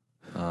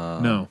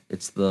 No.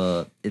 It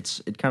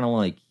kind of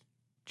like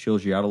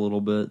chills you out a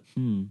little bit.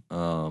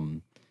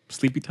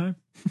 Sleepy time.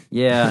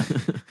 Yeah.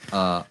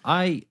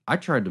 I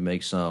tried to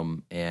make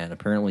some, and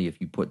apparently if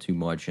you put too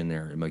much in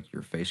there, it make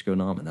your face go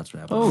numb, and that's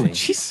what happened Oh, to me.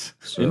 jeez.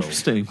 So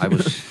Interesting.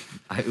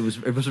 it was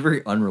a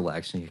very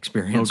unrelaxing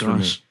experience Oh, for me.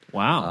 gosh.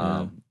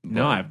 Wow.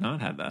 No, but- I have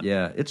not had that.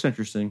 Yeah, it's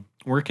interesting.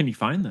 Where can you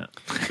find that?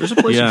 There's a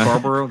place Yeah. in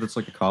Scarborough that's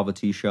like a kava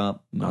tea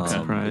shop. Not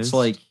surprised. It's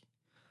like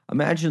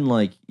imagine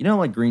like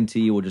like green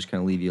tea will just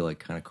kind of leave you like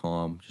kind of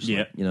calm. Just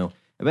Yeah. like,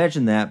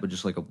 imagine that, but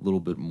just like a little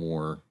bit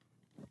more,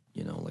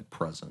 like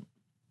present.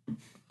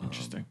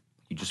 Interesting.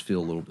 You just feel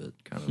a little bit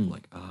kind of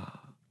like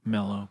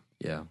Mellow.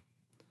 yeah.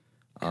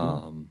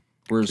 Cool.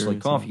 Whereas Curious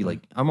like coffee, about like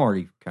I'm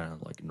already kind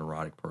of like a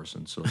neurotic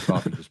person, so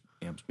coffee just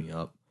amps me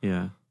up.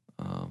 Yeah.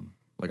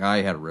 Like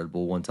I had a Red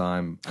Bull one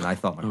time, and I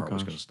thought my heart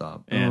was gosh. going to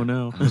stop. Yeah. Oh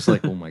no. I was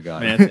like, oh my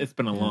god. Man, it's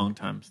been a long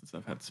time since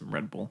I've had some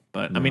Red Bull.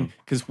 But I mean,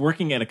 because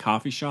working at a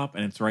coffee shop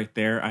and it's right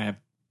there, I have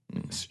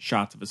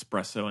shots of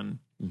espresso and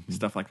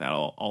stuff like that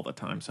all the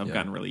time. So I've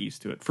gotten really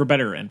used to it, for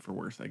better and for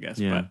worse, I guess.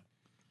 Yeah.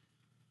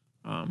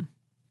 But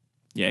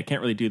yeah, I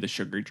can't really do the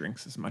sugary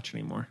drinks as much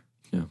anymore.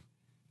 Yeah.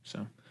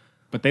 So,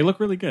 but they look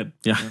really good.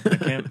 Yeah.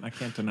 I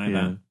can't deny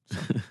that. So.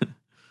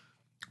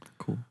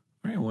 Cool.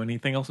 All right. Well,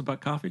 anything else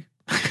about coffee?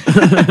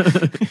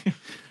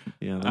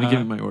 Yeah, let me give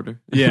it my order.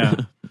 Yeah.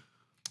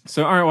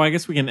 So, all right. Well, I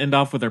guess we can end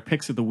off with our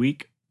picks of the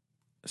week.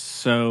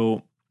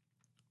 So,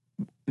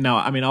 now,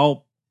 I mean,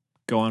 I'll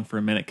go on for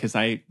a minute because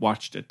I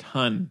watched a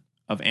ton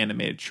of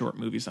animated short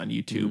movies on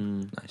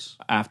YouTube Nice.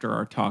 after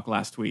our talk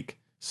last week.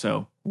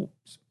 So,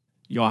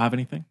 y'all have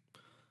anything?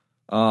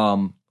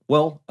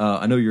 Well,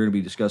 I know you're going to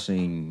be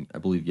discussing, I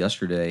believe,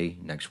 yesterday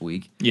next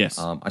week. Yes.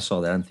 I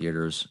saw that in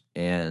theaters,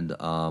 and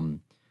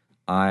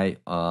I,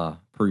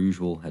 per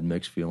usual, had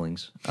mixed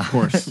feelings. Of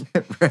course.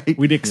 Right?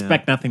 We'd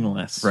expect nothing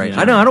less. Right.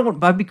 Yeah. I know. I don't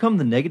want. I've become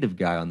the negative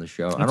guy on the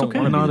show. I don't okay.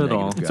 want to Not be the at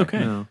all. negative It's guy.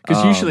 okay. No.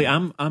 Because usually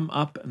I'm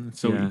up, and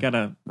so Yeah. you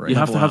gotta. Right. You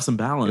have to level have out. some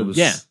balance. It was,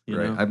 Yeah. you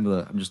right.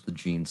 know? I'm just the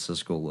Gene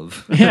Siskel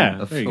of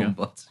Yeah, of there you film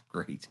go. buds.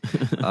 Great.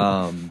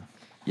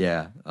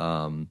 Yeah.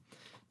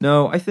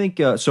 No, I think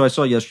so. I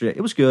saw yesterday.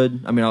 It was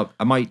good. I mean,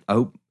 I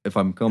hope if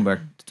I'm coming back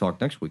to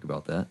talk next week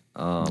about that.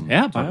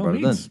 Yeah, talk by all about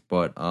it means. then.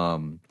 But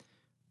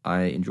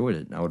I enjoyed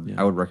it. I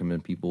would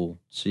recommend people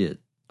see it.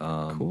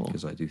 Cool.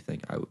 Because I do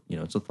think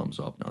it's a thumbs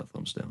up, not a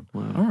thumbs down.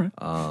 All right.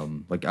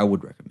 Like I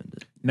would recommend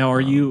it. Now,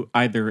 are you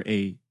either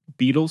a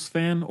Beatles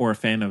fan or a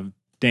fan of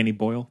Danny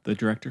Boyle, the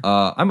director?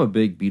 I'm a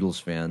big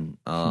Beatles fan.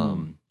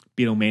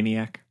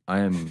 Beatlemaniac. I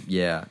am.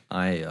 Yeah,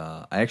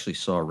 I actually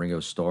saw Ringo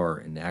Starr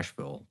in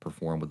Nashville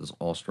perform with his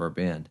all-star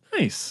band.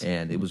 Nice.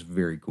 And it was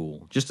very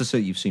cool. Just to say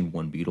you've seen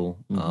one Beatle,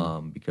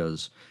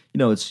 because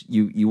it's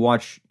you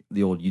watch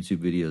the old YouTube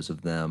videos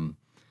of them,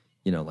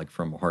 like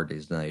from A Hard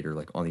Day's Night or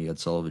like on the Ed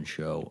Sullivan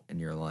Show, and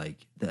you're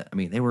like, that. I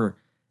mean, they were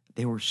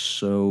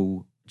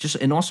so just,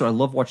 and also I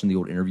love watching the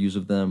old interviews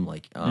of them.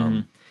 Like,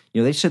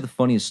 they say the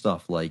funniest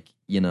stuff. Like,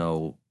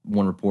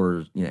 one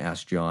reporter,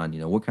 asked John,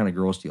 what kind of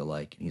girls do you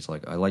like? And he's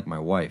like, I like my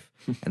wife.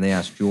 And they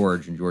asked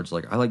George, and George's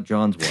like, I like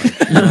John's wife.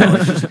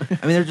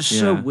 They're just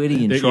so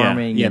witty and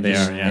charming. Yeah, and they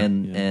just, are. Yeah.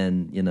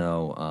 And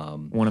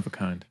One of a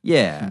kind.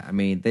 yeah, I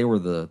mean, they were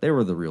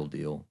the real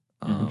deal.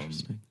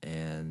 Interesting.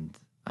 And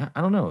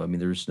I don't know. I mean,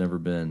 there's never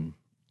been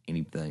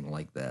anything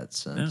like that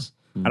since.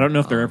 I don't know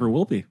if there ever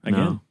will be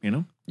again.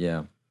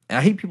 Yeah. And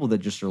I hate people that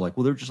just are like,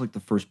 well, they're just like the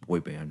first boy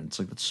band. And it's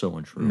like, that's so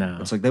untrue. No.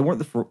 It's like they weren't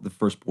the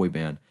first boy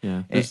band.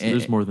 Yeah,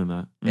 there's more than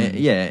that. And,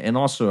 yeah, and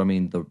also, I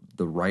mean,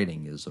 the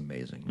writing is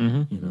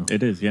amazing.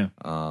 It is, yeah.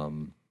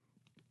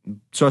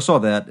 So I saw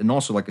that, and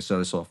also, like I said,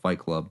 I saw Fight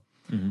Club,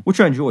 which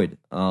I enjoyed.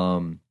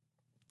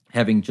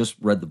 Having just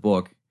read the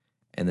book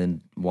and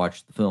then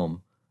watched the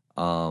film,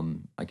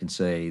 I can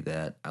say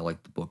that I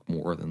like the book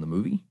more than the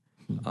movie,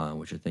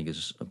 which I think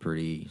is a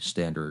pretty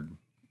standard,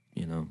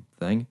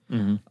 thing.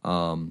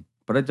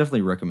 But I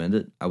definitely recommend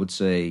it. I would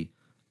say,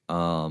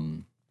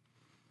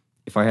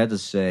 if I had to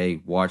say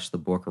watch the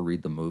book or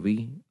read the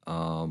movie,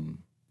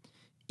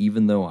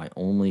 even though I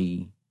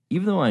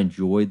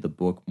enjoyed the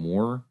book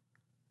more,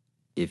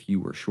 if you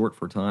were short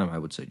for time, I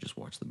would say just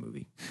watch the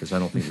movie, because I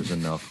don't think there's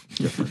enough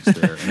difference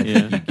there.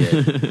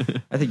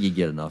 And I think you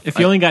get enough. If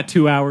you only got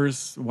 2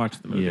 hours,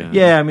 watch the movie.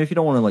 Yeah, I mean, if you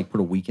don't want to like put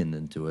a weekend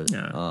into it,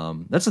 Yeah.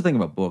 That's the thing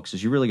about books,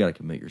 is you really got to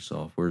commit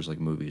yourself. Whereas like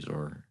movies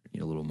are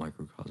little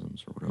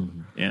microcosms or whatever.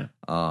 Yeah.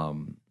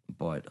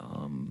 But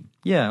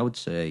yeah, I would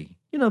say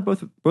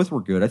both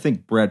were good. I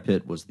think Brad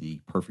Pitt was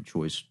the perfect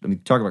choice. I mean,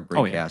 talk about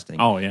great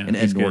casting. Oh, yeah. And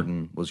He's Ed good.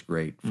 Norton was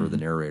great for the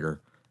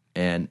narrator,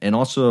 and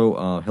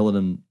also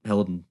Helen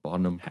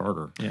Bonham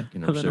Carter. Yeah.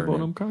 Helena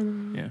Bonham Carter.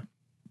 Yeah.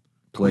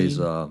 plays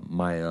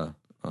Maya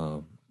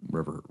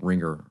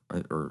Ringer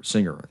or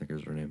Singer, I think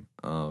is her name.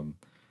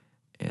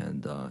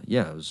 And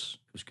yeah, it was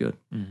good.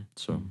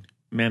 So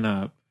Man,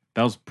 that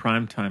was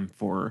prime time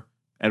for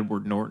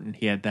Edward Norton.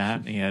 He had that,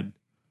 and he had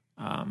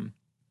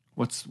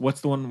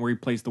what's the one where he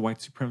plays the white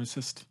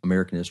supremacist?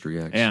 American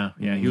History X. Yeah,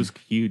 he was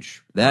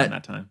huge around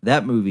that time.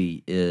 That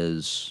movie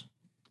is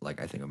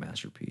like, I think, a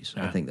masterpiece.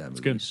 Yeah, I think that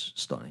it's movie's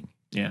stunning.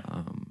 Yeah.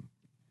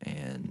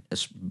 And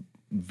it's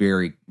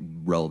very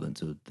relevant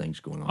to things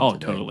going on. Oh,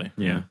 today. totally.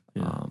 Yeah.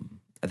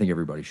 I think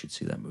everybody should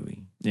see that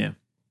movie. Yeah.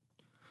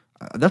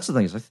 That's the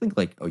thing, is I think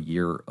like a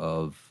year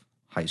of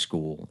high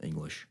school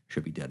English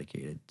should be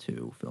dedicated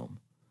to film.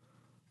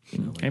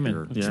 Like Amen.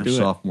 your Let's do it.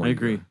 sophomore I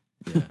agree. year.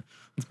 Yeah.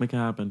 Let's make it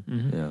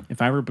happen. Yeah.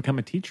 If I ever become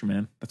a teacher,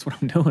 man, that's what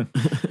I'm doing.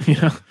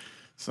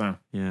 So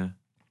Yeah.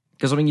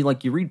 Because I mean,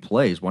 you read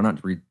plays. Why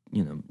not read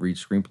read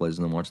screenplays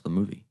and then watch the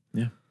movie.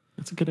 Yeah,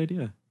 that's a good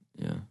idea.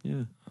 Yeah.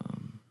 Yeah.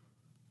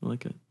 I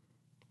like it.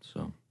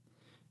 So,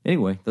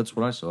 anyway, that's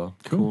what I saw.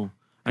 Cool.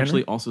 I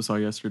actually also saw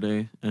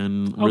yesterday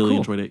and Oh, really cool.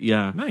 enjoyed it.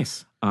 Yeah.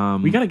 Nice.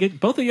 We got to get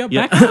both of you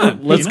Yeah. back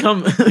on. Let's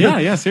come.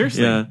 Yeah,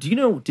 seriously. Yeah. Do you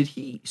know? Did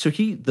he? So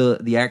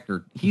the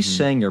actor he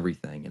sang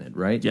everything in it,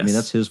 right? Yes. I mean,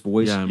 that's his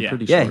voice. Yeah, I'm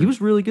pretty Yeah, sure. he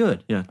was really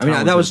good. Yeah, I mean,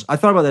 talented. I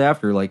thought about that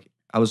after. Like,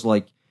 I was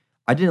like,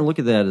 I didn't look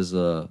at that as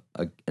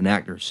an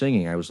actor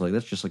singing. I was like,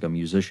 that's just like a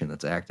musician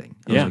that's acting.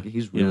 I Yeah. was like,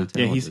 he's really talented.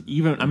 Yeah, he's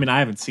even. I mean, I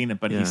haven't seen it,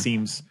 but Yeah. he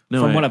seems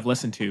No, from I- what I've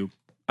listened to.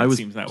 I was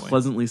seems that way.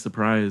 pleasantly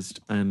surprised,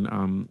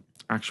 and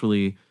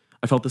actually,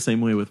 I felt the same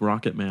way with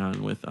Rocket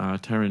Man with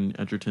Taron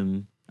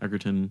Egerton.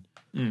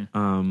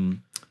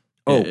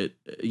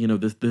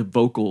 The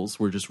vocals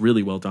were just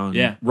really well done.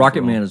 Yeah. Rocket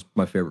overall. Man is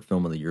my favorite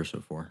film of the year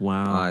so far.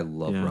 Wow. I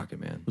love Yeah. Rocket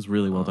Man. It was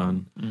really well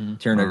done.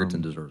 Taron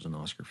Egerton deserves an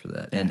Oscar for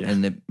that,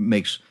 and it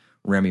makes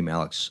Rami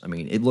Malek's. I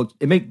mean, it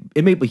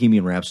made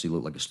Bohemian Rhapsody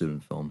look like a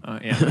student film.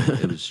 Yeah.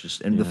 It was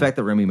just, and the fact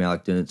that Rami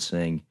Malek didn't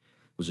sing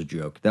was a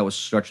joke. That was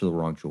such the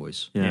wrong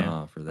choice.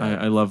 Yeah. For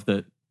that. I love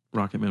that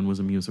Rocket Man was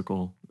a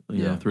musical,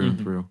 through and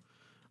through.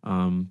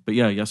 But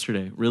yeah,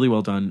 yesterday, really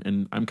well done.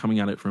 And I'm coming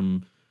at it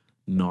from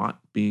not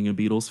being a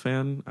Beatles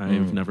fan.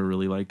 I've never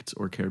really liked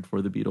or cared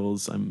for the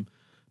Beatles. I'm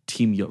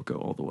Team Yoko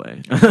all the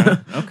way.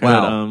 Okay.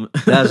 Wow,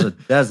 that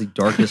is the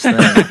darkest thing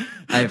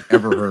I've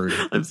ever heard.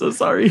 I'm so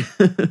sorry.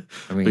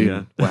 I mean,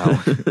 yeah.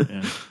 wow.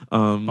 Yeah.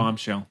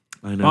 Bombshell.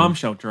 I know.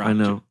 Bombshell dropped. I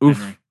know.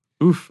 Henry.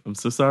 Oof. I'm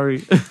so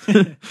sorry.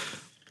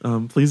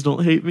 Please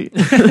don't hate me.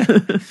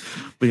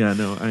 But yeah,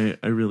 no,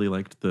 I really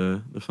liked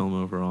the film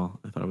overall.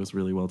 I thought it was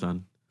really well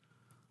done.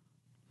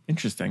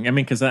 Interesting. I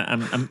mean, because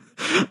I'm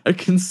I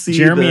can see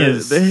Jeremy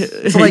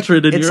the is-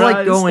 hatred in your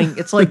eyes.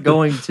 It's like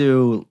going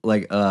to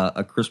like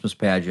a Christmas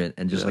pageant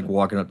and just like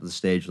walking up to the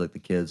stage like the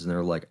kids, and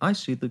they're like, I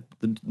see the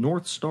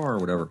North Star or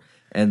whatever,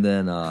 and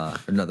then or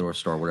not the North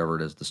Star, whatever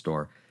it is, the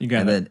star. You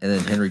got and it. then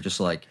Henry just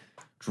like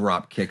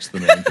drop kicks the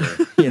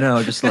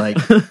manger, just like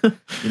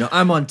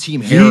I'm on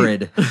Team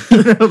Herod.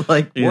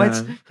 Like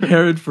what?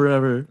 Herod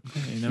forever.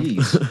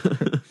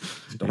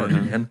 Jeez. Dark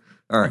man.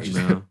 All right.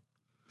 No.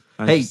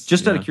 Hey,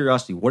 just out of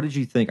curiosity, what did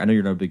you think? I know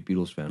you're not a big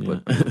Beatles fan,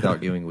 but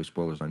without giving away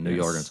spoilers, I know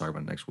y'all are going to talk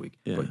about it next week,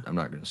 but I'm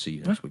not going to see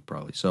you next week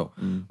probably. So,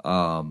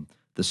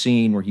 the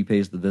scene where he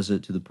pays the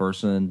visit to the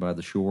person by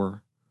the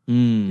shore,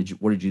 did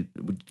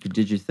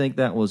you think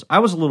that was? I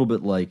was a little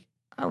bit like,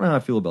 I don't know how I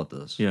feel about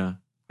this. Yeah.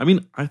 I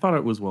mean, I thought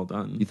it was well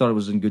done. You thought it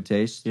was in good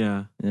taste?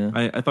 Yeah. Yeah.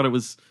 I thought it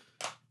was.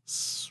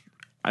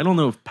 I don't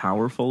know if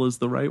powerful is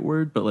the right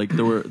word, but like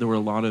there were a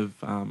lot of.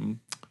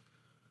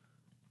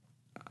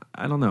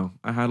 I don't know.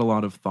 I had a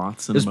lot of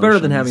thoughts and It's better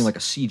than emotions. having like a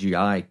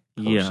CGI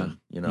person.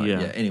 Yeah. Yeah.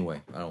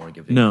 Anyway, I don't want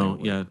to give. No. anything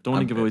away. Yeah. Don't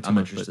want to give away too I'm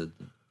much. interested.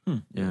 But,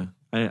 yeah.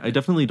 I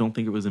definitely don't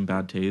think it was in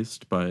bad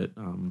taste, but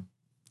I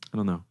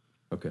don't know.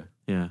 Okay.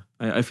 Yeah.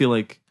 I feel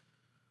like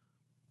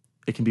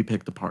it can be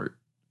picked apart,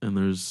 and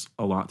there's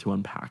a lot to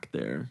unpack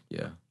there.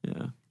 Yeah.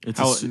 Yeah. It's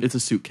a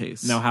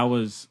suitcase. Now, how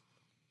was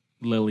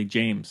Lily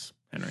James,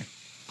 Henry?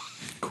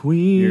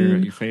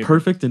 Queen, Your favorite.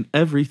 perfect in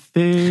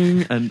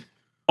everything, and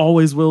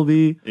always will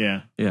be.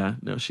 Yeah. Yeah.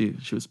 No, she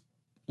was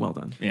well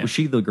done. Yeah. Was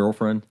she the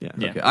girlfriend? Yeah.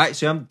 Yeah.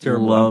 Okay. I'm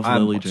terrible. Love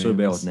I'm Lily so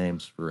bad James. with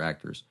names for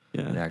actors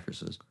and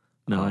actresses.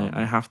 No,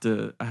 I have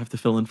to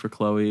fill in for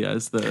Chloe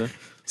as the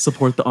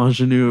support the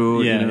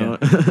ingenue. Yeah. You know?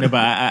 No, but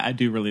I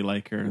do really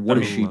like her. What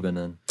has she been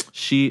in?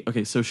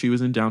 So she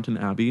was in Downton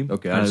Abbey.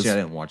 Okay, I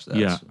didn't watch that.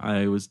 Yeah, so.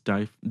 I was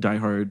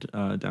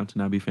diehard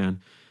Downton Abbey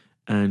fan,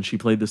 and she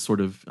played this sort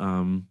of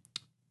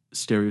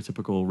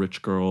stereotypical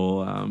rich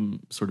girl,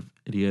 sort of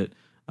idiot,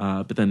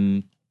 but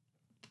then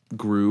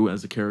grew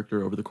as a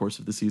character over the course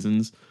of the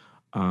seasons.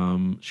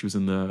 She was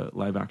in the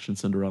live action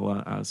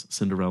Cinderella as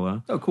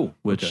Cinderella. Oh, cool.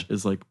 Which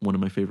is like one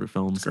of my favorite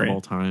films of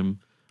all time.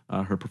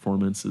 Her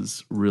performance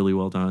is really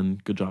well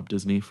done. Good job,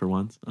 Disney, for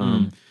once.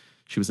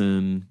 She was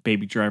in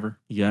Baby Driver.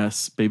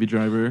 Yes, Baby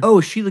Driver. Oh,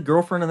 is she the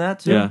girlfriend in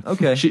that too? Yeah.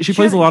 Okay. She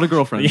plays a lot of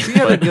girlfriends. She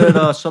had a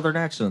good southern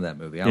accent in that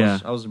movie.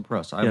 I was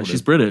impressed.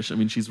 She's British. I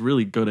mean, she's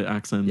really good at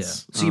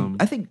accents. Yeah. See,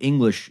 I think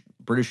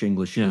British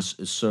English is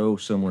so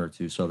similar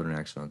to southern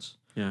accents.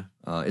 Yeah.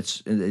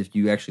 It's if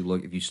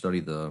you study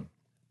the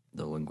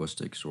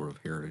linguistic sort of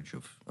heritage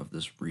of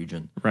this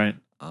region, right?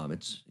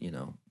 It's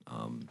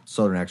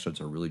southern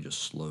accents are really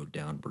just slowed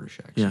down British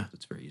accents. Yeah.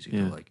 It's very easy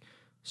to like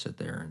sit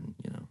there and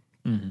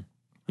Mm-hmm.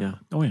 Yeah.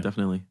 Oh yeah,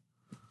 definitely.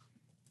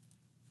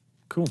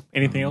 Cool.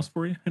 Anything else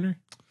for you, Henry?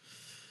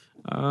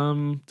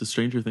 Does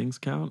Stranger Things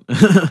count?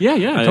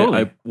 Yeah, totally.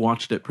 I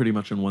watched it pretty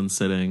much in one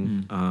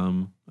sitting.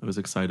 I was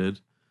excited.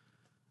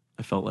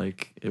 I felt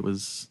like it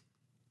was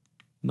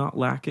not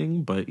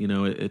lacking, but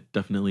it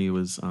definitely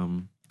was.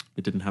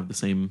 It didn't have the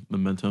same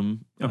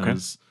momentum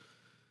as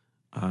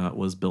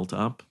was built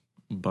up.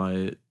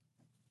 But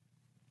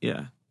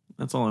yeah,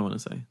 that's all I want to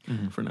say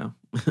for now.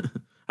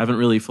 I haven't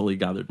really fully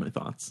gathered my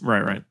thoughts.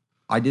 Right.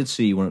 I did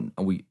see when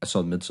I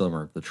saw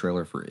Midsommar, the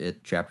trailer for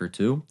it, Chapter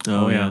 2.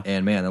 Oh, yeah.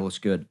 And man, that looks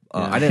good.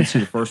 Yeah. I didn't see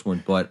the first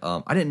one, but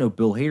I didn't know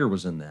Bill Hader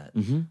was in that.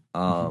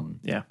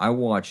 Yeah. I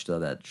watched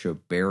that show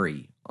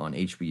Barry on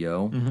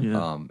HBO,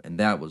 Yeah. and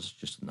that was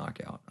just a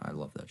knockout. I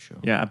love that show.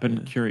 Yeah, I've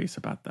been curious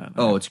about that.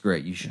 Oh, it's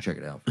great. You should check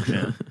it out. For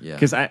sure. Yeah.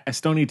 Because I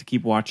still need to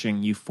keep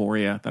watching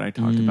Euphoria that I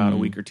talked about a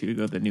week or two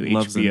ago, the new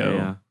Loves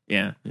HBO.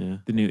 it,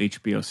 The new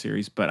HBO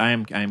series. But I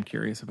am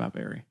curious about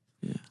Barry.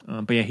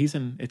 Yeah. But yeah, he's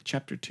in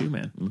Chapter 2,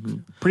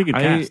 man. Pretty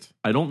good cast.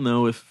 I don't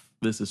know if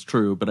this is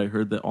true, but I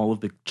heard that all of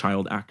the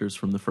child actors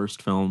from the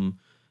first film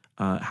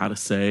had a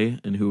say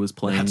in who was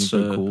playing That's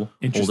so the cool.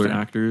 older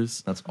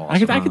actors. That's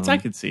awesome. I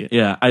could see it.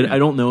 Yeah, I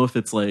don't know if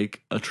it's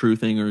like a true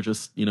thing or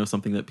just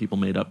something that people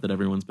made up that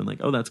everyone's been like,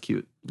 oh, that's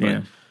cute.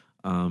 But,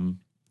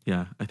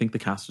 yeah, I think the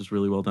cast is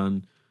really well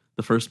done.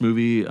 The first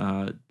movie,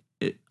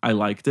 I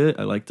liked it.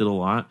 I liked it a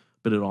lot,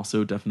 but it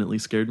also definitely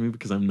scared me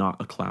because I'm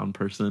not a clown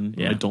person.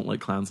 Yeah. I don't like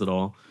clowns at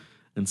all,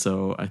 and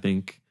so I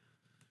think,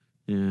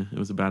 it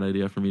was a bad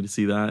idea for me to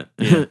see that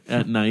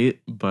at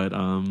night. But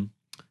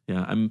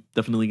yeah, I'm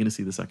definitely going to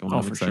see the second one.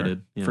 I'm excited.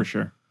 Sure. Yeah. For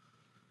sure.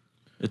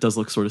 It does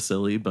look sort of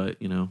silly, but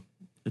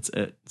it's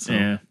it. So.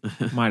 Yeah,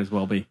 might as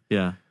well be.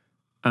 Yeah.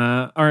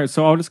 All right,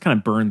 so I'll just kind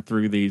of burn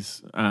through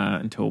these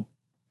until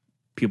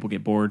people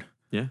get bored.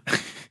 Yeah.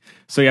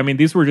 So, yeah, I mean,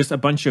 these were just a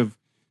bunch of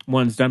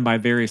ones done by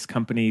various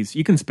companies.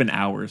 You can spend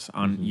hours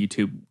on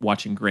YouTube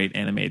watching great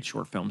animated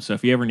short films. So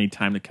if you ever need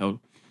time to kill,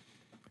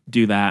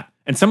 do that.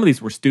 And some of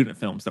these were student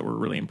films that were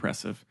really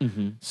impressive.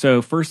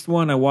 So first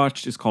one I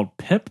watched is called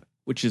Pip,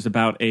 which is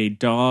about a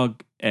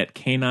dog at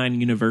Canine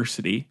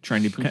University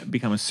trying to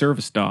become a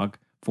service dog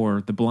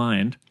for the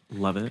blind.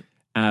 Love it.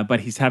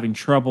 But he's having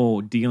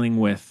trouble dealing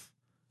with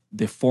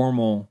the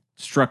formal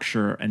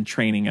structure and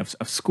training of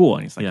school.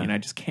 And he's like, I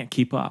just can't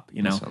keep up,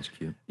 That sounds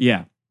cute.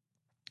 Yeah.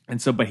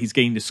 And so, but he's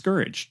getting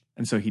discouraged.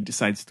 And so he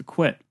decides to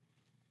quit.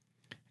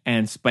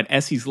 But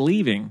as he's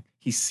leaving,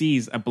 he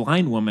sees a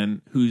blind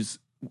woman who's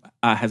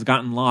has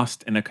gotten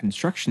lost in a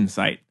construction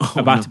site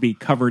to be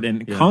covered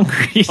in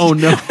concrete. Oh,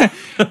 no.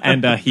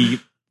 And he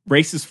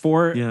races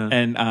for her Yeah.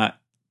 and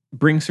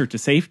brings her to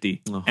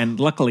safety. Oh. And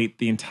luckily,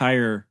 the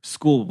entire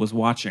school was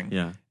watching.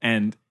 Yeah.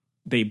 And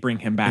they bring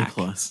him back.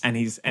 And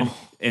he's and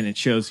it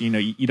shows,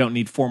 you don't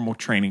need formal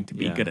training to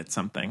be good at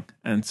something.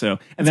 And so, and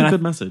It's then a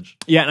good message.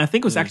 Yeah, and I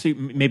think it was actually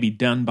maybe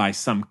done by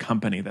some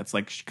company that's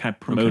like kind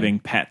of promoting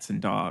pets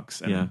and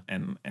dogs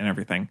and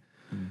everything.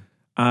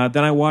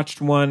 Then I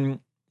watched one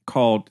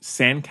called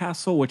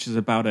Sandcastle, which is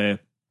about a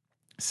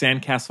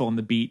sandcastle on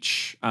the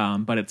beach,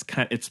 but it's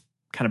kind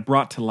of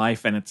brought to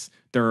life, and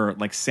there are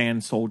like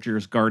sand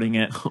soldiers guarding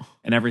it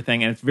and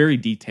everything, and it's very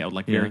detailed,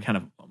 like very kind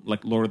of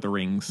like Lord of the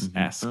Rings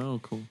esque. Oh,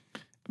 cool.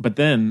 But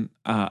then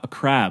a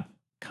crab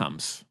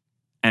comes,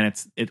 and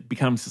it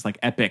becomes this like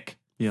epic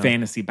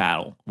fantasy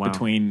battle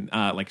between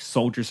like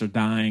soldiers are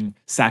dying,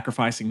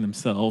 sacrificing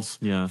themselves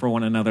for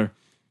one another.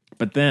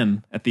 But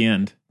then at the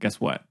end,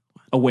 guess what?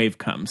 A wave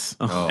comes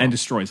and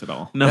destroys it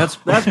all. No. That's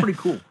pretty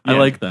cool. I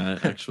like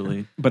that,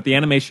 actually. But the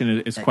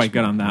animation is quite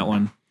good on that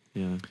one.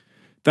 Yeah.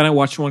 Then I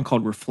watched one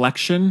called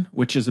Reflection,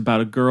 which is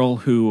about a girl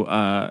who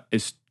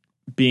is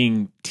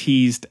being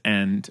teased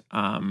and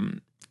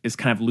is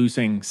kind of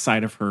losing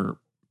sight of her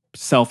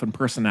self and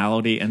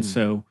personality. And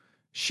so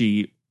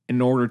she,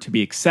 in order to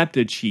be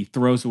accepted, she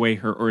throws away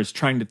or is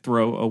trying to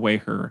throw away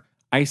her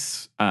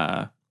ice.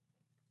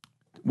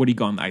 What do you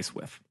go on the ice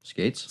with?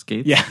 Skates?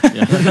 Yeah.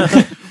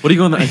 What do you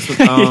go on the ice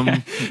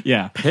with?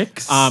 Yeah.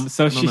 Picks?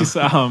 So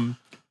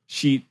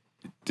she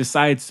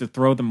decides to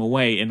throw them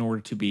away in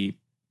order to be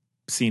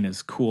seen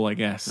as cool, I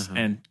guess.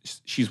 And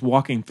she's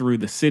walking through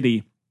the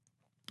city,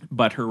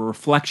 but her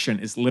reflection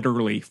is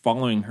literally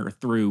following her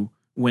through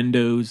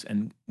windows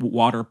and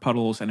water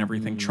puddles and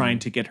everything, trying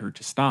to get her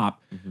to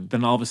stop.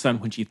 Then all of a sudden,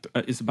 when she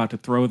is about to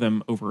throw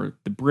them over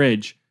the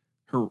bridge,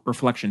 her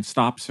reflection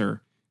stops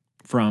her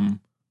from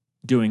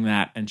doing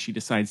that, and she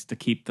decides to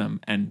keep them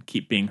and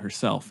keep being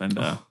herself and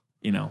power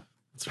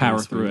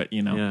really through sweet. it.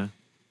 Yeah.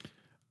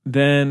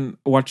 Then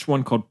watch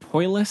one called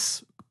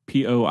Poilus,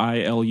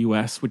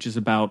 Poilus, which is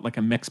about like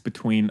a mix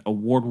between a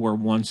World War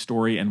I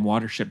story and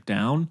Watership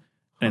Down.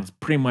 And it's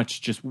pretty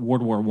much just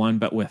World War I,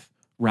 but with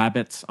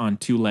rabbits on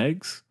two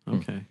legs.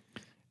 Okay.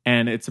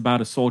 And it's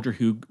about a soldier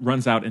who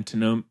runs out into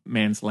no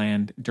man's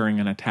land during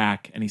an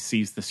attack, and he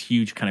sees this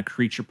huge kind of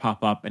creature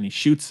pop up, and he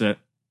shoots it,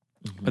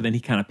 but then he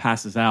kind of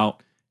passes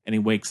out, and he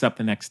wakes up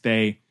the next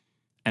day,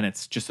 and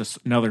it's just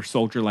another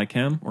soldier like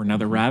him, or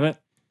another rabbit.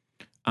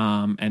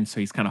 And so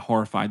he's kind of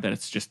horrified that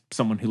it's just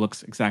someone who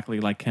looks exactly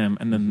like him.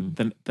 And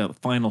then the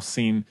final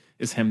scene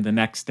is him the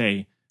next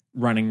day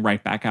running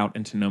right back out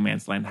into no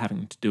man's land,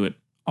 having to do it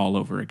all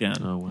over again.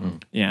 Oh, wow.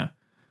 Yeah.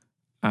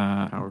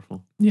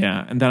 Powerful.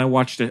 Yeah. And then I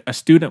watched a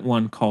student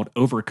one called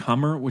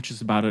Overcomer, which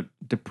is about a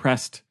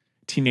depressed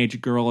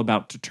teenage girl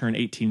about to turn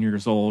 18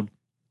 years old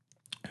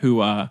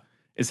who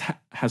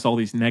has all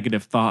these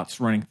negative thoughts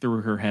running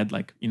through her head,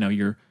 like,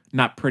 you're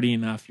not pretty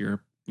enough,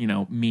 you're,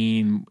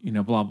 mean,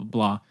 blah, blah,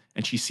 blah.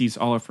 And she sees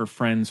all of her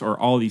friends or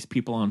all these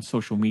people on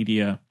social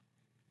media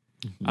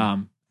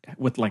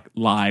with like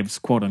lives,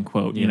 quote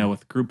unquote, you know,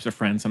 with groups of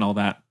friends and all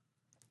that.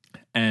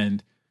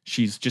 And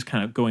she's just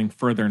kind of going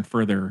further and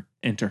further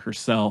into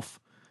herself.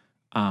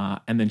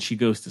 And then she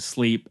goes to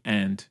sleep,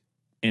 and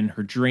in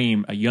her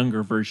dream, a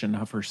younger version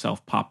of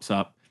herself pops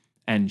up,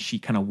 and she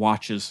kind of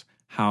watches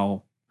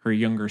how her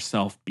younger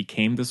self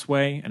became this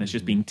way, and is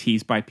just being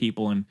teased by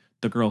people, and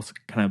the girl's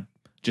kind of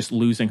just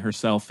losing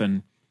herself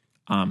and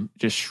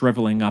just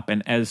shriveling up.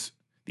 And as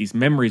these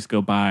memories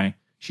go by,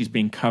 she's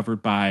being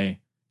covered by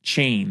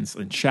chains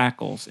and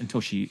shackles until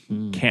she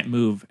can't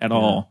move at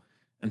all.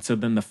 And so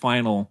then the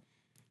final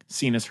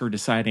scene is her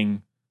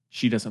deciding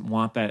she doesn't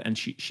want that, and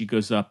she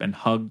goes up and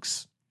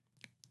hugs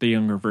the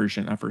younger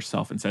version of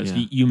herself and says,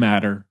 "You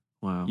matter.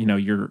 Wow. You know,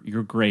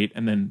 you're great."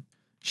 And then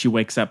she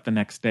wakes up the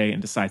next day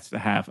and decides to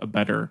have a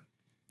better,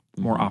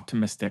 more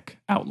optimistic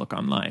outlook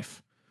on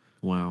life.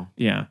 Wow.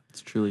 Yeah.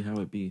 It's truly how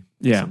it be.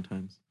 Yeah.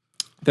 Sometimes.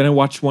 Then I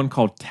watched one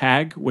called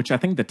Tag, which I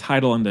think the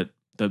title and the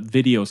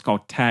video is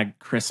called Tag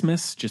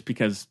Christmas, just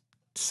because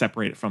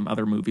separated from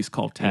other movies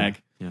called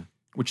Tag,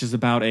 which is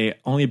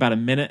only about a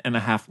minute and a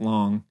half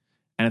long,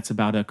 and it's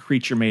about a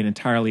creature made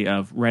entirely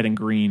of red and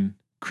green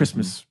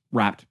Christmas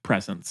wrapped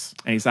presents,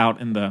 and he's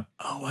out in the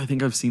I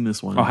think I've seen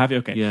this one. Oh, have you?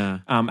 Okay. Yeah.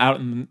 Out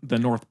in the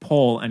North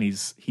Pole, and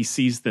he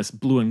sees this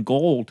blue and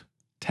gold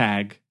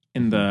tag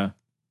in the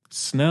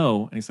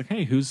snow, and he's like,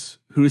 "Hey, who does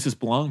this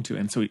belong to?"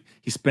 And so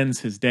he spends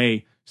his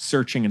day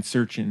searching and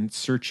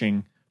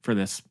searching for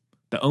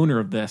the owner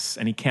of this,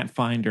 and he can't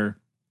find her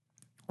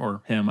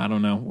or him. I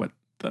don't know what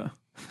the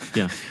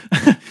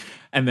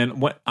And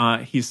then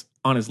he's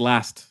on his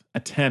last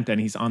attempt, and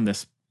he's on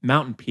this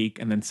mountain peak,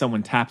 and then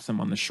someone taps him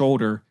on the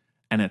shoulder,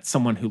 and it's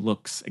someone who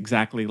looks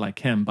exactly like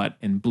him, but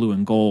in blue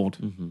and gold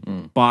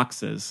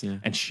boxes,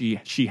 and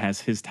she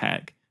has his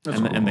tag,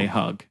 and they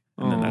hug,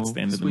 and then that's the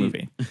end of the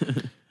movie.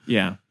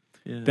 Yeah.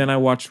 Then I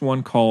watched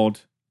one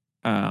called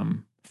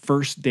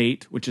First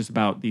Date, which is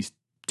about these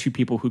two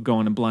people who go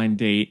on a blind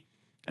date,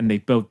 and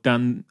they've both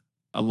done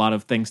a lot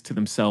of things to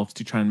themselves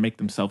to try and make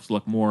themselves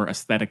look more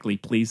aesthetically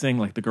pleasing.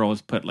 Like the girl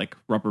has put like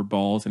rubber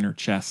balls in her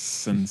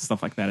chests and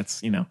stuff like that.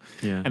 It's,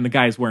 and the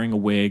guy's wearing a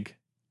wig,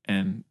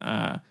 and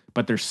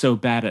but they're so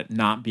bad at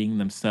not being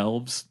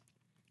themselves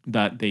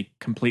that they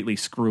completely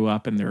screw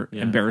up, and they're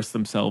embarrass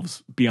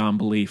themselves beyond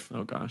belief.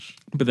 Oh gosh.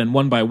 But then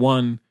one by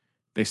one,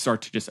 they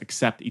start to just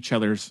accept each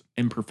other's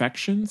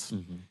imperfections,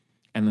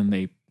 and then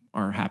they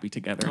are happy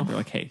together. And they're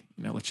like, "Hey,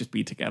 let's just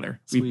be together.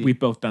 We've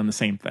both done the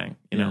same thing,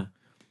 you know."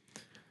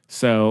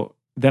 So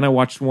then I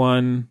watched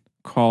one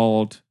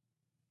called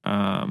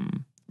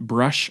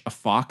Brush a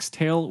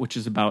Foxtail, which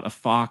is about a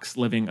fox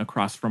living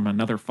across from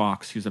another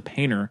fox who's a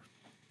painter,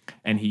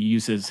 and he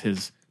uses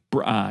his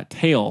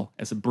tail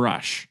as a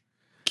brush.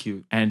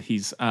 Cute. And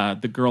he's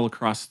the girl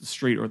across the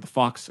street, or the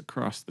fox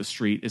across the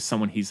street, is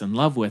someone he's in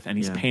love with, and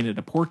he's painted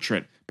a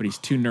portrait, but he's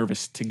too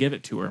nervous to give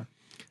it to her.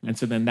 And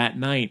so then that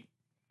night,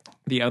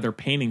 the other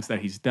paintings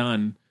that he's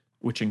done,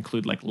 which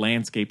include like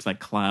landscapes, like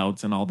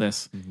clouds and all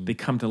this, they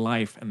come to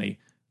life, and they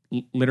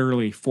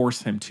literally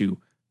force him to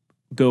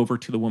go over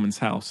to the woman's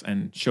house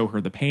and show her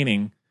the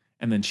painting.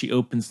 And then she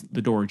opens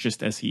the door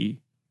just as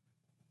he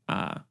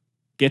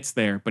gets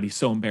there, but he's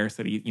so embarrassed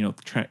that he,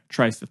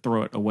 tries to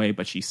throw it away,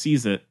 but she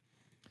sees it,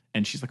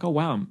 and she's like, "Oh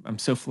wow, I'm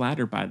so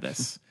flattered by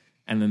this."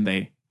 And then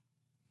they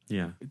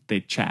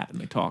chat and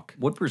they talk.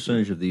 What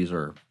percentage of these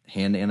are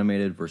hand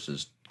animated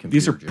versus computer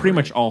These are generated? pretty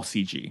much all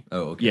CG.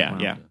 Oh, okay. Yeah, Wow.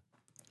 yeah.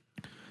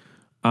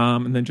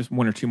 And then just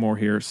one or two more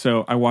here.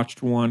 So I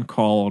watched one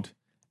called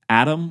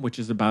Adam, which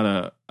is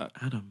about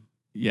Adam.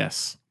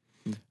 Yes.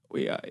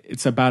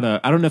 It's about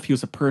I don't know if he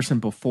was a person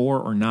before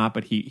or not,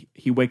 but he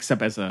wakes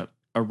up as a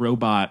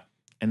robot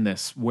in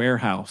this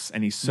warehouse,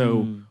 and he's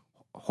so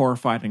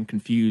horrified and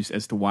confused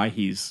as to why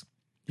he's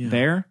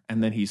there.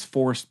 And then he's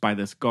forced by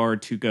this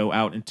guard to go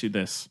out into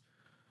this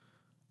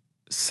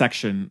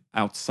section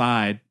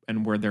outside,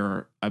 and where there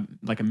are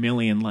like a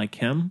million like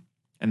him,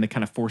 and they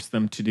kind of force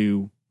them to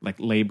do like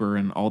labor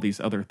and all these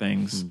other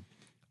things.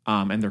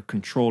 And they're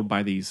controlled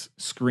by these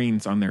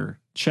screens on their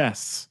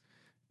chests.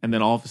 And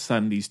then all of a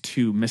sudden, these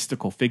two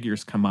mystical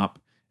figures come up,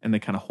 and they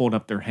kind of hold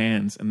up their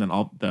hands, and then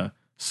all the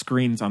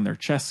screens on their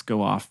chests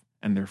go off,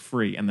 and they're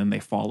free. And then they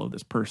follow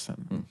this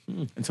person.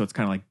 And so it's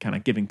kind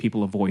of giving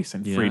people a voice,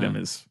 and freedom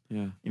is,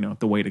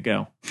 the way to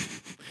go.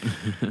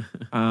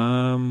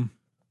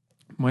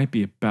 Might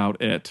be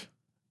about it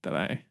that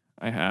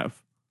I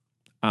have.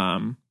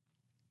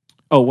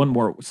 One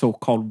more,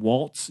 so-called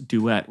Waltz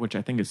Duet, which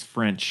I think is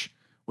French,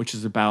 which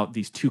is about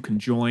these two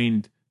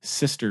conjoined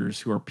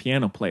sisters who are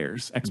piano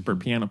players, expert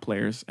piano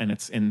players, and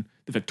it's in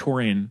the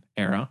Victorian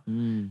era.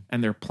 And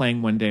they're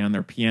playing one day on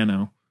their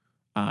piano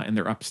in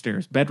their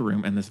upstairs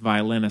bedroom, and this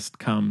violinist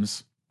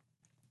comes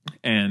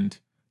and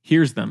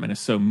hears them and is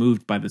so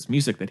moved by this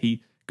music that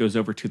he goes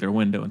over to their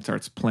window and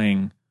starts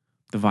playing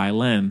the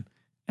violin,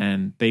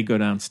 and they go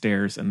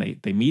downstairs and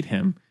they meet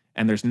him,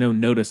 and there's no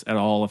notice at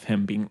all of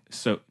him being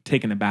so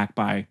taken aback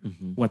by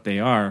what they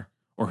are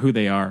or who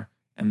they are.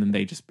 And then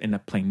they just end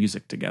up playing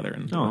music together,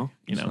 and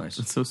nice.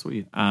 That's so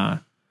sweet.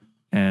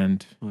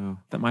 And Wow.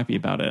 that might be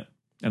about it.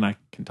 And I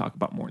can talk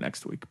about more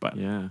next week, but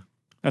Yeah.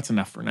 that's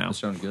enough for now. That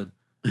sounds good.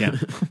 Yeah.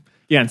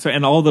 Yeah.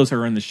 And all of those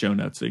are in the show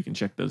notes, so you can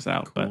check those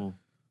out. But Cool.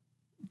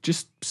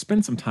 just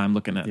spend some time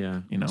looking at,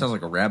 Yeah. Sounds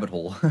like a rabbit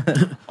hole.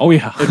 Oh,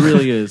 yeah. It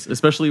really is,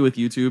 especially with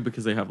YouTube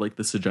because they have like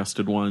the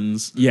suggested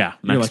ones Yeah.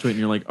 next to it, and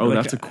you're like, oh, you're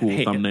that's a cool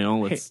hey,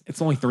 thumbnail. Hey, It's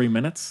it's only 3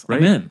 minutes.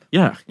 right. I'm in.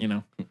 Yeah.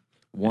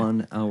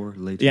 1 hour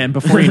later. Yeah. And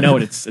before you know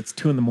it, it's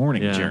 2 a.m,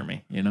 Yeah.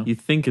 Jeremy, You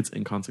think it's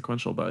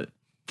inconsequential, but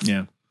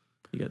Yeah.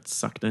 you get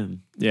sucked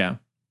in. Yeah.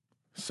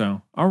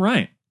 So, all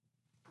right.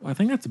 Well, I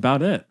think that's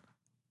about it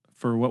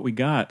for what we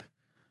got.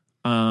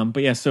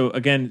 But yeah, so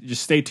again,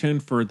 just stay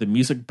tuned for the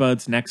Music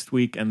Buds next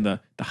week and the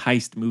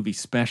Heist movie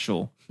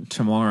special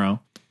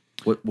tomorrow.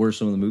 What are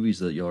some of the movies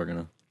that y'all are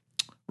gonna?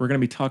 We're going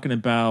to be talking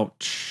about.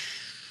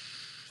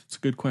 It's a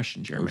good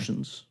question, Jeremy.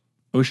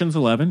 Ocean's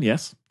 11,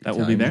 yes, that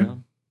will be there. Italian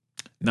Job?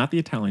 Not the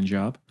Italian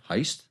Job.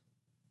 Heist.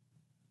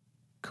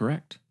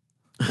 Correct.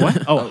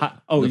 What?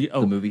 Oh,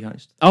 the movie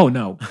Heist. Oh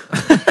no.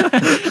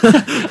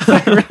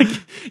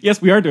 Yes,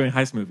 we are doing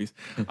heist movies.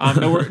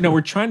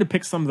 We're trying to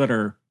pick some that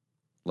are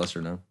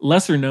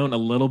Lesser known a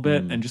little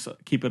bit and just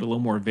keep it a little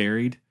more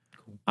varied.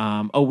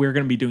 We're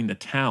going to be doing The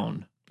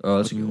Town. Oh,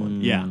 that's a good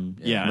one. Yeah.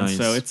 Nice.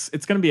 And so it's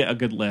going to be a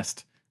good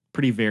list,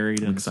 pretty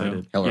varied. I'm and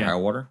excited. So, Hell or yeah. High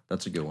Water.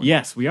 That's a good one.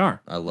 Yes, we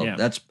are. I love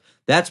Yeah.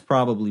 That's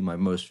probably my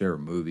most favorite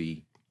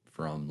movie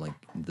from like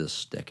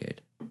this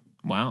decade.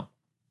 Wow.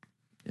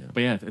 Yeah.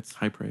 But yeah, it's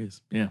High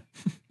praise. yeah.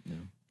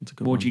 It's a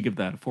good What would one. you give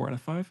that? A 4 out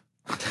of 5?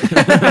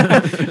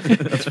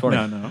 That's funny.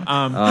 No.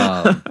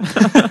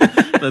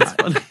 That's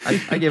funny.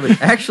 I give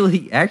it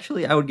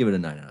actually I would give it a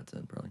 9 out of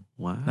 10 probably.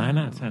 Wow. 9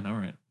 out of 10. All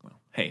right. Well,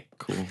 hey,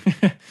 Cool.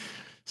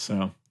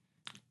 So,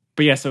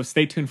 but yeah, so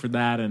stay tuned for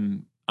that.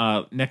 And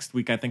next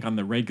week, I think on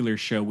the regular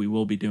show, we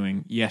will be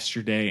doing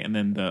Yesterday and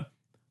then the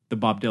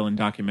Bob Dylan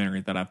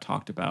documentary that I've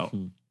talked about,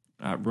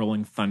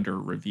 Rolling Thunder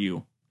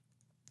review.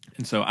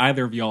 And so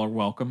either of y'all are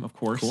welcome, of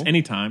course, Cool.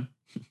 anytime,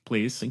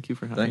 please. Thank you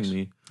for having Thanks.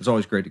 me. It's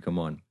always great to come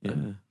on. Yeah.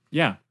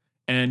 Yeah.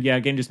 And yeah,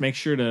 again, just make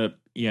sure to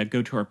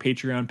go to our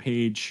Patreon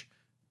page,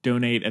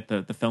 donate at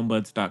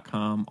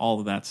thefilmbuds.com, all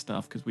of that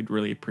stuff, because we'd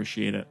really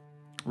appreciate it.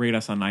 Rate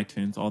us on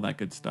iTunes, all that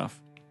good stuff.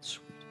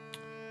 Sweet.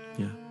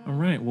 Yeah. All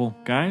right. Well,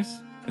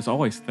 guys, as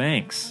always,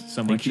 thanks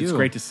so much. you. It's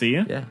great to see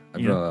you. Yeah,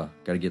 I've Yeah.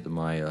 got to get to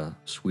my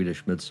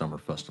Swedish Midsummer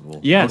Festival.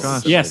 Yes, Oh,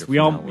 gosh. yes, we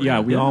all, Later from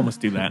now. we almost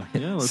do that.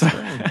 Yeah, let's So-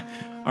 go.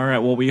 all right.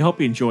 Well, we hope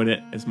you enjoyed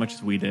it as much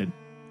as we did,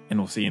 and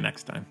we'll see you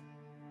next time.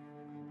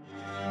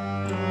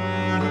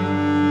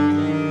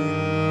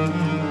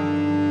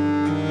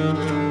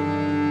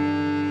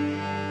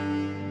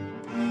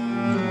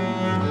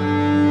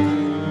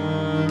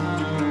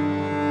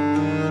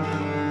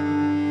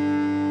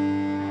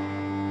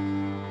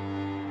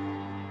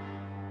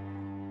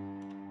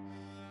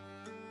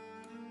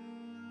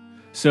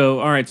 So,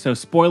 all right. So,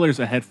 spoilers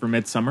ahead for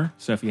Midsommar.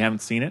 So, if you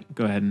haven't seen it,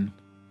 go ahead and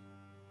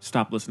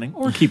stop listening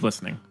or keep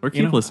listening. Or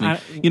keep listening.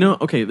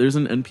 Okay, there's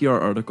an NPR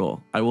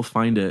article. I will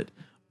find it,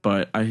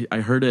 but I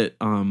heard it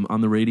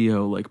on the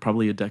radio like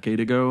probably a decade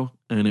ago,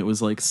 and it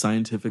was like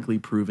scientifically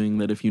proving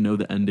that if you know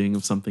the ending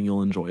of something,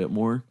 you'll enjoy it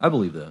more. I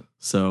believe that.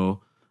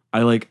 So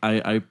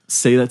I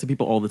say that to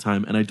people all the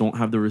time, and I don't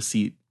have the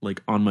receipt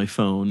like on my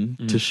phone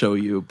to show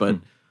you, but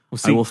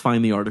I will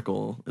find the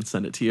article and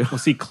send it to you. Well,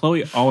 see,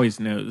 Chloe always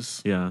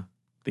knows Yeah,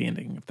 the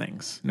ending of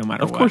things, no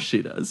matter of what. course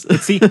she does.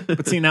 But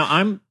see, now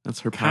I'm That's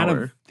her kind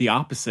power. of the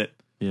opposite.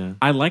 Yeah,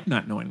 I like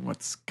not knowing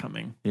what's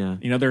coming. yeah.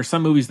 There are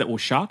some movies that will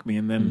shock me,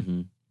 and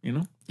then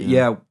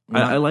Yeah,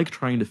 when I like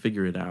trying to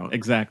figure it out.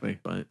 exactly.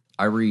 But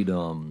I read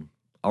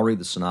I'll read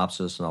the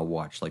synopsis and I'll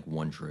watch like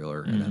one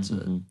trailer and that's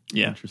it.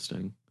 Yeah.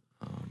 Interesting.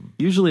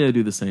 Usually I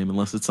do the same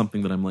unless it's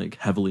something that I'm like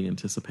heavily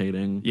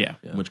anticipating. Yeah.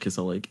 In which case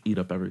I'll like eat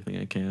up everything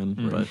I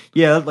can. But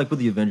Yeah, like with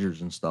the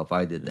Avengers and stuff,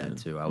 I did that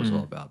too. I was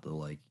all about the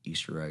like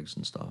Easter eggs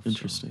and stuff.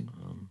 Interesting.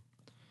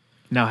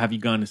 Now, have you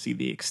gone to see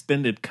the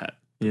extended cut?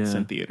 Yeah. That's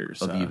in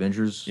theaters. Of the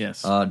Avengers?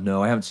 yes.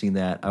 No, I haven't seen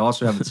that. I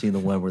also haven't seen the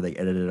one where they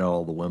edited out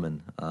all the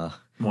women. Did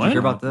you hear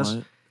about this?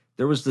 What?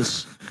 There was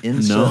this No.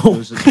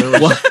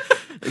 incel.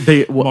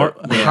 There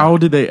was, How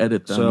did they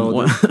edit them? So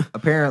What?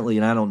 apparently,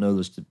 and I don't know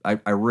this.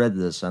 I read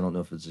this. I don't know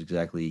if it's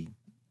exactly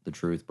the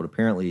truth, but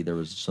apparently there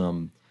was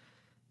some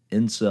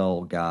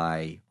incel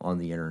guy on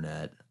the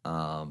internet.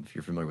 If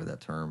you're familiar with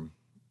that term,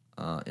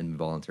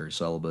 involuntary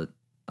celibate.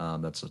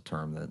 That's a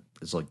term that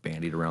is like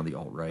bandied around the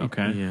alt right.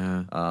 Okay.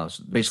 Yeah.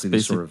 So basically,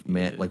 this sort of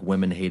like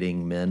women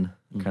hating men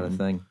kind of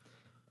thing.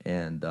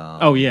 And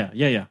Oh yeah.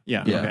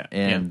 Okay.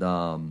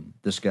 and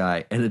this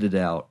guy edited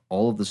out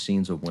all of the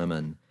scenes of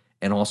women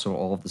and also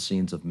all of the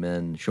scenes of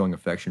men showing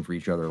affection for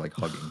each other, like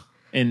hugging.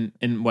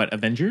 In what,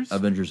 Avengers?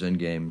 Avengers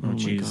Endgame. Oh, my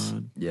jeez.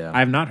 God. Yeah, I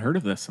have not heard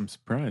of this. I'm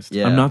surprised.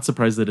 yeah. I'm not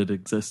surprised that it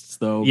exists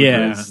though.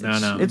 Yeah, because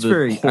no. It's the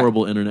very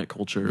horrible internet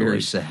culture. very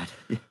like, sad.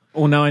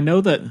 Well, now I know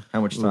that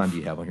How much time do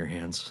you have on your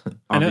hands?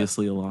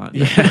 obviously a lot.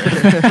 Yeah.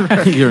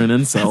 You're an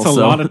incel. that's a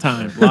so. lot of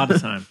time. A lot of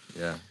time.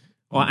 Yeah.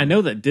 Well, I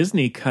know that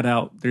Disney cut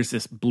out. There's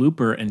this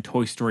blooper in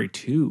Toy Story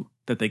 2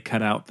 that they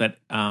cut out. That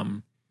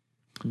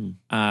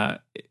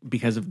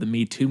because of the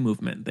Me Too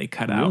movement. They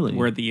cut Really? out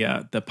where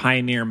the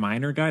pioneer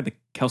miner guy, the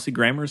Kelsey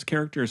Grammer's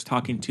character, is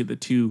talking to the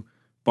two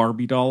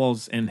Barbie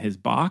dolls in his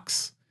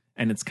box,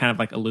 and it's kind of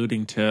like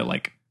alluding to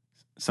like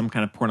some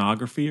kind of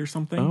pornography or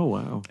something. Oh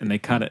wow! And they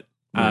cut it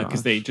Gosh.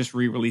 because they just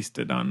re-released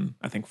it on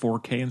I think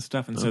 4K and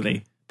stuff, and so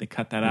Okay. they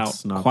cut that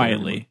It's out not there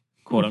quietly, anymore.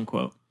 quote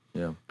unquote.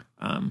 Yeah.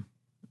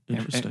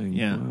 Interesting.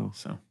 Yeah. Wow.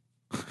 So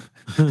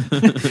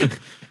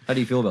How do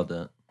you feel about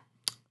that?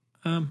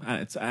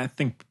 I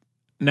think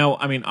no.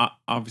 I mean,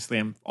 obviously,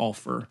 I'm all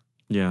for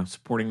Yeah.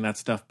 supporting that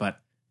stuff, but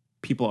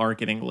people are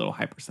getting a little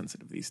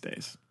hypersensitive these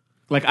days.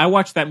 Like I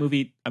watched that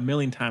movie a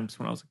million times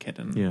when I was a kid,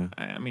 and Yeah.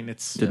 I mean,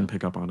 it's Didn't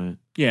pick up on it.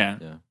 yeah,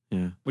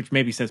 Yeah. which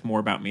maybe says more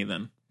about me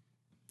than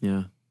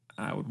Yeah.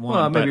 I would Well,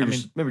 want. maybe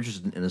but, maybe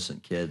just an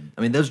innocent kid.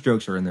 I mean, those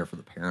jokes are in there for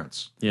the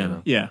parents. Yeah. You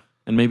know? yeah,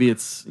 And maybe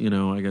it's,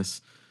 I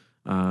guess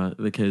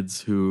the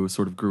kids who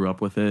sort of grew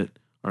up with it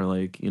are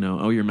like,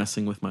 oh, you're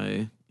messing with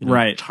my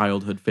Right.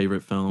 childhood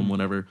favorite film,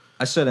 whatever.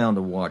 I sat down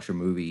to watch a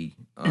movie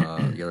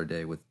the other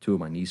day with two of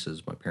my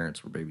nieces. My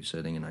parents were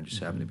babysitting, and I just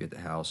happened to be at the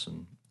house,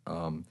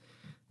 and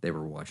they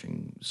were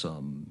watching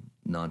some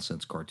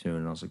nonsense cartoon,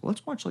 and I was like,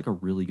 let's watch like a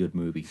really good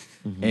movie.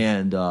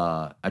 And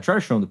I tried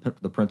to show them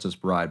the Princess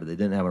Bride, but they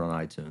didn't have it on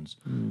iTunes.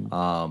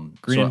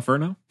 Green so-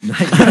 Inferno.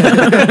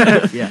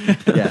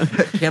 yeah.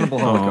 Cannibal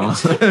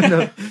Holocaust.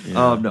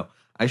 No.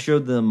 I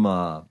showed them.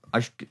 I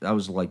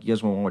was like, "You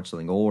guys want to watch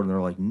something old?" And they're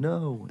like,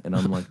 "No." And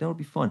I'm like, "That would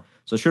be fun."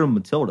 So I showed them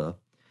Matilda,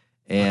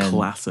 and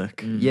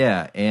Classic.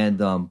 yeah, and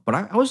but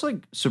I was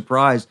like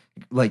surprised.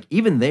 Like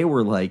even they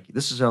were like,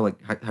 "This is how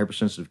like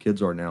hypersensitive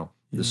kids are now."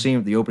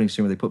 The opening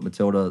scene where they put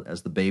Matilda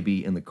as the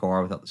baby in the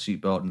car without the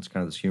seatbelt, and it's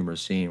kind of this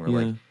humorous scene where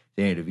like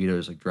Danny DeVito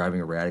is like driving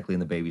erratically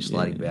and the baby's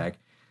sliding back,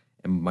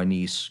 and my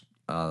niece.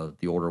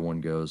 The older one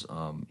goes,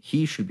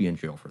 he should be in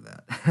jail for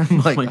that.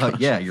 I'm like,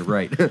 yeah, you're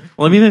right.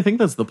 Well, I mean, I think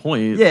that's the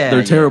point.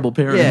 They're terrible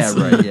parents.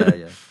 Yeah, right.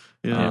 Yeah.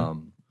 Yeah.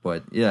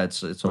 But yeah,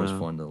 it's always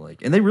fun to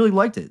like, and they really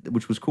liked it,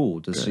 which was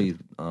cool to see.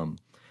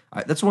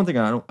 That's one thing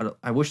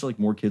I wish like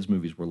more kids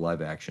movies were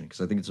live action because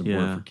I think it's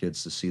important for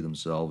kids to see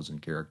themselves in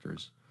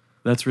characters.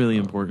 That's really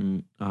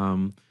important.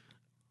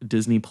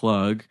 Disney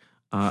plug.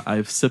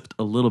 I've sipped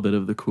a little bit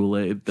of the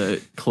Kool-Aid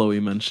that Chloe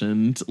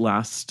mentioned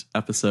last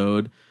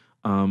episode.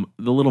 The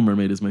Little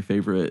Mermaid is my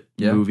favorite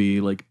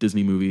movie, like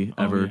Disney movie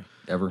ever.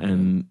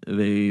 And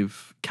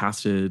they've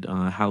casted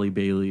Halle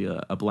Bailey,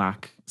 a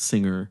black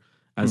singer,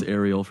 as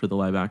Ariel for the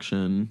live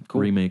action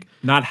remake.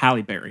 Not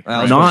Halle Berry.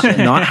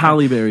 Not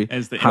Halle Berry.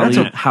 As the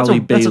Halle Bailey.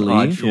 That's an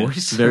odd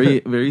choice. Very,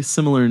 very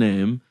similar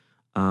name.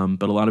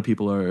 But a lot of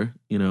people are,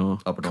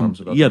 up in arms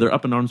about they're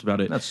up in arms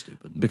about it. That's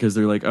stupid. Because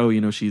they're like,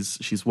 oh,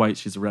 she's white,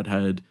 she's a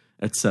redhead,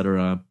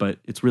 etc. But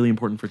it's really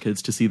important for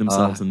kids to see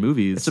themselves in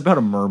movies. It's about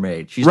a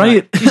mermaid. She's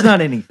right. She's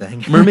not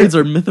anything. Mermaids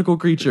are mythical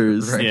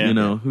creatures. Right.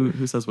 Yeah.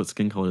 Who says what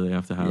skin color they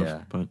have to have?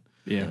 Yeah. But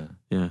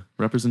Yeah.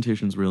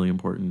 representation is really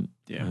important.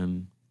 Yeah.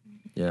 And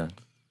Yeah.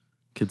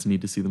 kids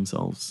need to see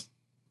themselves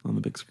on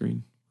the big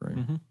screen. Right.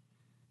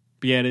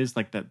 But yeah, it is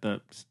like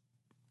that.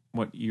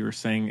 What you were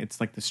saying,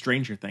 it's like the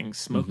Stranger Things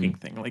smoking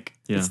thing. Like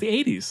it's the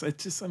 80s.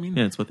 It's just, I mean,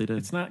 Yeah, it's what they did.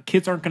 it's not.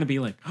 Kids aren't going to be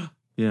like, oh,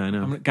 Yeah, I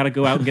know. I'm got to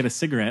go out and get a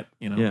cigarette.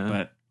 Yeah.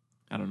 But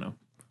I don't know.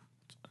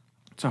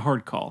 It's a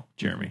hard call,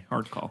 Jeremy.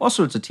 Hard call.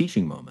 Also, it's a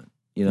teaching moment.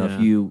 Yeah.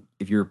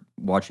 If you're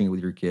watching it with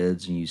your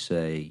kids and you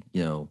say,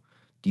 do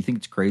you think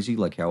it's crazy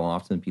like how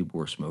often people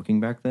were smoking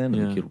back then?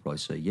 And the kid will probably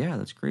say, yeah,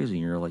 that's crazy.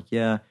 And you're like,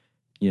 yeah.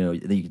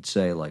 And then you could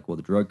say like, well,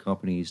 the drug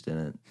companies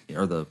didn't,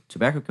 or the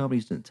tobacco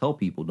companies didn't tell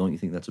people. Don't you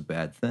think that's a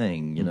bad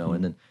thing?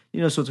 And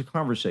then so it's a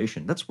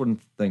conversation. That's one of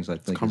the things I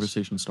think.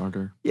 Conversation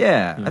starter.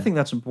 I think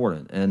that's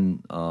important.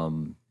 And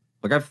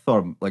like I've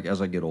thought, like as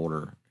I get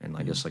older and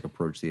I guess like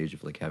approach the age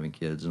of like having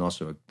kids, and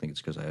also I think it's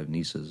because I have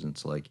nieces, and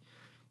it's like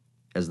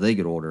as they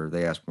get older,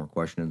 they ask more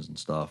questions and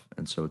stuff,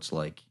 and so it's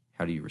like,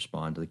 how do you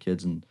respond to the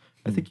kids? And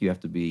I think you have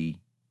to be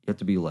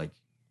like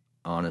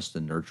honest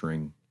and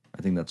nurturing.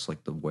 I think that's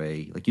like the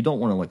way. Like you don't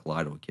want to like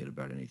lie to a kid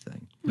about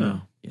anything.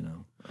 No.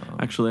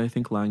 Actually, I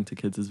think lying to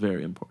kids is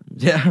very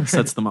important. Yeah,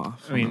 Sets them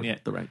off. I mean,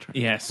 the right track.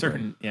 Yeah,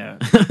 certain. Yeah.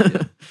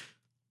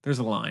 There's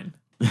a line.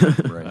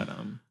 Right. But,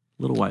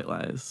 Little white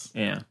lies.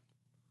 yeah.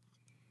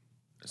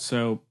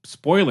 So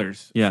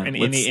spoilers. Yeah, And-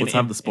 let's and-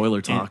 have the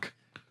spoiler talk.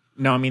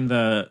 No, I mean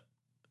the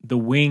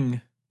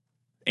wing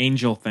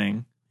angel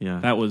thing. Yeah,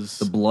 That was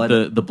The blood,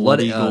 the blood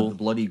eagle. the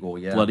blood eagle.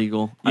 Yeah, Blood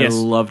Eagle. Yes. I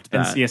loved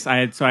And that. yes, I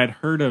had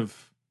heard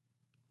of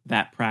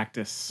that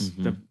practice,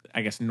 Mhm. the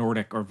I guess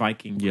Nordic or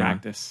Viking Yeah.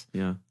 practice,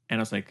 Yeah, and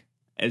I was like,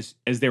 as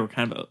they were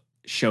kind of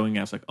showing,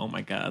 I was like, oh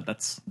my god,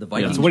 that's The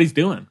Vikings. that's what he's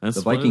doing. that's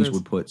The what it Vikings is.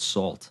 would put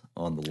salt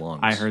on the lungs.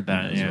 I heard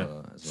that, as yeah.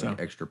 as So-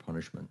 like extra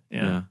punishment.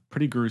 Yeah, Yeah.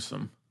 pretty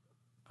gruesome.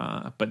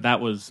 But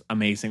that was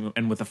amazing,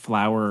 and with the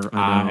flower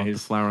I know, the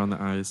eyes. flower on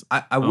the eyes.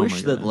 I Oh wish my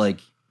that goodness. like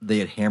they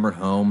had hammered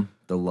home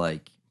the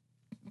like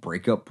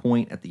breakup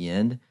point at the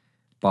end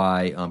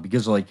by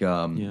because like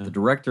the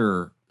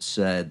director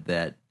said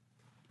that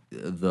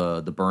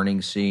the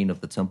burning scene of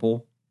the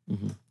temple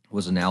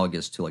was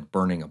analogous to like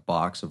burning a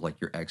box of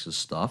like your ex's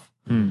stuff.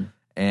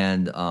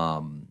 And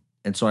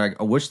And so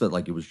I wish that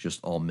like it was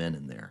just all men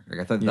in there. Like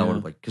I thought that would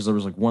have like because there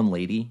was like one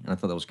lady, and I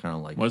thought that was kind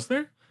of like Was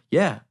there?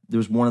 Yeah, there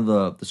was one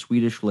of the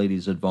Swedish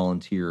ladies that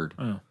volunteered.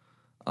 Oh.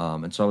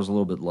 And so I was a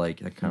little bit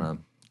like that kind of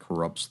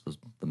corrupts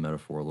the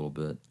metaphor a little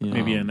bit.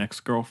 Maybe an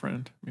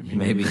ex-girlfriend.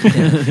 Maybe.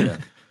 Yeah.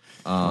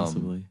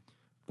 Possibly.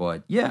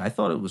 But yeah, I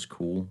thought it was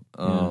cool.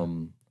 I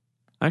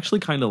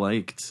actually kind of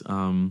liked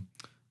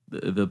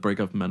the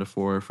breakup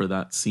metaphor for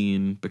that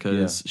scene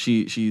because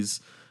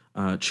she's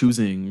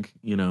choosing,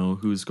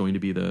 who's going to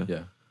be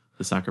the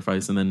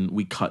sacrifice, and then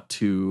we cut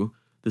to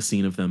the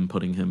scene of them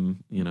putting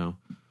him,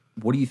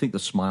 What do you think the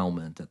smile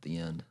meant at the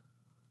end?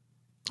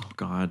 Oh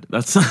God,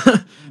 that's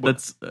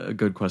a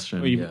good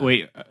question.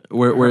 Wait,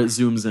 where it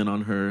zooms in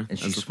on her and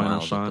she as the final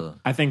smiles shot.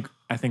 I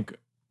think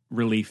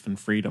relief and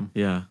freedom.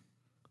 Yeah.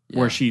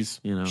 Where she's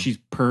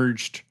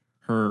purged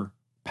her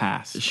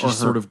past. She's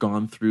sort of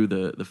gone through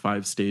the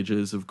 5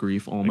 stages of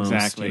grief almost.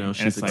 Exactly.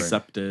 She's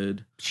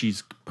accepted.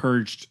 She's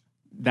purged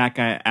that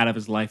guy out of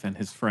his life and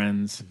his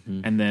friends,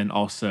 and then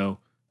also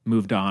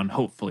moved on,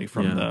 hopefully,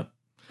 from the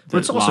But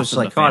it's also loss of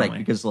the psychotic family.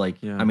 because,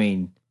 like, I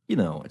mean,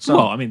 it's Well,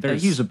 not, I mean,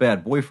 he's a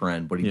bad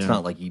boyfriend, but it's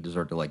not like he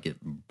deserved to like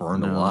get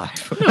burned alive.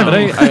 But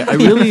I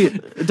really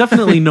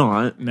definitely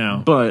not.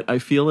 No. But I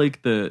feel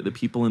like the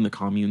people in the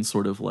commune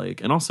sort of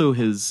like, and also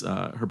his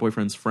her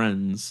boyfriend's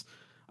friends,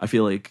 I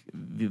feel like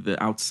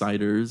the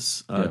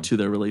outsiders to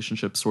their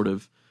relationship sort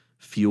of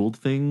fueled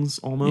things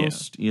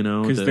almost.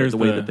 The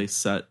way that they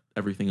set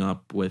everything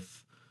up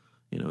with,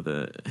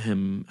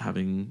 him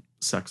having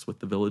sex with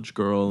the village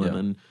girl,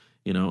 and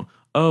then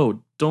oh,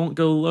 don't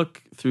go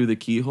look through the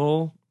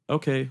keyhole.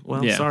 Okay,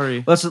 well,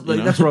 sorry. That's what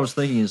I was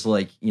thinking. Is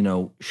like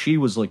she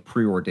was like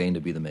preordained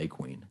to be the May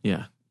Queen.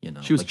 Yeah,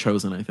 she was like,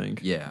 chosen. I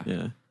think. Yeah,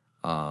 yeah.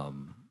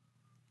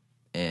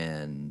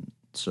 And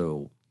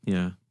so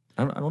yeah,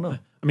 I don't know.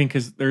 I mean,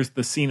 because there's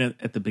the scene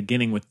at the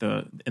beginning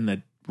in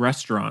the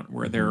restaurant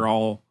where they're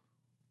all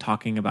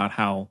talking about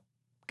how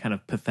kind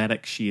of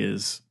pathetic she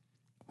is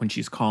when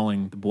she's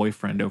calling the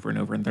boyfriend over and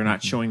over, and they're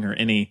not showing her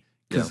any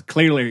because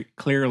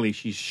clearly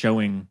she's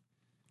showing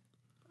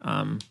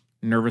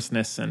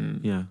nervousness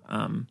and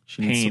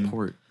she pain. needs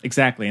support.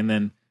 Exactly, and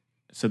then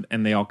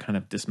and they all kind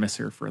of dismiss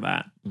her for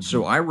that.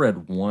 So I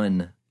read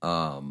one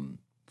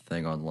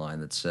thing online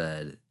that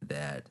said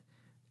that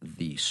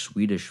the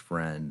Swedish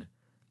friend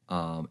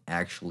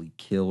actually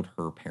killed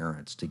her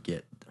parents to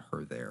get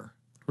her there.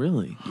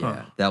 Really?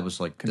 Yeah, that was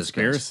like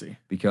conspiracy.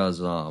 Because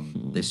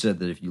they said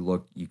that if you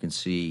look, you can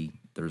see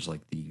there's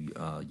like the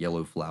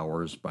yellow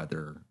flowers by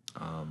their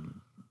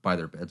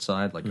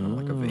bedside, like on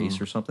like a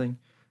vase or something,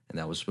 and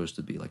that was supposed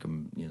to be like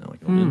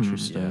like an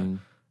interesting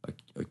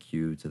a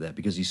cue to that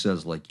because he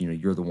says like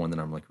you're the one that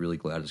I'm like really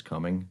glad is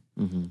coming.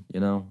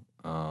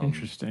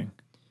 Interesting.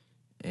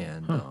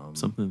 And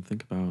something to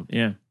think about.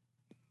 Yeah.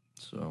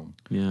 So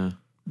yeah.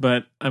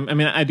 But I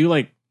mean, I do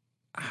like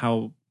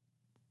how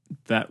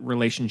that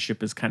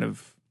relationship is kind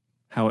of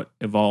how it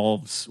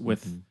evolves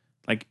with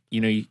like,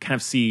 you kind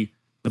of see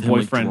the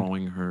boyfriend like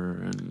drawing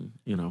her and,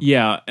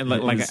 and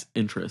like his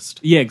interest.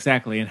 Yeah,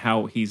 exactly. And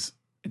how it's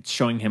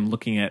showing him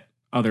looking at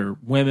other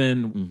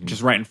women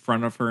just right in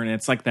front of her. And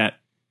it's like that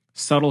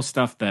subtle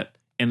stuff that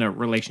in a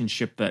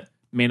relationship that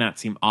may not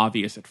seem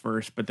obvious at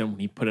first, but then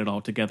when you put it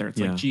all together, it's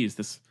like, geez,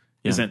 this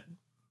isn't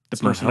the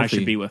person I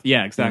should be with.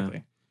 Yeah, exactly.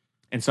 Yeah.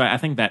 And so I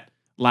think that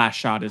last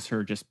shot is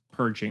her just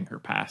purging her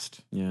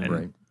past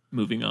and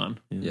moving on,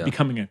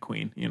 becoming a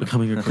queen.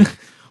 Becoming a queen,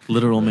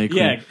 literal May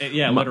Queen.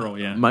 Literal.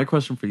 Yeah. My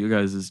question for you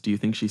guys is: do you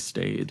think she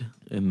stayed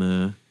in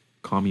the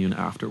commune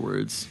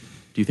afterwards?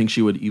 Do you think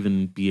she would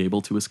even be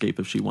able to escape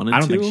if she wanted to? I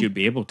don't think she would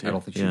be able to. I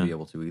don't think she'd be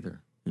able to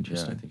either.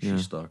 Interesting. Yeah, I think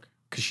she's stuck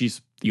because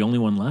she's the only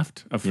one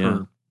left of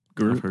her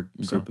group.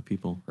 Of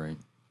people. Right.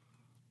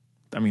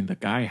 I mean, the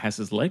guy has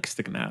his legs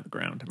sticking out of the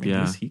ground. I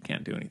mean, he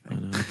can't do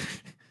anything.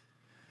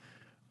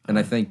 And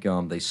I think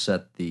they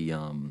set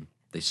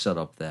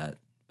up that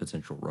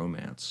potential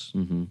romance.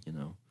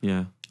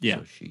 Yeah.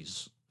 So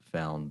she's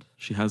found.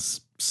 She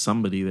has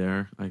somebody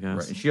there, I guess.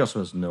 Right. And she also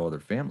has no other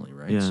family,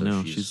 right? Yeah. So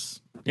no, she's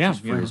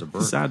free as a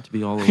bird. Sad to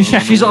be all alone.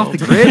 She's off the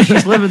grid.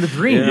 She's living the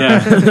dream.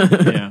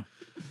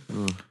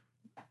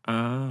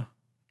 I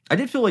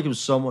did feel like it was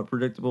somewhat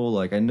predictable.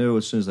 Like I knew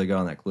as soon as they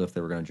got on that cliff,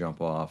 they were going to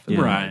jump off. And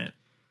right.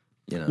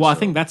 Well, I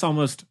think that's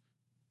almost,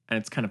 and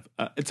it's kind of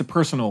it's a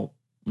personal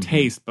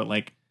taste, but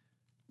like.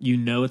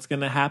 It's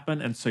going to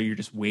happen, and so you're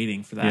just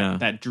waiting for that. Yeah.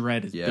 That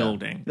dread is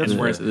building. That's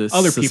whereas the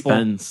other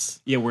suspense.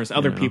 people, whereas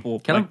other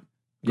people, kind of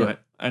go ahead.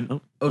 I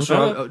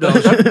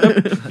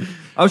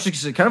was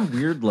just kind of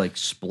weird, like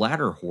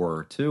splatter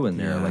horror too in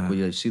there. Like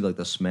we see like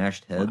the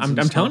smashed heads. I'm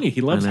telling you, he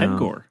loves head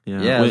gore.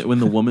 Yeah. When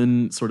the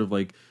woman sort of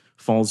like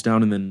falls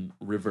down and then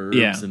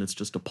reverbs, and it's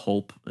just a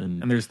pulp,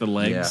 and there's the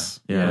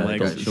legs,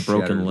 the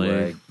broken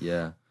leg.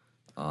 Yeah.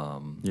 I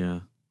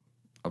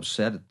was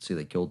sad to see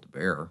they killed the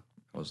bear.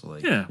 I was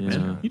like,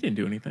 man, he didn't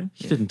do anything.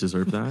 He didn't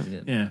deserve that. He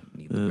didn't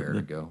need the bear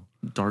to go.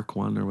 Dark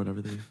one or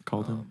whatever they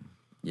called him.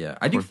 Yeah,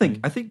 I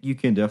think you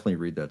can definitely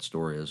read that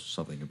story as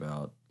something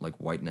about like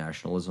white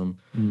nationalism,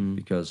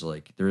 because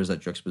like there is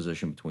that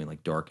juxtaposition between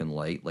like dark and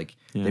light. Like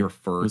they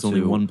refer There's to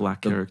only one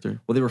black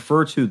character. Well, they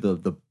refer to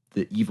the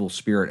evil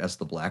spirit as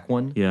the black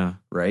one. Yeah,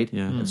 right.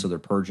 Yeah, and so they're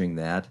purging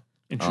that.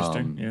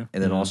 Interesting. Yeah,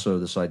 and then also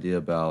this idea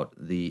about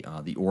the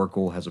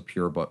Oracle has a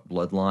pure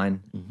bloodline,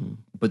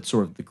 but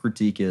sort of the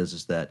critique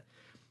is that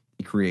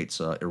it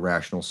creates a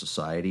irrational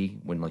society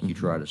when like you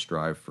try to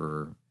strive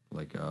for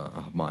like a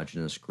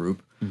homogenous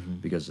group,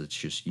 because it's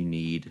just you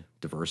need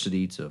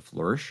diversity to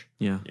flourish.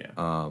 Yeah.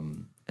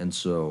 And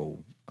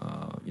so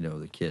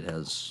the kid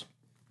has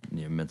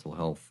mental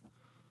health,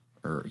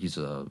 or he's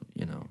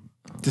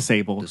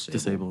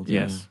disabled.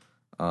 Yes.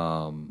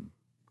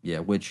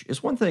 Which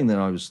is one thing that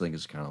I always think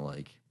is kind of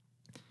like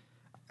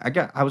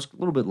I was a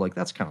little bit like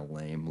that's kind of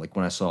lame. Like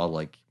when I saw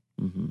like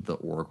the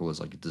Oracle as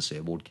like a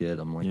disabled kid,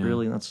 I'm like,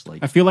 really? That's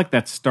like I feel like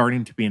that's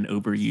starting to be an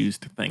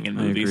overused thing in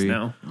movies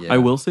now. Yeah. I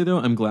will say though,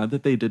 I'm glad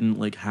that they didn't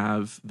like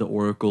have the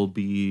Oracle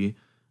be,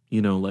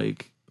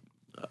 like,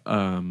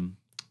 I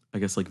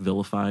guess like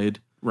vilified,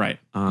 right?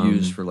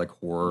 Used for like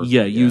horror.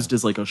 Yeah, used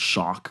as like a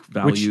shock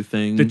value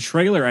thing. The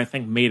trailer, I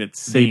think, made it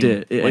seem they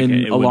did, like and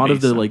it a would lot be,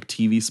 of the so. like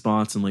TV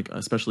spots and like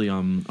especially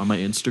on my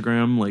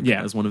Instagram, like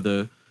as one of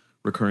the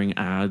recurring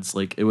ads,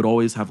 like it would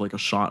always have like a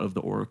shot of the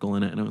Oracle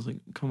in it, and I was like,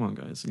 come on,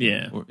 guys,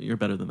 you're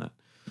better than that.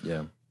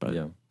 Yeah, but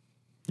yeah.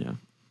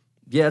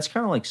 It's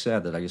kind of like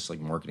sad that I guess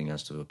like marketing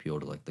has to appeal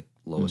to like the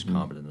lowest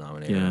common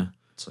denominator. Yeah,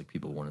 it's like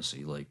people want to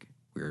see like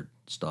weird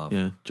stuff.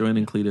 Yeah, Joanne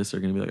and Cletus are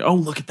gonna be like, oh,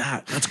 look at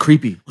that, that's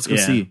creepy. Let's go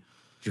see.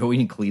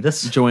 Joanne and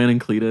Cletus. Joanne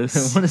and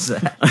Cletus. What is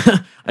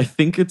that? I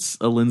think it's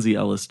a Lindsay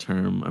Ellis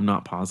term. I'm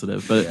not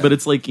positive, but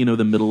it's like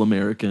the middle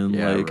American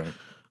right.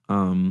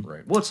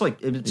 Well, it's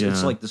like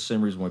it's like the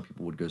same reason why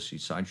people would go see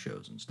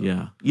sideshows and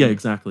stuff. Yeah,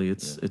 exactly.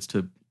 It's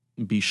to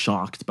be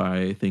shocked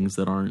by things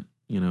that aren't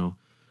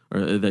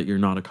or that you're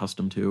not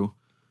accustomed to.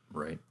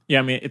 Right. Yeah,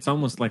 I mean, it's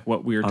almost like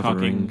what we were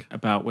talking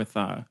about with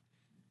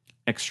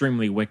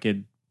Extremely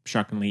Wicked,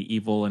 Shockingly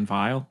Evil, and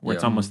Vile, where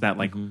it's almost that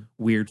like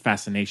weird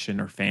fascination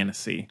or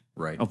fantasy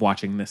of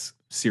watching this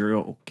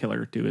serial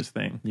killer do his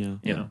thing. Yeah.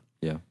 You know?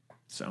 Yeah.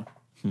 So.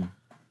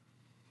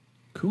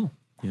 Cool.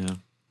 Yeah.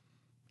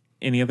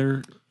 Any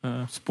other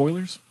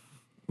spoilers?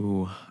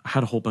 Ooh, I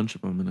had a whole bunch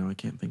of them, and now I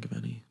can't think of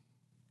any.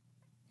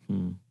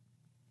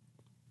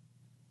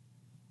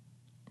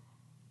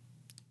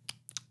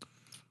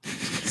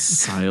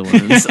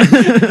 Silence.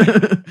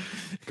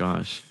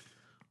 Gosh.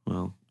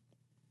 Well.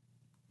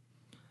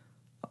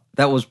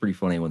 That was pretty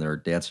funny when they were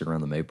dancing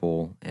around the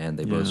maypole and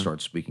they both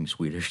start speaking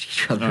Swedish to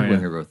each other when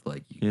they're both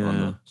like on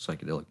the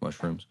psychedelic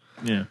mushrooms.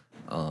 Yeah.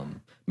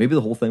 Maybe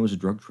the whole thing was a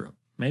drug trip.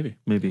 Maybe.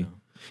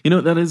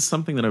 That is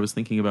something that I was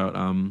thinking about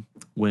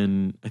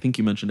when I think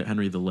you mentioned it,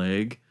 Henry, the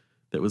leg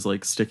that was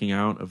like sticking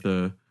out of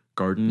the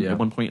garden at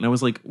one point, and I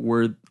was like,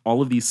 were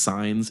all of these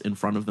signs in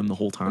front of them the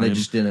whole time? And they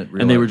just didn't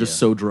realize, and they were just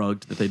so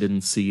drugged that they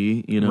didn't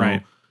see,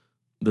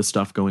 the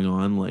stuff going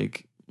on,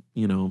 like,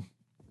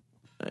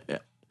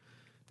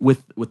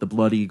 with the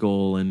blood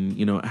eagle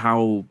and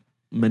how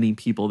many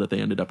people that they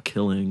ended up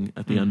killing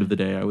at the end of the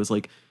day. I was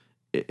like,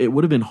 it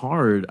would have been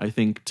hard, I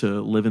think,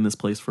 to live in this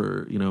place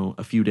for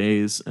a few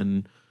days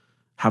and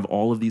have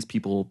all of these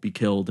people be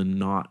killed and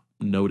not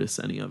notice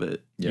any of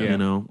it.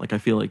 Like I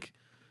feel like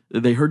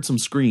they heard some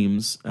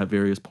screams at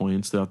various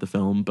points throughout the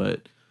film,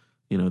 but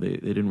they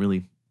didn't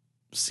really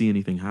see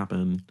anything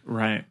happen.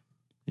 Right.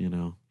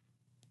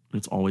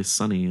 It's always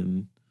sunny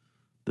in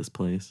this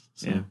place.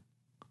 So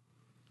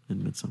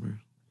in Midsommar.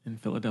 In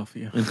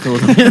Philadelphia.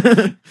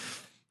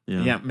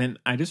 Yeah, man,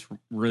 I just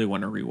really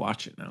want to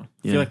rewatch it now.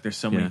 I feel like there's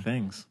so many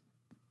things.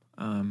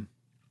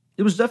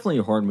 It was definitely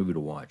a hard movie to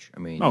watch. I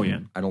mean,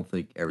 I don't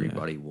think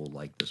everybody will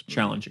like this movie.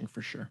 Challenging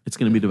for sure. It's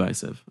going to be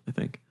divisive, I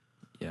think.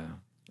 Yeah.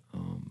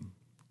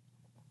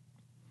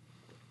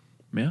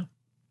 Yeah.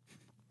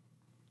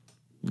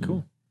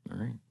 Cool. All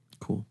right.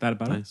 Cool. That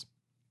about it?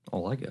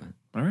 All I got.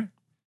 All right.